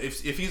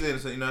he's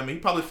innocent, you know what I mean,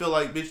 he probably feel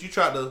like, bitch, you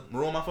tried to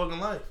ruin my fucking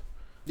life.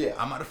 Yeah,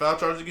 I'm about to file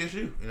charges against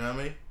you. You know what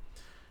I mean?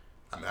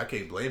 I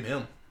can't blame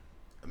him.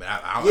 I mean,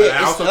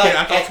 I also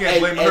can't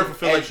blame her for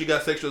feeling like she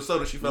got sexual assault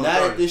and she felt.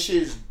 Now that this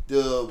shit is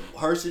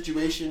her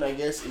situation, I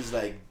guess, is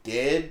like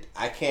dead.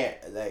 I can't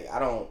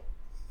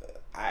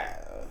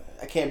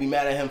I can't be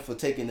mad at him for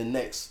taking the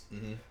next.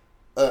 You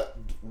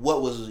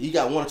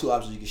got one or two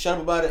options. You can shut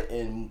up about it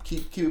and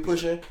keep it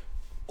pushing,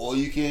 or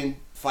you can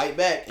fight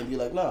back and be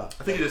like, nah.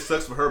 I think it just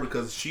sucks for her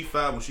because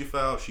when she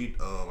filed,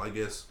 I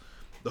guess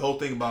the whole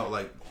thing about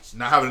like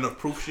not having enough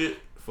proof shit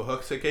for her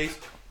case,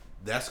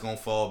 that's gonna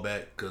fall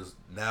back because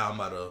now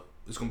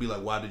it's gonna be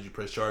like, why did you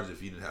press charges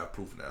if you didn't have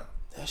proof now?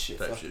 That shit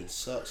fucking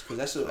sucks because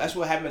that's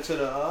what happened to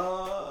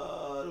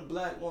the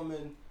black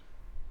woman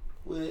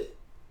with.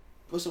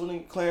 What's the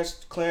name?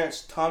 Clarence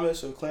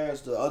Thomas or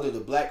Clarence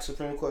the black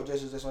Supreme Court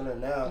justice that's on there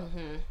now.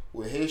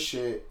 With his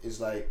shit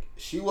is like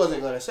she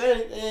wasn't gonna say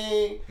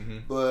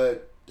anything,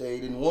 but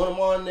they didn't want him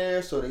on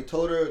there, so they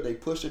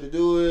pushed her to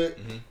do it,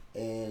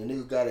 and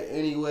nigga got it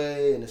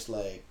anyway, and it's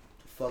like,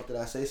 the fuck did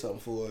I say something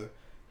for?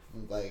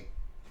 Like,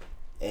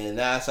 and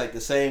now it's like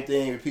the same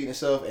thing repeating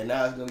itself, and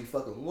now it's gonna be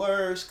fucking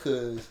worse,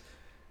 cause.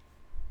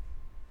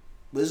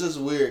 But it's just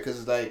weird, cause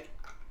it's like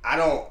I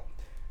don't.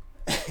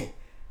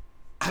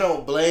 I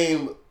don't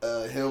blame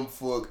him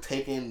for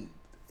taking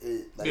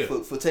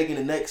for taking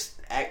the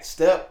next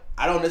step.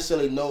 I don't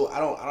necessarily know.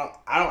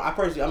 I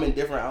personally, I'm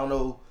indifferent. I don't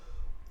know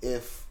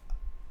if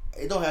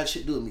it don't have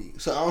shit to do with me.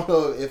 So I don't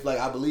know if like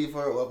I believe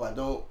her or if I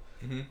don't.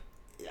 Mm-hmm.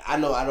 I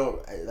know I don't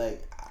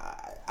like.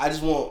 I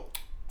just want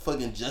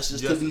fucking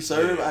justice to be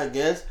served. Yeah. I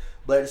guess,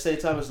 but at the same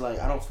time, it's like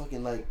I don't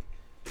fucking like.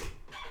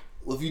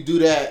 Well, if you do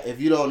that, if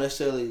you don't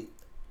necessarily,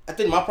 I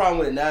think my problem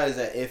with it now is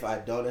that if I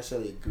don't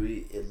necessarily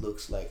agree, it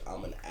looks like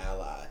I'm an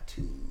ally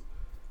to.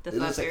 It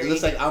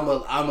looks like I'm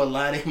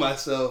aligning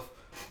myself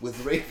with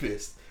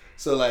rapists.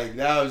 So like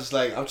now it's just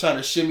like I'm trying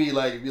to shimmy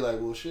like be like,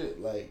 well shit,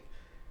 like,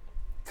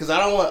 cause I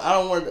don't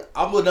want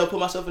I'm gonna put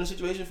myself in a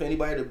situation for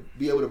anybody to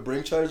be able to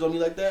bring charges on me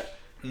like that.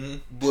 Mm-hmm.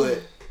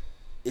 But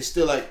it's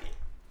still like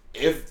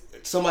if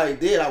somebody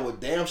did, I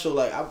would damn sure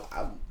like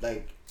I'm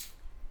like.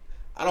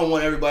 I don't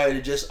want everybody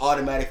to just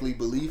automatically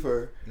believe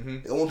her.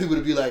 Mm-hmm. I want people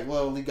to be like,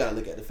 well, we gotta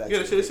look at the facts. Yeah,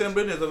 the shit same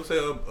business. I would say,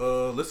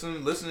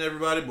 listen to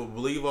everybody, but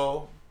believe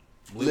all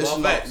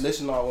facts.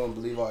 Listen to all and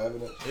believe all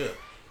evidence. Yeah,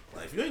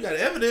 like if you ain't got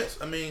evidence,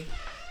 I mean,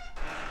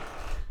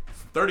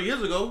 30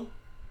 years ago.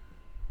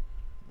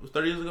 It was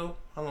 30 years ago.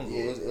 How long ago?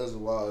 Yeah, it was a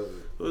while.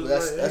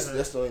 That's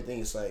the only thing.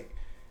 It's like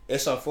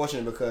it's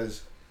unfortunate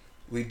because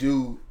we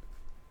do.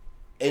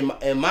 And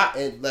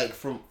like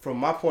from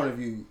my point of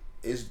view,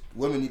 is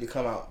women need to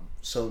come out.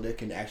 So there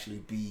can actually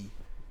be,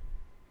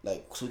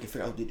 like, so we can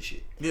figure out who did the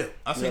shit. Yeah,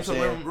 I seen some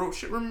women wrote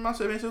shit. Remember I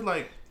said,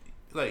 like,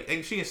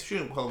 and she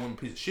didn't call a woman a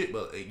piece of shit,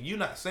 but you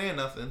not saying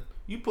nothing.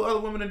 You put other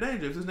women in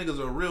danger. If this nigga's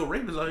a real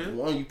rapist out here.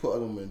 One, you put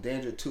other women in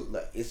danger. Two,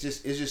 like it's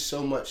just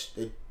so much.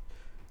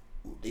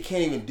 They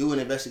can't even do an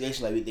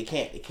investigation. Like they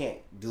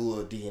can't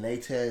do a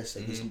DNA test.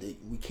 Like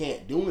we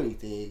can't do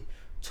anything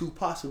to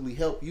possibly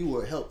help you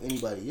or help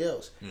anybody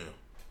else. Yeah.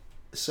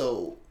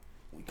 So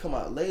we come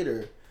out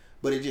later.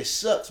 But it just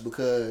sucks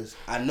because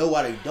I know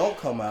why they don't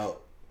come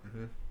out,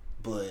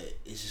 but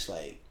it's just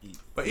like, you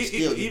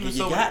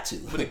got to.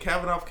 But the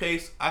Kavanaugh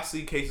case, I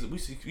see cases. We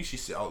see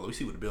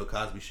with the Bill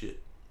Cosby shit.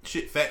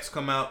 Facts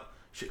come out,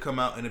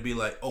 and it'd be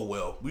like, oh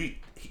well,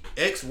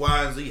 X,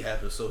 Y, and Z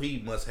happened, so he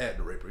must have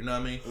the raper. You know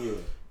what I mean? Yeah.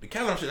 The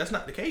Kavanaugh shit, that's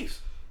not the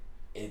case.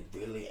 It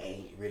really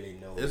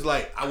ain't no. It's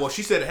like, well,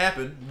 she said it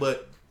happened,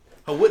 but.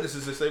 Her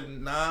witnesses just say,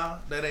 nah,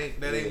 that ain't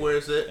where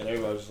it's at. And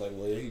everybody's just like,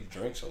 well, he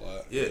drinks a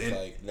lot. Yeah, it's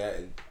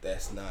like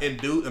that's not. And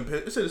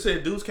it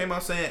said dudes came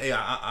out saying, hey,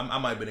 I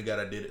might have been the guy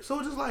that did it. So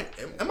it's just like,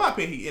 in my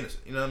opinion, he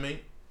innocent. You know what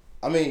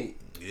I mean?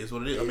 It is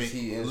what it is. I mean,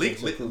 he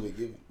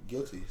legally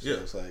guilty. So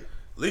it's like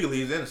legally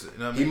he's innocent. You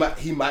know what I mean?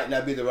 He might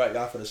not be the right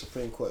guy for the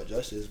Supreme Court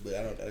justice, but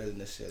that doesn't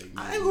necessarily mean.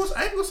 I ain't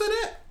gonna say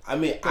that. I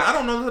mean, I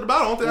don't know nothing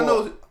about it. The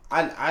only thing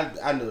I know is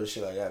I know the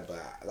shit like that, but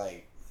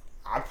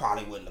I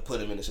probably wouldn't have put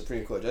him in the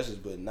Supreme Court justice,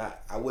 but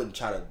I wouldn't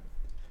try to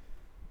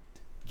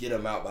get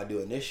him out by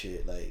doing this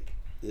shit. Like,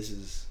 this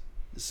is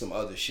some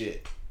other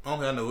shit.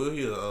 Only I know, we'll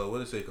hear, what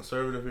they say,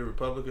 conservative or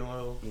Republican,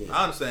 whatever. Yeah.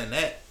 I understand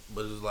that,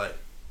 but it's like,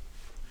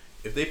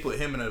 if they put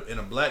him in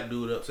a black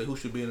dude up, say who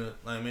should be in a,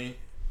 like I mean,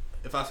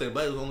 if I say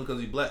black, it's only because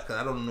he's black, because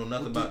I don't know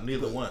nothing about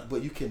neither one.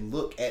 But you can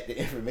look at the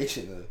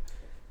information.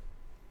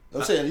 I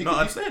understand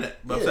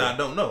that, but I'm saying I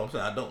don't know.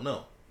 I don't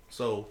know.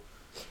 So...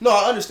 No,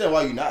 I understand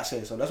why you're not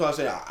saying something. That's why I'm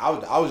saying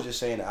I was just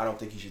saying that I don't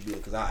think he should do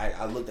it because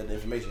I looked at the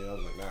information and I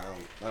was like,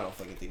 nah, I don't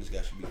fucking think this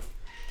guy should be.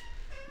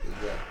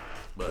 Yeah,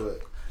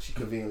 but she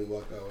conveniently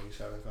walked out when he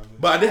shot her.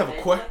 But I did have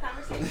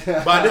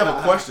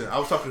a question. I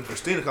was talking to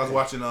Christina because I was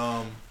watching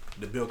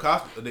the Bill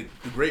Cosby,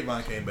 the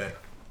Grapevine came back.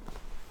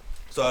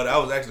 So I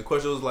was asking the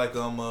question. It was like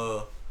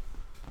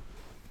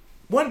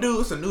one dude,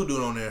 it's a new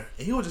dude on there,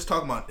 and he was just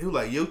talking about. He was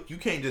like, you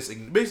can't just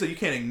basically you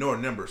can't ignore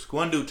numbers.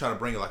 One dude trying to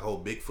bring it like a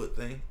whole Bigfoot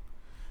thing.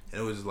 And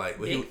it was just like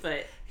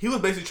Bigfoot. He was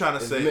basically trying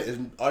to say,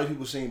 all these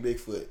people seeing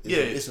Bigfoot.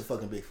 It's a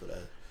fucking Bigfoot.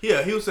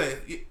 Yeah, he was saying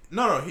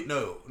no.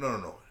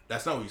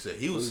 That's not what he said.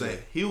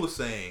 He was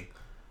saying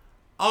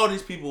all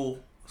these people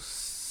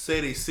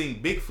say they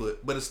seen Bigfoot,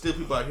 but it's still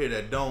people out here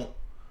that don't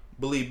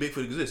believe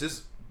Bigfoot exists.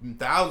 It's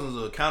thousands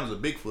of accounts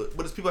of Bigfoot,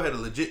 but it's people out here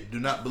that legit do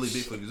not believe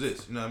Bigfoot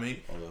exists. You know what I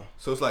mean? Okay.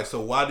 So it's like, so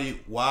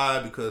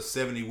why because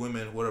 70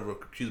 women whatever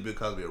accused Bill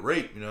Cosby of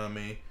rape? You know what I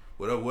mean?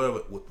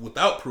 Whatever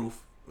without proof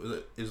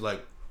is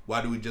like. Why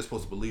do we just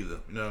supposed to believe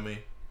them? You know what I mean?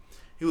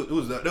 They was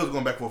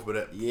going back and forth with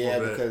that. Yeah,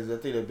 because I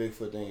think the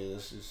Bigfoot thing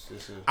is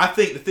I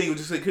think the thing was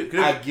just I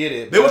get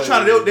it. They was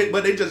trying to,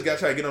 but they just got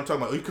trying to get on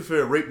talking about. You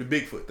consider rape the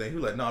Bigfoot thing? He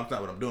was like, no, that's not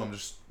what I'm doing. I'm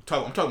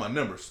talking about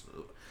numbers.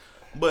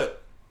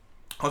 But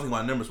I was thinking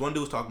about numbers. One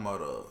dude was talking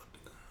about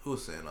who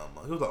was saying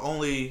he was the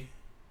only.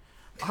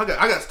 I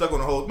got stuck on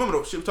the whole. Remember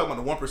the shit we talking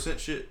about the 1%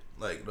 shit,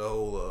 like the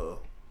whole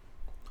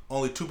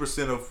only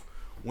 2% of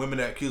women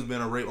that accused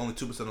being of rape, only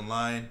 2% of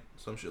lying,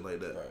 some shit like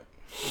that. Right.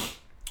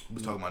 We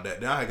was talking about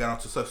that. Then I had got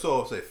onto stuff. So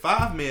I'll say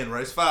 5 men,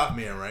 right? It's 5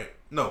 men, right?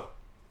 No,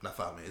 not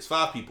 5 men. It's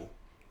 5 people,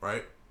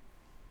 right?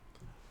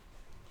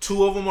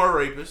 2 of them are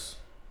rapists.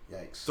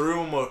 Yikes.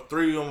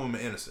 3 of them are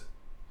innocent.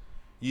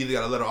 You either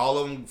gotta let all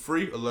of them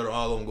free or let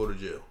all of them go to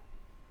jail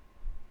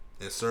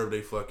and serve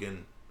their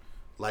fucking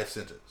life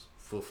sentence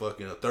for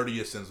fucking a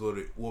 30-year sentence. What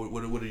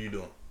are you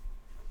doing?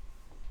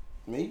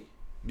 Me?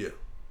 Yeah.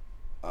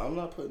 I'm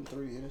not putting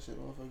 3 innocent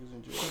motherfuckers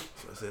in jail.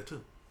 That's what I said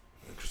too.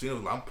 And Christina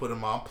was like, I'm putting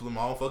them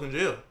all in fucking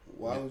jail.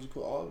 Why would you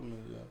put all of them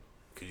in jail?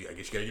 Cause I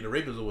guess you gotta get the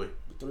rapists away.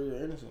 The 3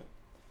 are innocent.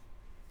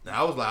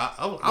 Now I was like,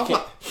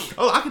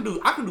 I can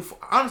do.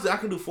 Honestly, I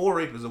can do 4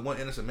 rapists and 1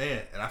 innocent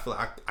man, and I feel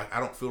like I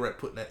don't feel right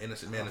putting that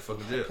innocent man in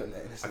fucking jail.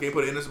 I can't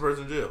put an innocent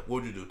person in jail.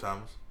 What would you do,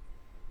 Thomas?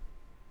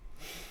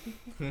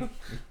 I'm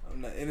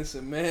not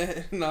innocent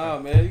man. Nah,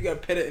 man, you gotta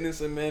pay that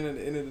innocent man at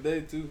the end of the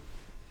day too.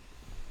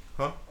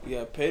 Huh? You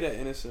gotta pay that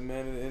innocent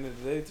man at the end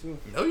of the day too.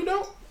 No, you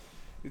don't.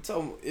 You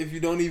tell him if you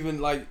don't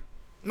even like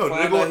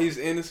find out he's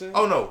innocent.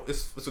 Oh no,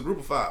 it's a group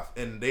of 5,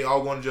 and they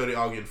all going to jail. They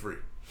all getting free.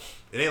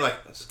 It ain't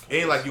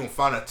like you gonna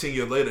find out 10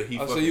 years later he.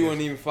 So you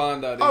wouldn't even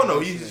find out. Oh no,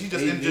 he's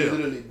just in jail.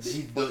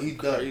 He's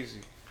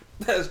crazy.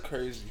 That's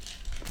crazy.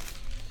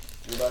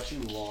 What about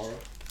you, Laura?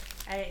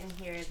 I didn't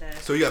hear the.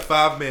 So you got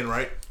 5 men,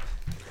 right?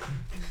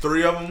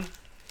 3 of them,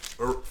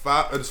 or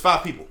 5. It's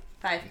 5 people.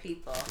 5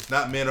 people. It's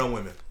not men or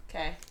women.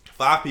 Okay.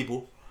 5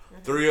 people.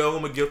 3 of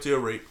them are guilty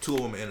of rape. 2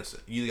 of them are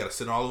innocent. You either got to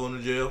send all of them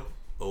to jail,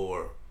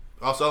 or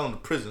also all of them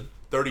to prison,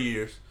 30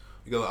 years.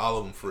 You got all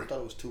of them free. I thought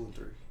it was 2 and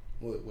 3.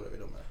 Whatever, it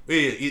don't matter.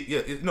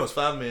 Yeah. No, it's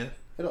 5 men.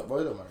 It don't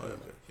matter. Oh, okay,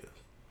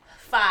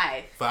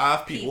 yeah.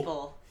 5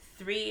 people.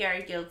 3 are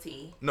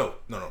guilty. No.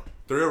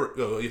 3 are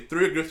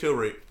guilty of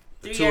rape.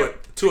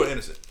 2 are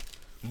innocent.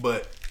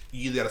 But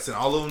you either got to send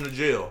all of them to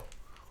jail,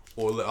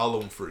 or let all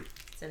of them free.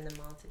 Send them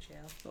all to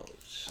jail. Oh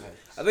shit!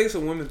 I think it's a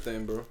women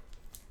thing, bro.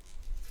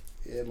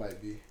 Yeah, it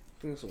might be. I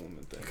think it's a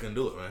woman thing. You couldn't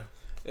do it, man.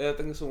 Yeah, I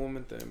think it's a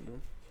woman thing,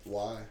 bro.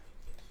 Why?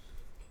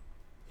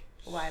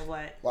 Why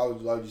what? Why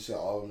would you send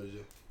all of them to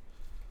jail?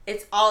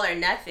 It's all or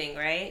nothing,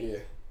 right? Yeah.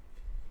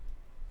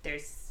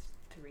 There's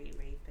 3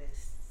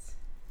 rapists.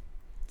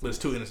 But it's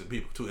 2 innocent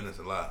people, 2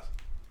 innocent lives.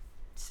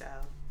 So,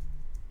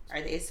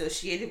 are they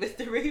associated with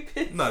the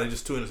rapists? No, they're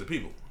just 2 innocent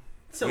people.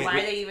 So why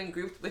are they even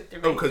grouped with the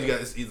rapists? Oh, because you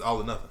got it's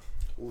all or nothing.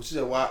 Well, she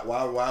said why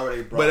were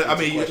they brought? But I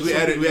mean, we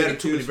added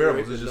too many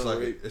variables. It's just like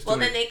it's well,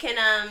 too then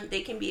many.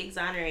 they can be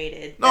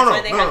exonerated. No, That's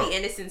why they have the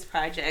Innocence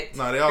Project.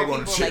 No, they all for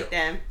going to people jail. like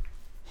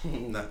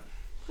them. Nah.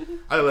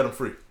 I let them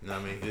free. You know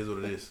what I mean? It is what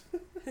it is.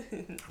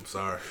 I'm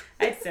sorry.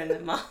 I'd send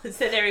them all.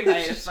 Send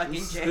everybody to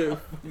fucking jail.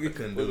 I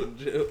couldn't do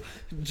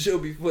it. Jail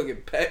be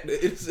fucking packed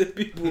to innocent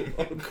people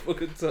all the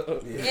fucking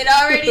time. Yeah. It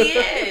already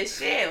is.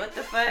 Shit, what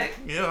the fuck?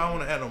 Yeah, I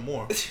want to add no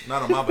more.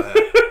 Not on my behalf.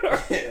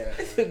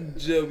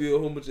 Jail be a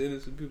whole bunch of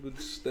innocent people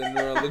just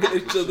standing around looking at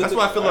each other. That's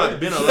why I feel like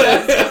being alive.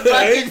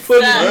 I ain't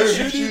fucking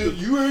sucks. shit.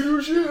 You ain't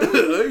do shit.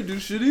 I ain't do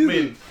shit either. I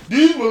mean,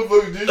 These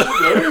motherfuckers did shit.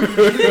 I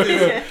ain't do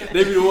shit.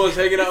 They be the ones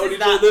hanging out with This each is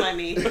not other.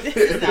 funny. This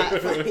is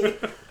not funny.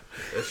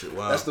 that shit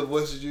wild. That's the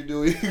voices you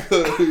do.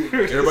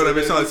 Everybody Everybody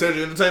be sounding like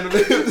Cedric Entertainment.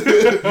 You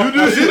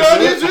do shit. I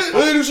did shit. I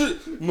ain't do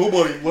shit.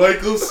 Nobody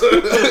like us.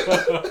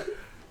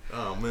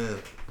 Oh man,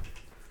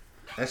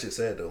 that shit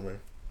sad though, man.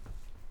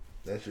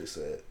 That shit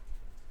sad.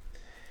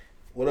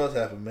 What else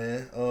happened,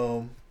 man?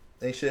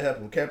 Ain't shit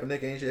happened with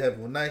Kaepernick. Ain't shit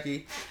happened with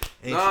Nike.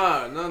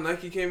 No,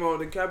 Nike came out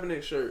with the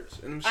Kaepernick shirts,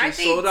 and them shit Aren't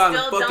they sold out in a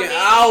still fucking donating?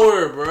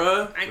 hour,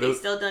 bruh. Aren't they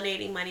still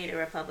donating money to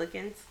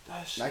Republicans?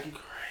 That's Nike.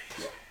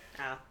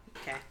 Oh,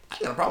 okay. I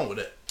got a problem with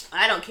that.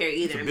 I don't care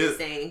either. I'm just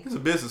saying. It's a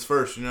business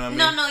first, you know what I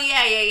mean? No,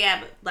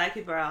 yeah. But black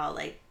people are all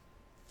like,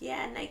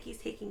 yeah, Nike's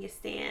taking a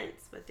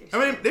stance, but they're.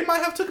 I mean, they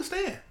might have took a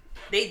stand.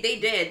 They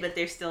did, but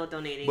they're still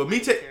donating. But me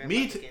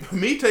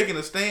taking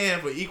a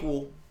stand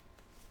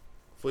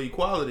for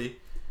equality.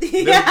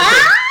 Yeah.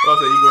 I'll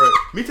say equal right.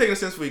 Me taking a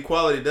stand for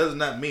equality does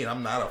not mean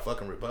I'm not a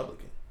fucking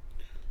Republican.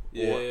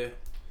 yeah. It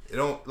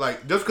don't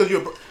like just because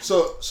you're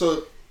So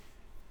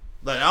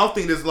like I don't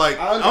think there's like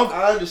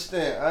I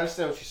understand what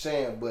you're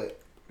saying,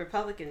 but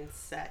Republicans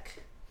suck.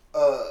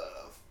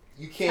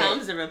 you can't.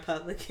 Tom's a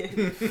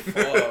Republican.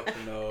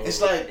 Fuck no.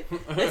 It's like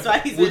That's why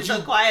he's been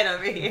so quiet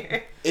over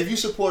here. if you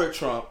supported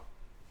Trump,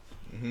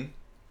 mm-hmm.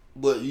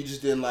 but you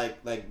just didn't like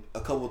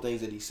a couple of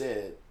things that he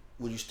said,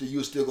 would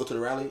you still go to the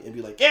rally and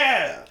be like,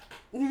 yeah?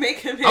 Make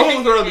him. I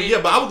wouldn't go to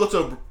yeah, but I would go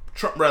to a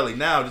Trump rally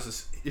now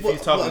just to, if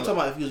he's talking. I'm talking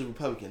about if he was a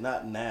Republican,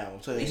 not now.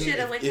 I'm saying We should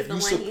have went to if the you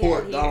one he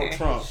support had Donald here.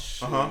 Trump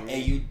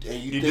and you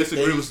think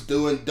disagree that he's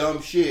doing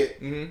dumb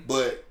shit, Mm-hmm.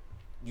 but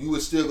you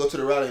would still go to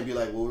the rally and be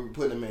like, well, we're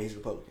putting him in, he's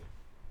Republican.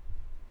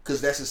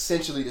 Because that's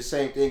essentially the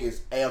same thing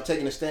as, hey, I'm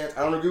taking a stance.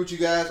 I don't agree with you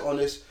guys on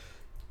this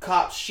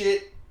cop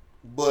shit,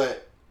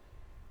 but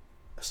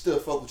I still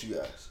fuck with you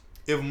guys.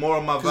 If more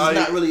of my It's values,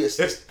 not really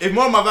if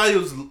more of my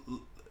values,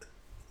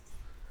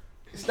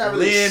 it's not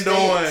really land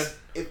a stance.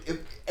 If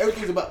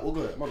everything's about, well,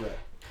 go ahead, my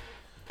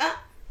bad.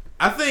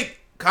 I think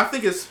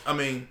it's. I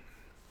mean,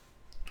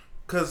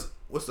 because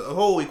what's the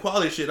whole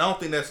equality shit? I don't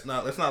think that's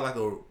not like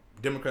a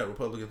Democrat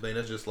Republican thing.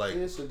 That's just like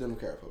It's a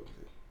Democrat Republican.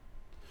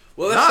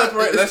 Well,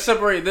 let's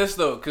separate this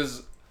though,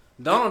 because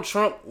Donald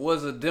Trump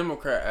was a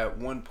Democrat at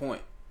one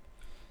point.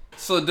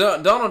 So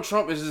Donald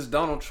Trump is just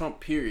Donald Trump,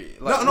 period.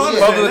 Like No,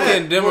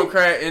 Republican,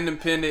 Democrat,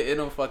 Independent, it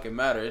don't fucking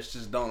matter. It's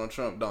just Donald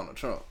Trump.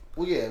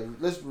 Well, yeah,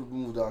 let's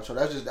remove Donald Trump.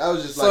 That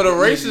was just so like the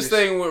racist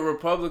thing with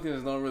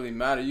Republicans don't really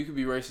matter. You could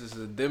be racist as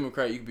a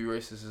Democrat. You could be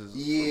racist as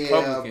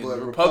Republican.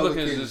 But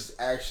Republicans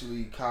just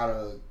actually kind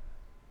of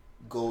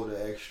go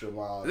the extra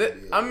mile.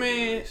 I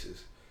mean,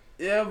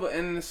 yeah, but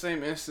in the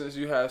same instance,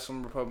 you have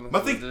some Republicans.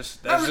 But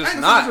that's just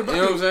not. You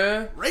know what I'm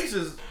saying?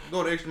 Racists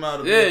go the extra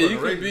mile. Yeah, you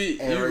could be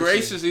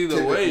racist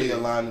either way. They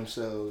align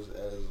themselves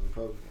as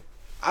Republican.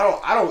 I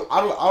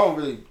don't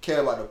really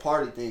care about the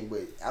party thing,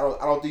 but I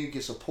don't think you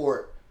can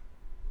support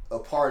a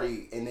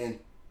party and then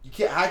you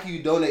can't. How can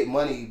you donate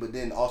money but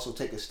then also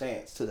take a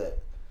stance to that?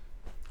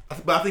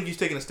 But I think he's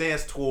taking a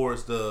stance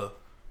towards the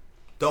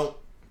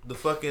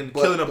fucking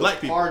killing of black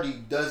people. The party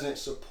doesn't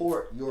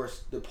support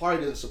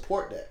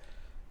that.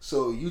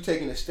 So you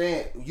taking a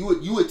stand, you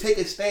would take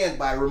a stand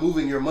by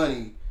removing your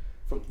money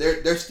from.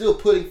 They're still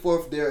putting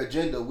forth their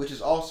agenda, which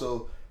is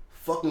also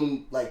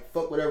fucking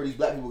fuck whatever these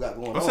black people got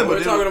going on.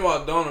 We're talking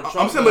about Donald Trump.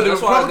 I'm saying, but we're not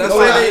talking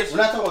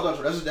about Donald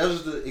Trump. That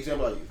was the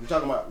example I used. We're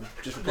talking about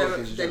just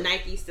Republicans. The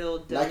Nike still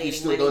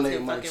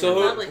donating money to so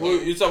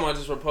Republicans. You talking about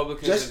just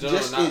Republicans in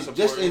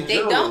general? They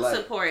don't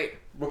support.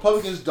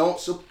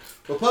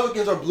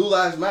 Republicans are Blue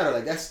Lives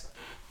Matter.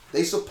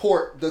 They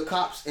support the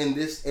cops in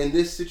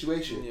this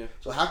situation. Yeah.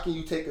 So how can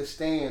you take a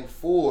stand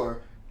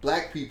for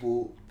black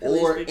people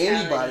or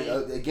anybody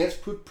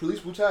against police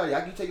brutality?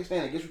 How can you take a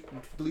stand against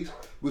police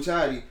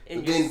brutality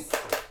and then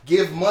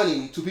give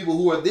money to people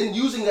who are then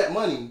using that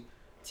money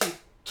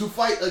to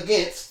fight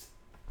against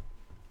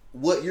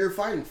what you're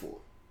fighting for?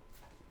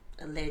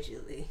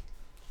 Allegedly,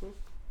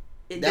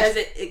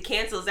 it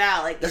cancels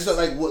out that's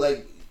not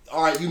what.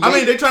 All right,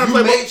 they're trying to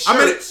play both.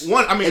 Shirts,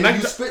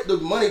 you spent the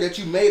money that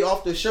you made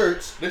off the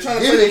shirts. They're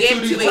trying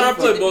to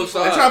play both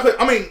sides.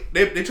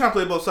 They're trying to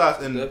play both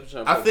sides, and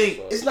I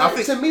think it's not.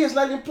 To me, it's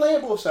not even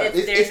playing both sides.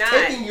 It's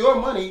taking your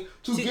money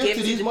to give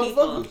to these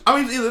motherfuckers. I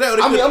mean, it's either that.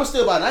 Or I'm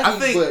still by Nike.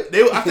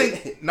 I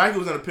think Nike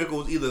was in a pickle.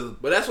 It was either.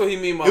 But that's what he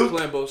mean by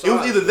playing both sides. It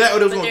was either that or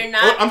they was going.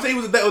 I'm saying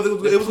it was that. Or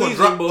it was going to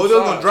drop. Or they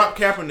was going to drop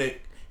Kaepernick.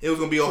 It was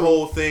going to be a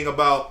whole thing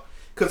about.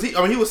 Because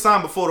he was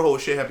signed before the whole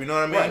shit happened. You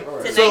know what I mean?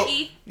 Right. To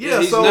Nike? Yeah.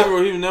 He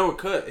was never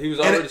cut. He was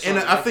already signed.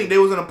 And I think they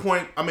was in a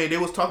point. I mean, they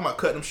was talking about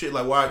cutting him shit.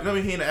 Like, why? You know what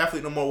I mean? He ain't an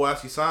athlete no more. Why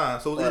is he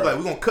signed? So it was like,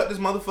 we gonna cut this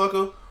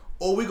motherfucker,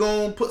 or we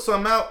gonna put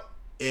something out.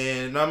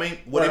 And you know what I mean?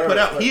 What they put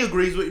out, he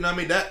agrees with. You know what I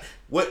mean? That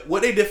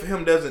what they did for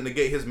him doesn't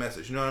negate his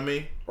message. You know what I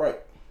mean? Right.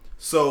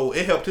 So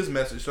it helped his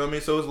message. You know what I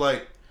mean? So it's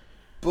like,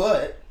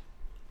 but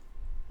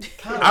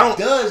kind of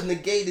does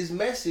negate his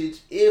message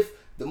if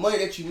the money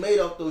that you made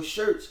off those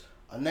shirts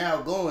are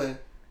now going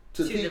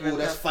to the people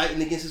that's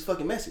fighting against his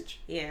fucking message.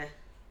 Yeah.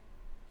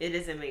 It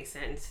doesn't make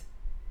sense.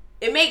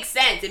 It makes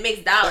sense. It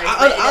makes dollars.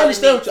 I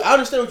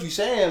understand what you're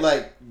saying.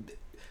 Like,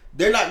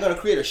 they're not going to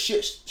create a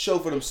shit show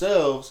for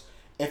themselves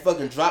and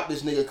fucking drop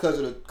this nigga because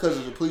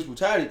of the police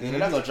brutality thing. Mm-hmm. They're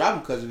not going to drop him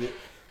because of it.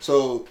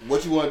 So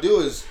what you want to do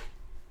is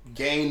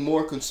gain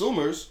more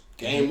consumers,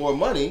 gain more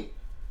money,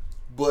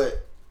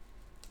 but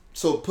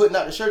so putting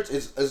out the shirts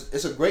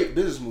is a great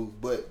business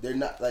move, but they're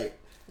not like.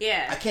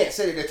 Yeah. I can't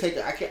say that they're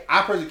taking.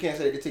 I personally can't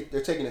say that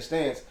they're taking a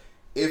stance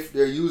if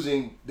they're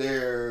using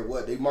their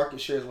market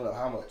shares went up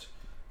how much,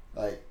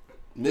 like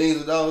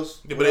millions of dollars.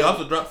 Yeah, but they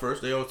also dropped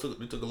first. They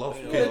took a loss.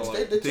 Yeah,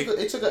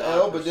 they took an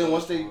L, but then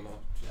once they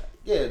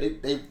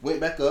went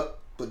back up.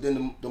 But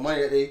then the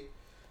money that they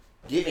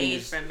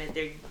get from it,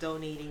 they're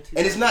donating to.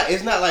 And it's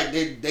not like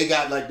they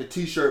got like the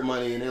T-shirt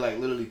money and they're like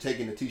literally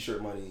taking the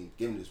T-shirt money and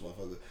giving this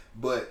motherfucker.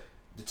 But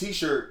the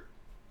T-shirt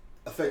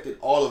affected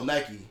all of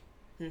Nike.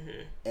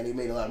 Mm-hmm. And they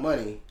made a lot of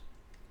money,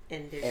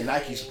 and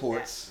Nike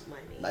supports.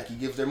 Nike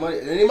gives their money,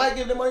 and they might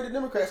give their money to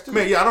Democrats too.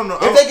 Man, yeah, I don't know.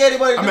 If they gave their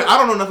money, I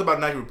don't know nothing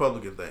about Nike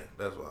Republican thing.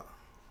 That's why.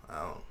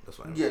 That's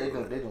why. Yeah, they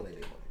donate their money.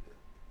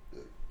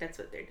 That's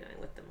what they're doing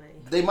with the money.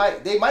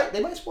 They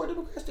might support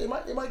Democrats. They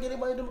might get their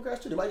money to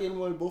Democrats too. They might get their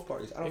money to both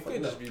parties. I don't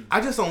fucking know. I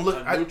just don't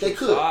look. They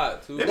could.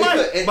 They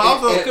might. But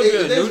also, it could be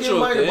a neutral give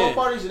money thing. to both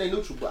parties and they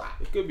neutral.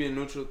 It could be a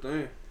neutral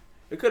thing.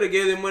 They could have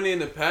gave them money in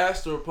the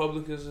past to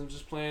Republicans and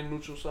just playing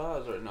neutral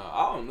sides right now.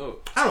 I don't know.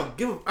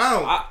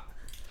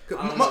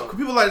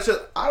 People like shit.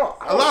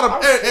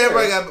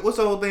 Everybody got. What's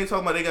the whole thing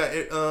talking about? They got.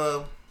 It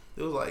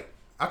was like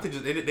I think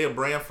just they're a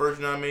brand first.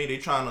 You know what I mean? They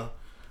trying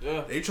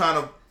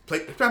to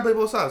play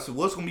both sides. So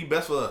what's gonna be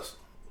best for us?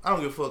 I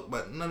don't give a fuck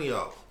about none of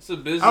y'all. It's a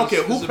business. I don't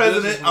care who's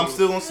president. I'm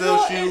still gonna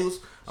sell shoes.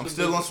 I'm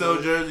still gonna sell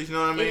jerseys. You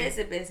know what I mean? It is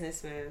a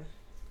business move.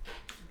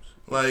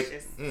 Like,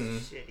 it's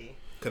just shitty.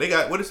 Cause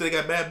they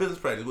got bad business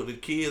practice with the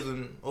kids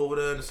and over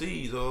there in the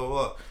seas or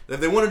what.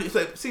 If they want to do, it's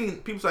like seeing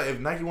people say if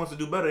Nike wants to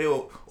do better,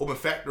 they'll open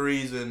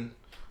factories and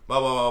blah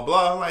blah blah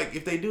blah. Like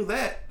if they do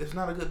that, it's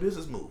not a good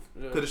business move.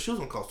 Cause the shoes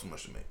don't cost too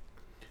much to make.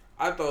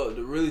 I thought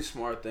the really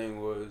smart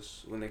thing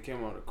was when they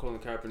came out with the Colin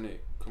Kaepernick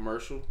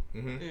commercial,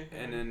 and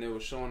then they were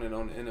showing it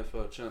on the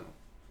NFL channel.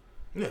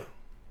 Yeah,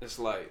 it's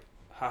like,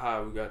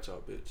 haha, we got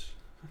y'all, bitch.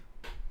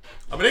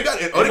 I mean, they got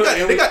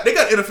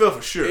NFL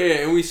for sure.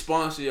 Yeah, and we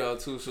sponsor y'all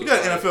too. So you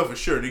got NFL for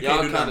sure. You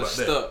can't do nothing about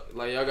stuck. That.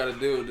 Like y'all got to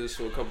deal with this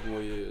for a couple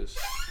more years.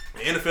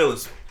 The NFL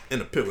is in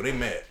the pickle. They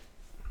mad.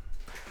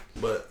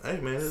 But hey,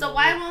 man. So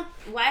why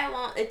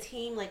won't a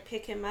team like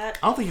pick him up?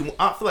 I don't think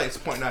I feel like it's a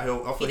point now. I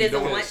feel He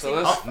doesn't want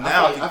to.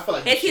 Now I feel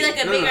like is he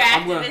like a bigger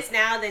activist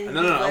now than?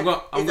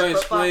 No. I'm going to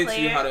explain player?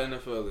 to you how the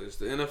NFL is.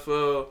 The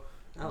NFL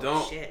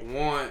don't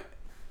want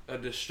a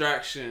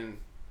distraction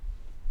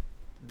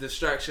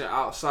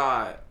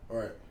outside. All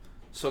right.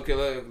 So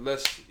okay,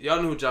 let's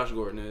y'all know who Josh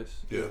Gordon is.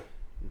 Yeah.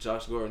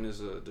 Josh Gordon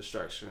is a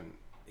distraction.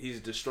 He's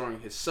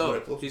destroying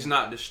himself. He's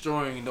not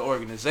destroying the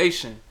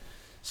organization.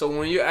 So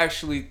when you're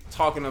actually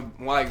talking to,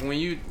 like, when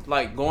you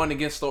like going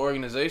against the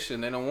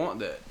organization, they don't want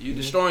that. You're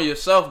destroying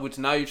yourself, which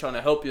now you're trying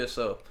to help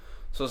yourself.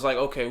 So it's like,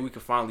 okay, we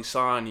can finally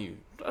sign you.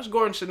 Josh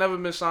Gordon should never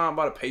been signed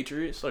by the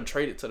Patriots or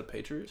traded to the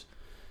Patriots.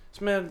 This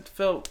man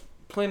felt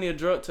plenty of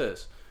drug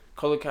tests.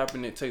 Colin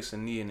Kaepernick takes a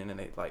knee and then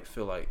they like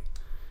feel like,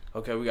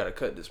 okay, we got to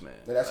cut this man.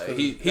 Like,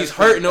 he's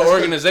hurting the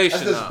organization.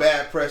 That's just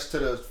bad press to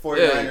the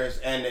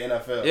 49ers and the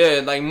NFL.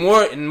 Yeah, like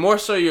more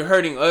so you're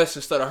hurting us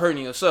instead of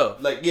hurting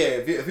yourself. Like, yeah,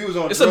 if he was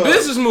on it's drugs. It's a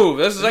business move.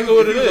 That's exactly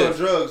what it is. If he was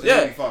on drugs,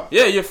 then he'd be fine.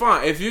 Yeah, you're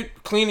fine. If you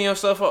cleaning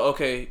yourself up,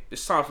 okay,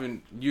 it's time for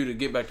you to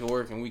get back to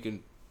work and we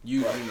can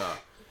use you now.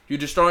 If you're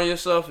destroying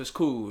yourself, it's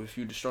cool. If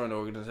you're destroying the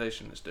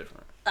organization, it's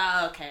different.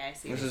 Oh, okay, I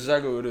see. That's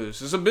exactly what it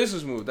is. It's a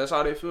business move. That's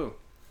how they feel.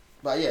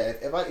 But yeah,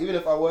 even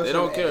if I was, they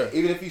don't care.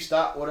 Even if he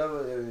stopped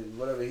whatever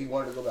he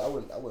wanted to go back,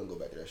 I wouldn't go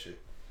back to that shit.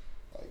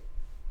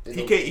 Like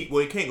he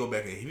can't go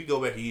back. If he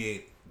go back, he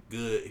ain't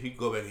good. If he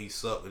go back, and he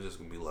suck. It's just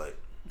gonna be like,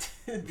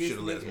 you should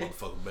have let this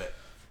motherfucker back.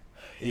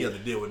 He had to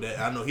deal with that.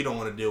 I know he don't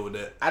want to deal with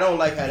that. I don't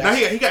like how that. Now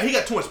he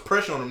got too much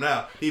pressure on him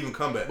now to even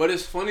come back. But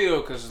it's funny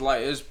though, cause like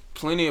there's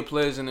plenty of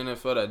players in the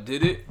NFL that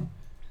did it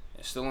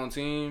and still on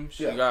teams.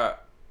 Yeah. You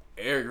got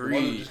Eric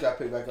Reed. Just got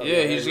picked back up.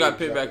 Yeah, he just got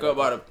picked back up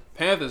by the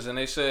Panthers, and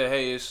they said,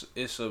 hey,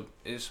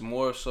 it's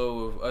more so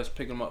of us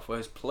picking him up for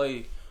his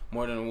play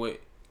more than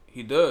what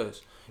he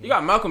does. You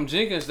got Malcolm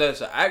Jenkins,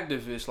 that's an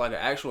activist, like an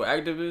actual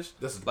activist.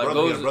 That's his like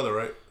brother. He got a brother,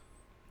 right?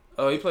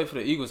 Oh, he played for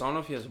the Eagles. I don't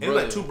know if he has a brother.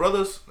 And like two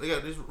brothers. They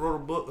got this wrote a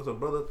book. It's a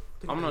brother.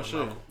 I'm not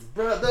sure.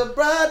 Brother.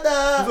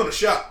 He's on the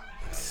shop.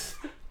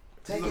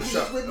 Take it easy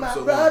with my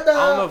brother.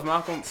 I don't know if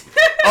Malcolm.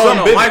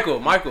 Oh no,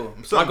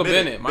 Michael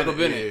Bennett.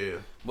 Yeah.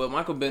 But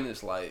Michael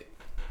Bennett's like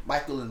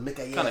Michael and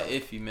Mikael. Kind of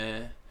iffy,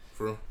 man.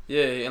 For real?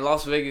 Yeah, in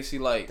Las Vegas, he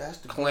like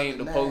claimed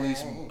the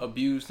police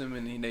abused him,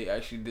 and they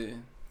actually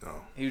didn't. Oh.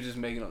 He was just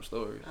making up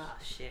stories. Oh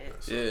shit.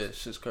 Yeah,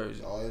 shit's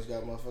crazy. Always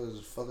got motherfuckers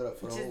just fuck it up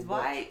for the whole Just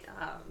why?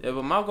 Yeah,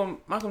 but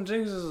Malcolm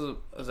Jenkins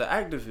is an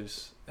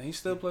activist, and he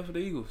still play for the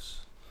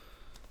Eagles.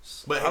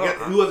 But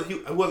he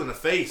wasn't a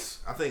face,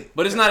 I think.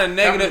 But it's not a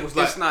negative.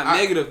 It's not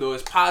negative though.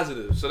 It's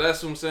positive. So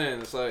that's what I'm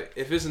saying. It's like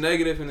if it's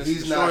negative and it's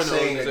he's not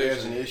saying the that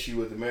there's an issue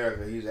with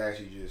America. He's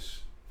actually just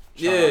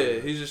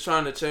he's just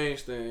trying to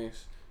change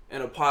things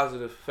in a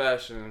positive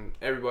fashion.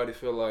 Everybody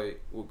feel like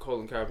with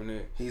Colin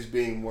Kaepernick, he's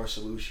being more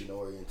solution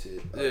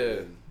oriented.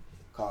 Than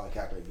Colin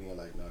Kaepernick being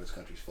like, no, this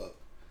country's fucked.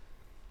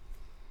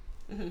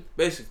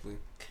 Basically,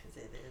 because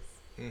it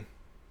is.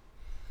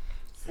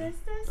 That's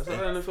what the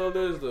NFL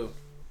does though.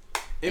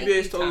 NBA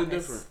is totally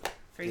different.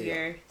 For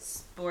your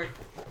sport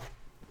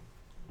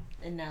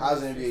analysis.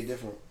 How's the NBA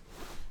different?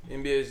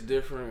 NBA is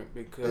different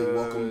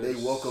because they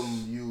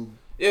welcome you.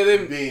 Yeah,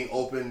 they being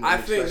open. I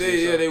think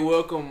they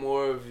welcome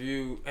more of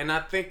you, and I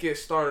think it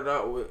started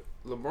out with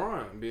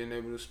LeBron being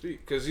able to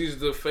speak because he's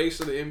the face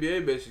of the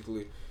NBA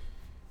basically.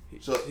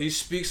 So he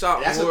speaks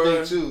out that's more.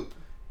 That's the thing too.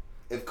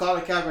 If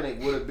Colin Kaepernick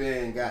would have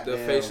been the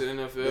face of the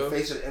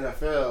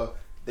NFL,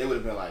 they would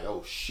have been like,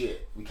 oh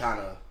shit, we kind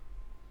of.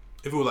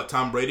 If it was like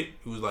Tom Brady,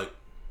 who was like,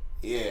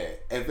 yeah.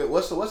 If it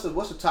what's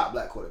the top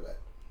black quarterback?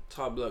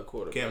 Top black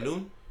quarterback. Cam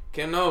Newton.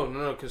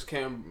 No, because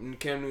Cam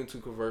Newton too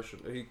controversial.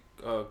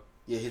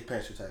 His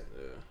parents were tight.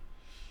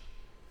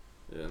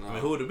 Yeah. No. I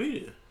mean, who would it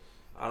be?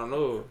 I don't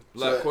know.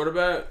 Black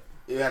quarterback.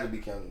 It had to be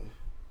Cam Newton.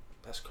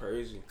 That's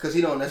crazy. Because he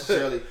don't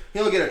necessarily he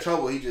don't get in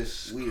trouble. He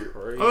just weird.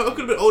 Crazy. Oh, it could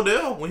have been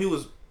Odell when he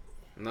was.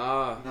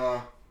 Nah.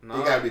 He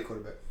gotta be a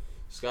quarterback.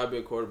 It's gotta be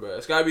a quarterback.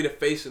 It's gotta be the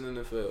face in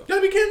the NFL.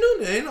 Gotta be Cam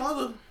Newton. There ain't no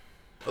other.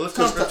 Unless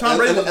Tom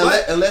Brady was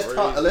black.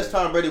 Unless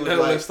Tom Brady was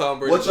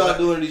like, what y'all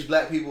doing to these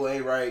black people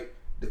ain't right.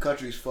 The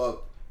country's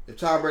fucked. If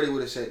Tom Brady would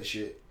have said the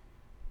shit,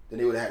 then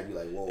they would have had to be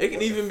like, whoa. It can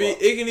even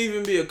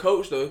be a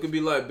coach though. It could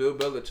be like Bill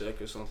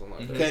Belichick or something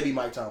like that. It can't be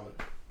Mike Tomlin.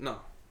 No.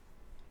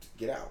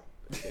 Get out.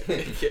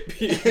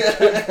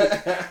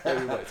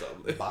 Everybody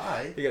Tomlin.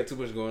 Bye. He got too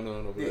much going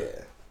on over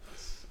there.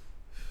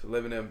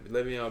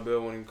 Le'Veon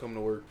Bell won't even come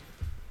to work.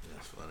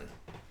 That's funny.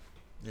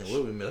 Yeah,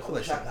 what we made? I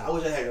wish I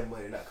had enough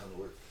money to not come to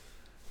work.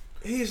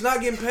 He's not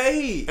getting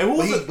paid. And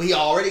he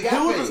already got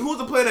paid. Who was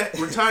the player that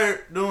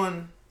retired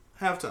during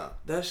halftime?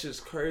 That's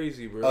just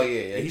crazy, bro. Oh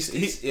yeah. He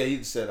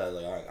said I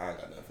ain't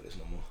got nothing for this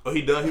no more. Oh,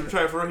 he done? He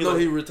retired for real?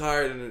 He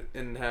retired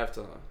in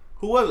halftime.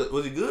 Who was it?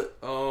 Was he good?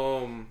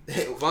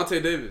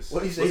 Vontae Davis. What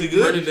did he say? Was he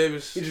good? Vernon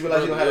Davis. He just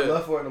realized you don't have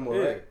love for it no more,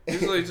 right? He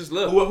just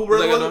left. Who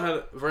brother was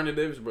it? Vernon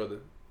Davis brother.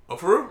 Oh,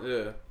 for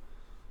real? Yeah.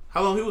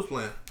 How long he was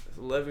playing?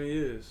 11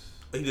 years.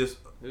 He just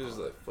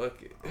like,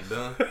 fuck it. I'm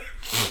done.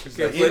 Can't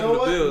play for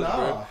the Bills,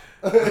 bro.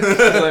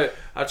 Like,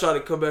 I tried to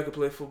come back and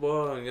play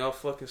football, and y'all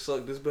fucking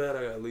suck this bad.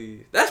 I gotta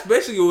leave. That's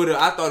basically what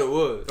I thought it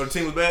was. Oh, the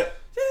team was bad?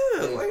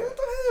 Yeah, like what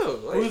the hell?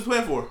 Like, Who was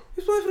playing for?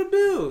 He's playing for the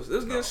Bills. They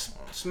was getting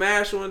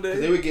smashed one day.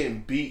 They were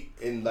getting beat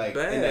in like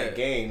Bad. in that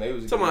game. They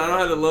was. Come on, I don't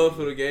have the love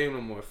for the game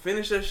no more.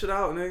 Finish that shit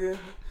out, nigga.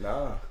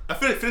 Nah. I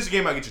finish the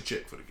game, I get your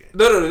check for the game.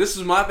 No. This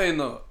is my thing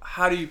though.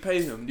 How do you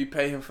pay him? Do you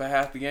pay him for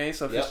half the game?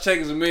 So if his check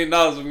is $1 million,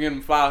 I'm giving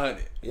him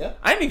 $500. Yeah.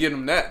 I ain't giving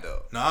him that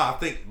though. Nah,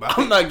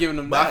 I'm not giving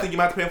him but that. I think you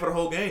might have to pay him for the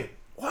whole game.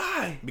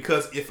 Why?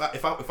 Because if I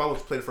was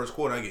to play the first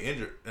quarter, I get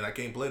injured and I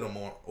can't play no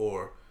more,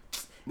 or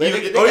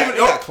They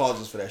got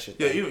clauses for that shit.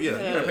 Yeah, you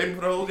gotta pay me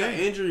for the whole game.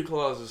 Injury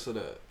clauses for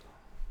that.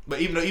 But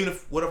even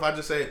if what if I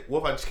just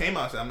came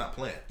out and said I'm not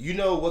playing? You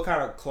know what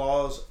kind of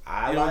clause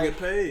I You like? don't get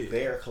paid.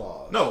 Their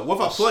clause. No, what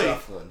if I The play?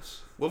 stuff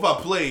ones. What if I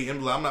play and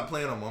be like, I'm not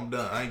playing no more? I'm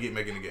done. I ain't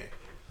making the game.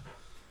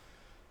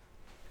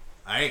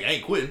 I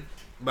ain't quitting.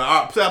 But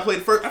I played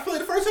the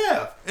first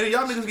half, and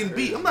y'all niggas getting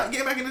beat. I'm not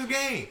getting back in this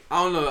game.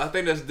 I don't know. I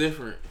think that's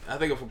different. I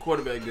think if a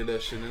quarterback did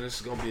that shit, then this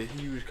is gonna be a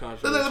huge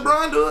controversy. Let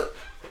LeBron do it.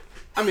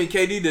 I mean,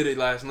 KD did it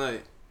last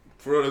night.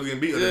 For real, they was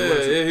getting beat.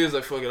 Yeah, he was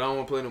like, "Fuck it, I don't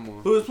want to play no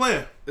more." Who was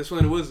playing? It's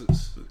playing the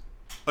Wizards.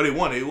 Oh, they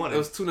won. It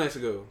was 2 nights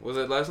ago. Was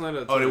that last night?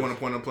 Or Oh, they won a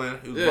point on playing.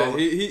 He was yeah, balling.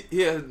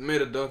 he had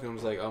made a dunk and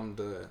was like, "I'm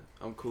done.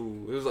 I'm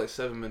cool." It was like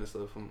 7 minutes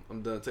left.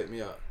 I'm done. Take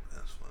me out.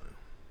 That's funny.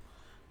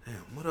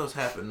 Damn, what else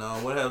happened now?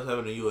 What else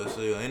happened in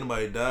USA? Ain't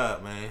nobody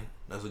died, man.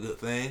 That's a good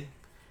thing.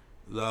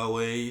 As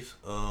always.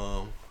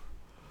 Oh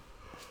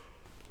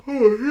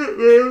shit,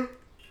 man.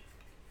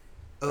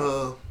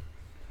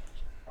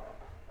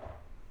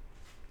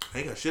 I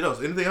ain't got shit else.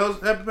 Anything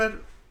else happened,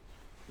 Patrick?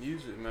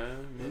 Music,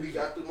 man. We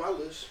got through my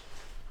list.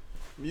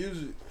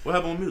 Music. What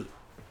happened with music?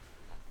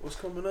 What's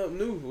coming up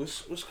new?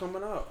 What's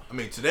coming out? I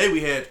mean, today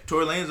we had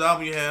Tory Lanez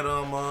album. You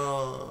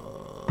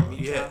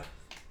had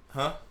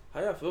huh? How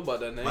y'all feel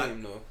about that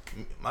name though?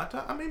 My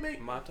time. I mean,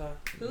 mate. Mata.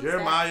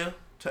 Jeremiah.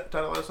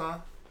 Title of that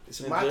song. It's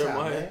my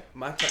time, man.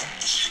 Mata.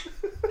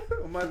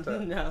 Mata.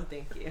 No,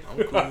 thank you. I'm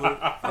cool with it.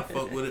 I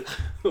fuck with it.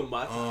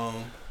 Mata. No,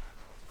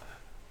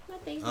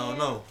 thank you. I don't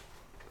know.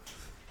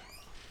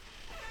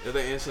 You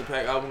think Instant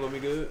Pack album gonna be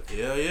good?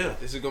 Yeah.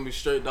 Is it gonna be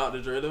straight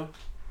Dr. Dre though?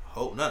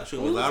 Hope not. Should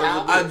be Who's louder.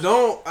 out?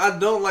 I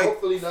don't like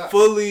Hopefully not.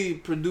 fully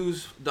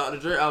produce Dr.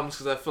 Dre albums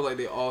because I feel like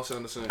they all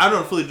sound the same. I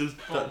don't fully do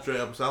Dr. Dre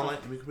album sound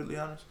like, to be completely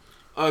honest.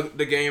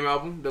 The Game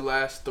album, the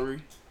last 3.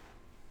 You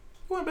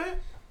weren't bad.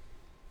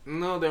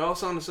 No, they all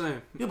sound the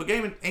same. Yeah, but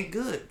Game ain't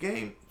good.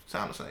 Game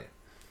sound the same.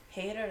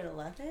 Hate it or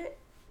love it?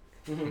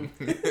 That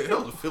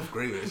was the 5th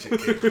grade when that shit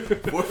came.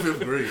 4th,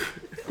 5th grade.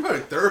 Probably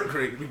 3rd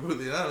grade, to be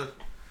completely honest.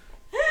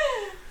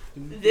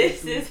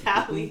 This is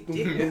how we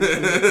do.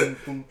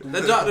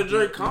 That Dr.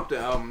 Dre Compton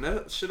album,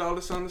 that shit all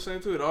sound the same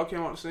too. It all came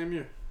out the same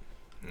year.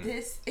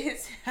 This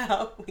is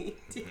how we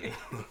do.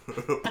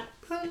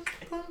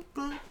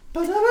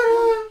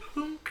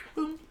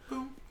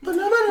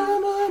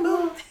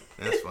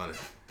 That's funny.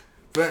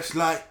 Fresh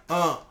like,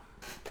 That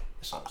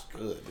sounds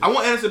good. I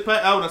want Anderson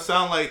 .Paak album to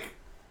sound like,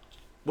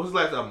 what's his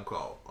last album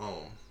called?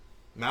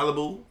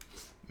 Malibu,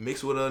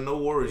 mixed with No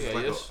Worries. Yeah,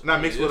 Like yes,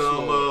 not mixed with Yes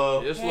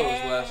Lord was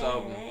last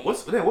album.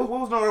 What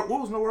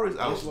was No Worries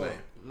album's Lord.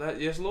 name?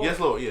 Yes Lord. Yes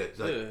Lord, yeah. It's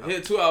like, Yeah, he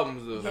had 2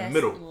 albums though. Yes,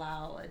 middle.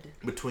 loud.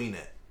 between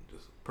that,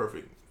 just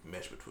perfect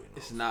mesh between those.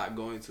 It's not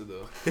going to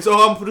though. His whole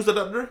album produced by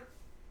Dr. Dre?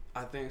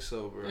 I think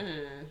so, bro.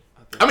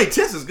 I mean,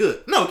 Tense is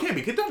good. No, it can't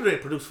be. Dr. Dre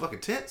produced fucking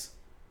Tense.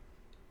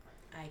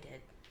 I did.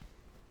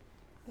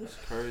 That's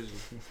crazy.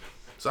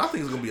 So I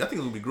think it's gonna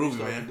be groovy,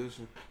 Start man.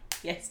 producing.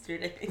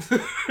 Yesterday.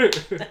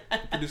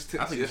 Produced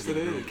I think it's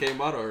yesterday. gonna be It came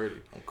out already.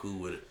 I'm cool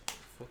with it.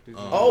 Fuck these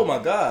Oh my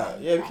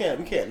God! Yeah, we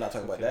can't not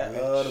talk about that.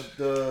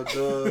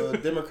 The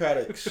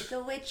Democrats, The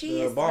the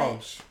witchiest.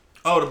 bombs.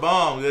 Oh, the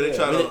bomb. Yeah, they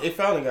tried to. It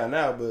finally got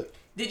out, but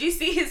Did you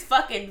see his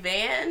fucking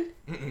van?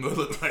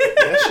 Look like,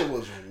 that shit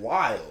was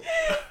wild.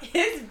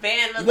 His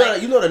van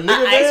was You know the an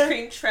nigga ice van?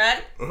 cream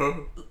truck, uh-huh.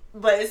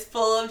 but it's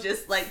full of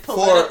just like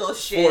political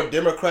shit. For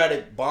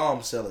Democratic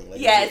bomb selling. Like,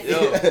 Yes.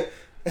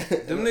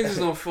 Them niggas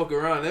don't fuck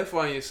around. They'll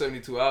find you in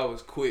 72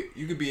 hours quick.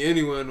 You could be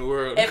anywhere in the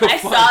world. If Go I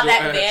find saw your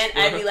that ass, van,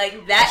 bro. I'd be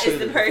like, that is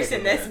the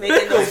person that's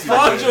making Go those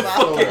find fucking your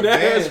bombs. fucking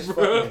ass, is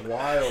bro. fucking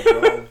wild,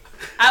 bro.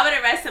 I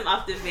would arrest him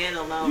off the van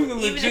alone, You can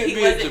even if legit he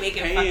be in wasn't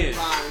making Japan. fucking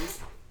bombs.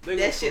 They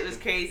That gonna shit was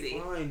fucking crazy.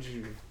 Find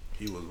you.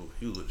 He was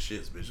with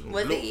shits, bitch.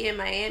 Was it he in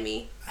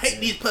Miami? I hate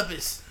these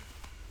puppies.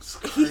 It's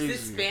He's crazy.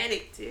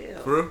 Hispanic too.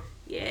 For real?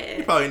 Yeah.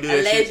 He probably didn't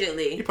do that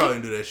Allegedly. shit. He probably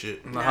didn't do that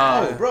shit.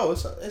 Oh, bro,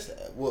 it's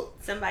well.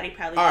 Somebody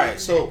probably. All put him right, in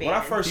so that when I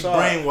van. first He saw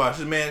it, brainwashed.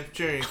 His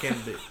Manchurian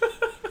candidate.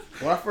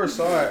 when I first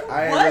saw it,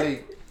 I What?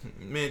 ain't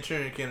really.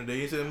 Manchurian candidate.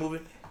 You see that movie?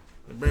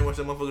 They brainwashed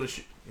that motherfucker to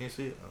shit. You didn't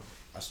see it? Oh.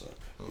 I saw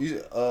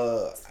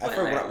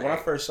it. When I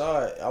first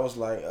saw it, I was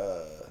like,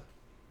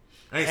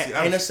 I ain't see.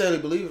 I ain't necessarily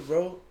believe it,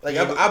 bro. Like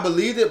I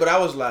believed it, but I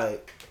was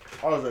like,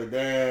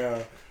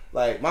 damn.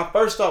 Like my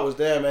first thought was,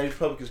 damn, man, these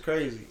Republicans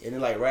crazy. And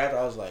then like right after,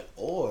 I was like,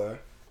 or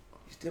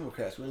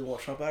Democrats really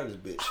want Trump out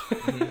of this bitch.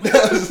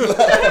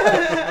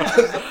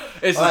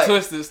 It's like, a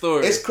twisted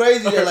story. It's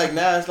crazy that like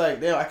now it's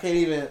like damn I can't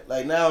even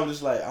like now I'm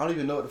just like I don't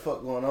even know what the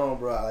fuck going on,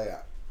 bro.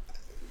 Like,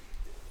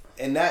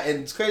 and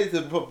it's crazy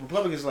because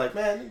Republicans are like,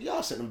 man,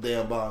 y'all sent them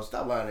damn bombs.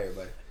 Stop lying to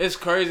everybody. It's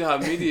crazy how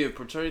media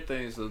portray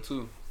things though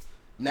too.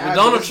 Now but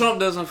Donald Trump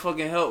doesn't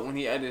fucking help when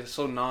he acted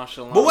so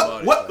nonchalant.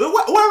 But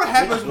whatever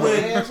happens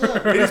when they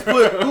just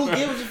put who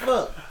gives a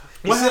fuck?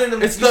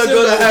 It's not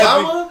gonna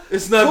happen.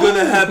 It's not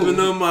gonna happen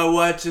on my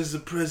watch as a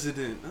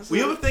president. Well,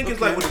 you ever think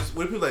it's like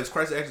when people like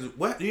crisis actions?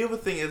 What do you ever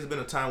think has been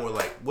a time where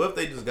like what if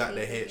they just got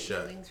their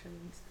headshot?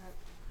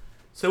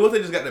 So what if they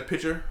just got that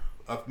picture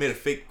made a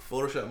fake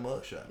Photoshop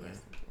mugshot, man?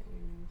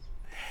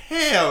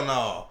 Hell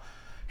no,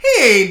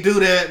 he ain't do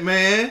that,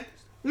 man.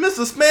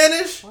 Mr.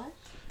 Spanish. What?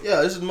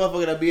 Yeah, this is the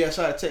motherfucker that be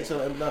outside texting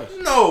on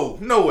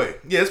McDonald's. No way.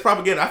 Yeah, it's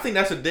propaganda. I think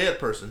that's a dead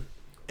person,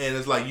 and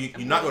it's like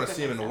you're not gonna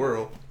see him in the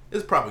world.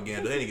 It's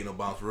propaganda. They ain't get no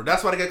bombs for real.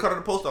 That's why they got caught at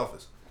the post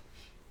office.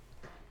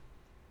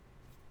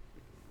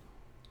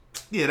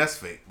 Yeah, that's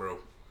fake, bro.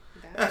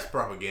 That's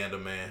propaganda,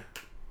 man.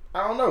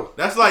 I don't know.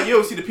 That's like you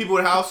ever see the people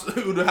in the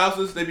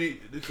houses.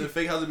 The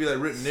fake houses be like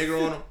written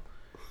nigger on them.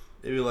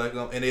 They be like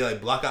and they like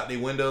block out their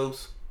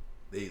windows.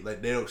 They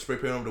don't spray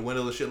paint on the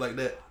windows and shit like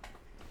that.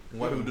 And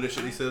white people do that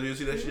shit. They still you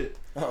see that shit.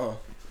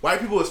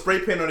 White people would spray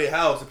paint on their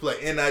house and put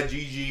like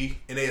NIGG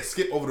and they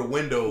skip over the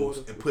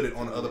windows and put it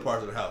on the other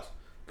parts of the house.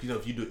 You know,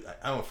 if you do,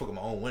 I don't fuck with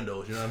my own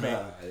windows. You know what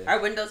I mean?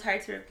 Are windows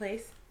hard to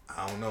replace?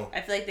 I don't know.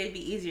 I feel like they'd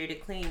be easier to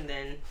clean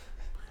than. And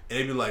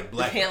they be like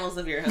black the panels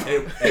of your home. They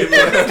be like,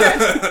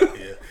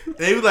 yeah.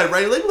 They be like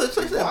right. They be like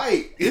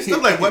white. It's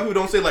stuff like white people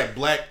don't say like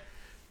black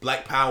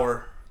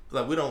power.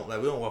 Like we don't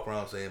walk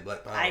around saying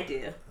black power. I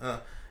do.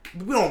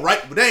 We don't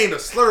write, but that ain't a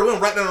slur. We don't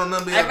write that on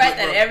nothing. I write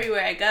that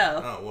everywhere I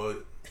go. Oh well,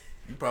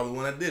 you probably the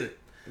one that did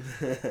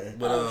it.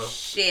 But oh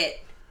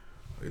shit.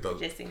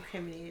 Just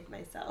incriminated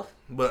myself.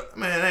 But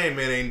man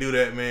ain't do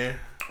that, man.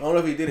 I don't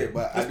know if he did it,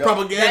 but it's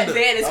propaganda. That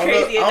man is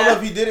crazy. I don't know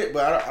if he did it,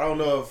 but I don't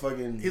know if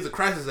fucking. He's a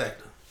crisis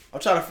actor. I'm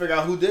trying to figure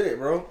out who did it,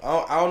 bro.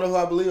 I don't know who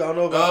I believe. I don't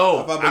know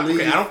if I believe.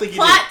 Okay, I don't think he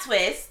plot did.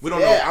 twist. We don't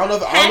know. I don't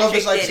know if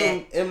it's like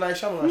some M. Night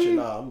Shyamalan shit.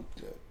 Nah,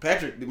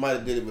 Patrick might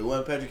have did it, but it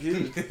wasn't Patrick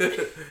Hughes.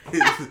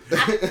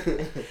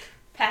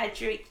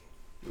 Patrick.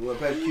 It wasn't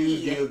Patrick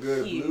Hughes. Deal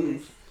good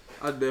blues.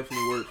 I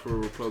definitely work for a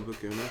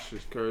Republican. That's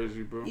just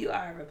crazy, bro. You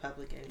are a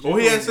Republican. Oh,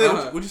 he had said.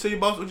 What'd you say, your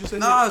boss? What'd you say?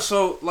 Nah,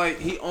 so like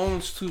he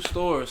owns 2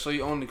 stores. So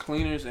he owns the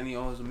cleaners and he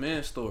owns a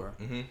men's store.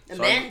 Mm-hmm. A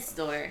men's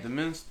store. The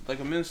men's like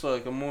a men's store,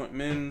 like a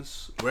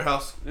men's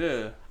warehouse.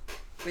 Yeah.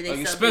 Where they like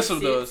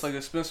expensive though. It's like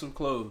expensive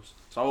clothes.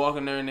 So I walk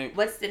in there and they.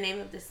 What's the name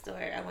of the store?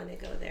 I want to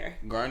go there.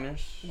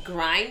 Grinders.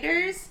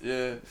 Grinders?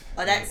 Yeah.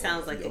 Oh, that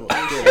sounds like a gay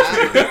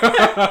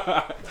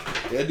shop.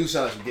 That do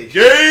sound like some gay shit.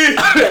 Gay!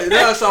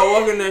 No, so I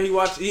walk in there. He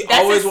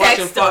always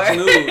watching Fox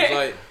News.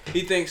 Like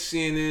he thinks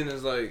CNN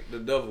is like the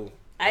devil.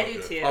 I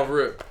do too. Off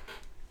rip.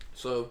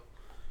 So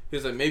he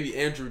was like, maybe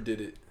Andrew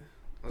did it.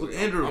 Like,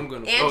 Andrew. I'm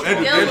gonna.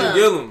 Andrew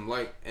Gillum.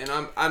 Like, and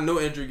I know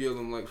Andrew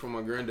Gillum like from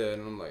my granddad,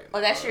 and I'm like.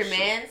 Oh, that's your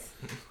man's.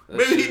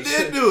 Maybe he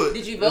did do it.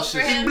 Did you vote for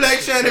him? Black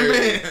shining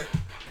man.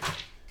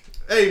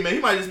 Hey man, he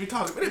might just be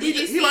talking. Did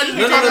you see?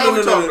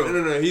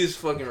 No. He's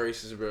fucking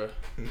racist, bro.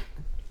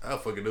 I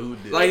fucking know who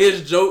did. Like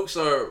his jokes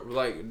are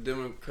like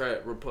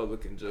Democrat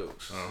Republican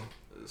jokes. Oh.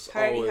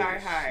 Party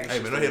hard. Hey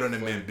man, don't hit on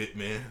that man, bit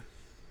man.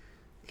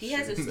 He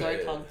has a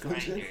story called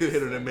Grinders.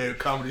 Hit on that man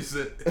comedy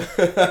set.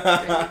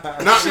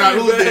 not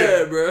who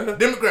did, bro.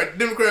 Democrat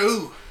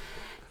who?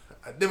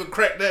 I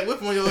Democrat that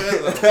whip on your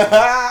ass.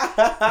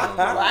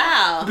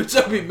 Wow. Bitch,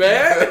 I be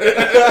mad.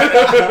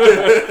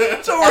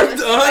 So worked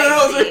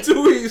 $100 every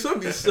 2 weeks. I'll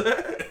be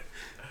sad.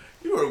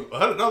 You work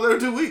 $100 every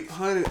 2 weeks.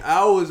 100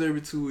 hours every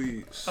 2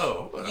 weeks.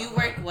 Oh. You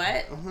work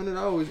what? 100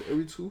 hours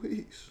every 2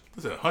 weeks.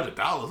 That's $100.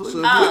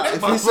 So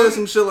if he said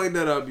some shit like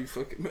that, I'd be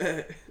fucking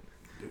mad.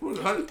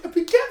 I'd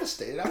be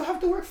devastated. I would have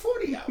to work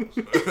 40 hours.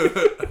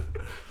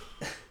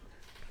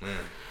 Man.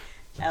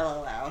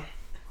 LOL.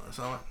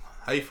 So,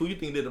 how you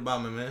think did the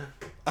bombing, man?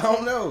 I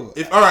don't know.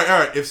 All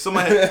right. If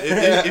somebody,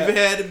 if it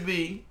had to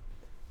be,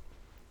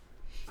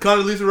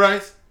 Condoleezza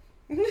Rice,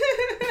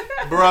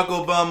 Barack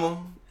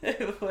Obama.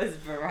 It was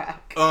Barack.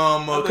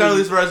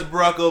 Condoleezza Rice,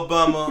 Barack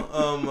Obama.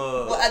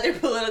 What other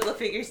political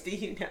figures do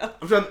you know?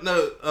 I'm trying to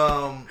know.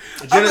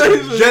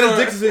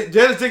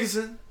 Janice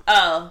Dickinson.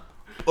 Oh.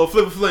 Or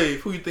Flavor Flav.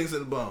 Who you think's in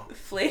the bomb?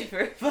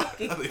 Flavor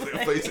fucking. I think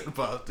Flavor Flav's in the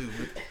bomb too.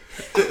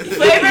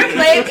 Flavor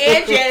Flav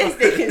and Janice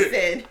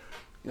Dickinson.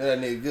 Yeah, that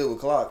nigga good with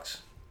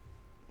clocks.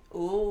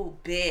 Ooh,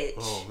 bitch.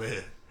 Oh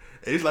man,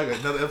 it's like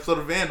another episode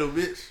of Vandal,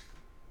 bitch.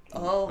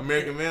 Oh,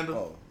 American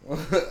Vandal.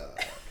 Oh.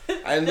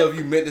 I didn't know if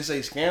you meant to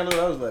say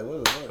Scandal. I was like,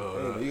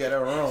 what? You got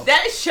that wrong.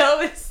 That show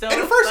is so. And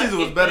the first season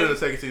was better than the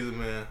second season,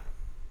 man.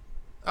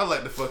 I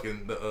like the first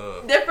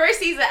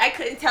season, I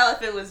couldn't tell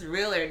if it was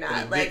real or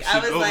not. Like I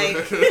was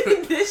like,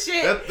 this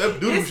shit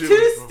is shit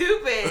too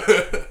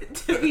stupid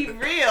to be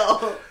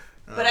real.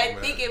 But I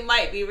think it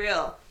might be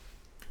real.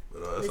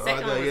 But that's all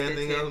I got.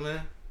 Anything else,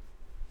 man?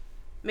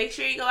 Make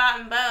sure you go out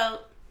and vote.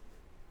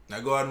 Now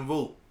go out and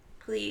vote.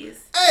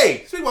 Please.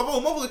 Hey, speaking about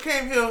vote, motherfucker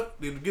came here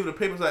to give the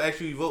papers I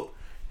actually vote.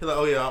 He's like,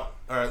 oh yeah, all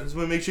right, just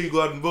want to make sure you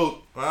go out and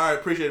vote. All right,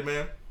 appreciate it,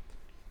 man.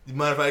 You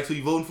mind if I ask who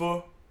you voting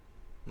for?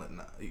 I'm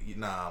like,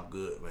 nah, I'm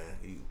good,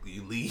 man.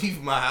 You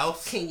leave my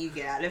house. Can you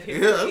get out of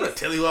here? Yeah, I'm not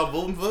telling you what I'm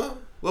voting for.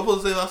 What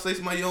supposed to say if I say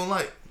somebody you don't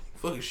like?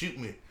 Fucking shoot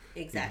me.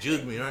 Exactly. You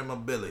jug me right in my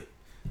belly.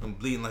 I'm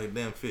bleeding like a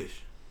damn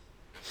fish.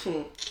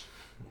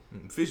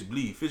 Fish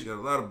bleed. Fish got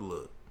a lot of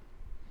blood.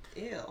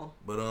 Ew.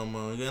 But you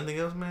got anything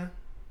else, man?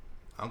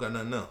 I don't got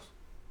nothing else.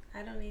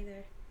 I don't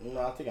either.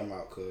 No, I think I'm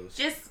out, cuz.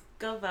 Just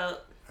go vote.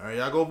 All right,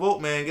 y'all go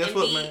vote, man. Guess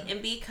what, man?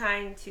 And be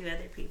kind to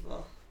other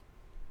people.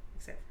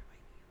 Except for white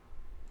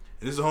people.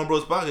 And this is a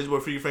Homebros Podcast. This is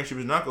where Free Friendship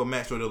is not going to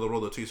match or the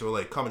roller T. So,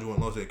 like, comment you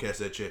want Lost and catch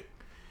that check.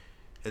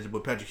 Had your boy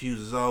Patrick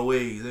Hughes as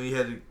always. Then you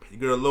had your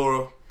girl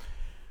Laura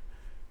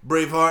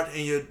Braveheart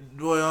and your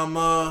boy,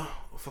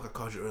 fuck, I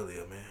called you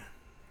earlier, man.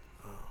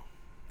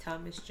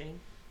 Thomas Jane.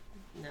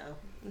 No.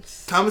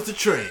 Thomas the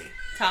Train.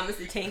 Thomas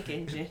the Tank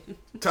Engine.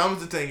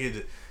 Thomas the Tank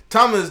Engine.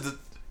 Thomas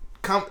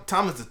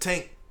the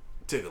Tank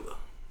Tickler.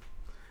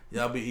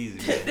 Y'all be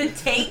easy, man. The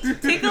Tank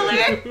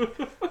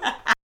Tickler?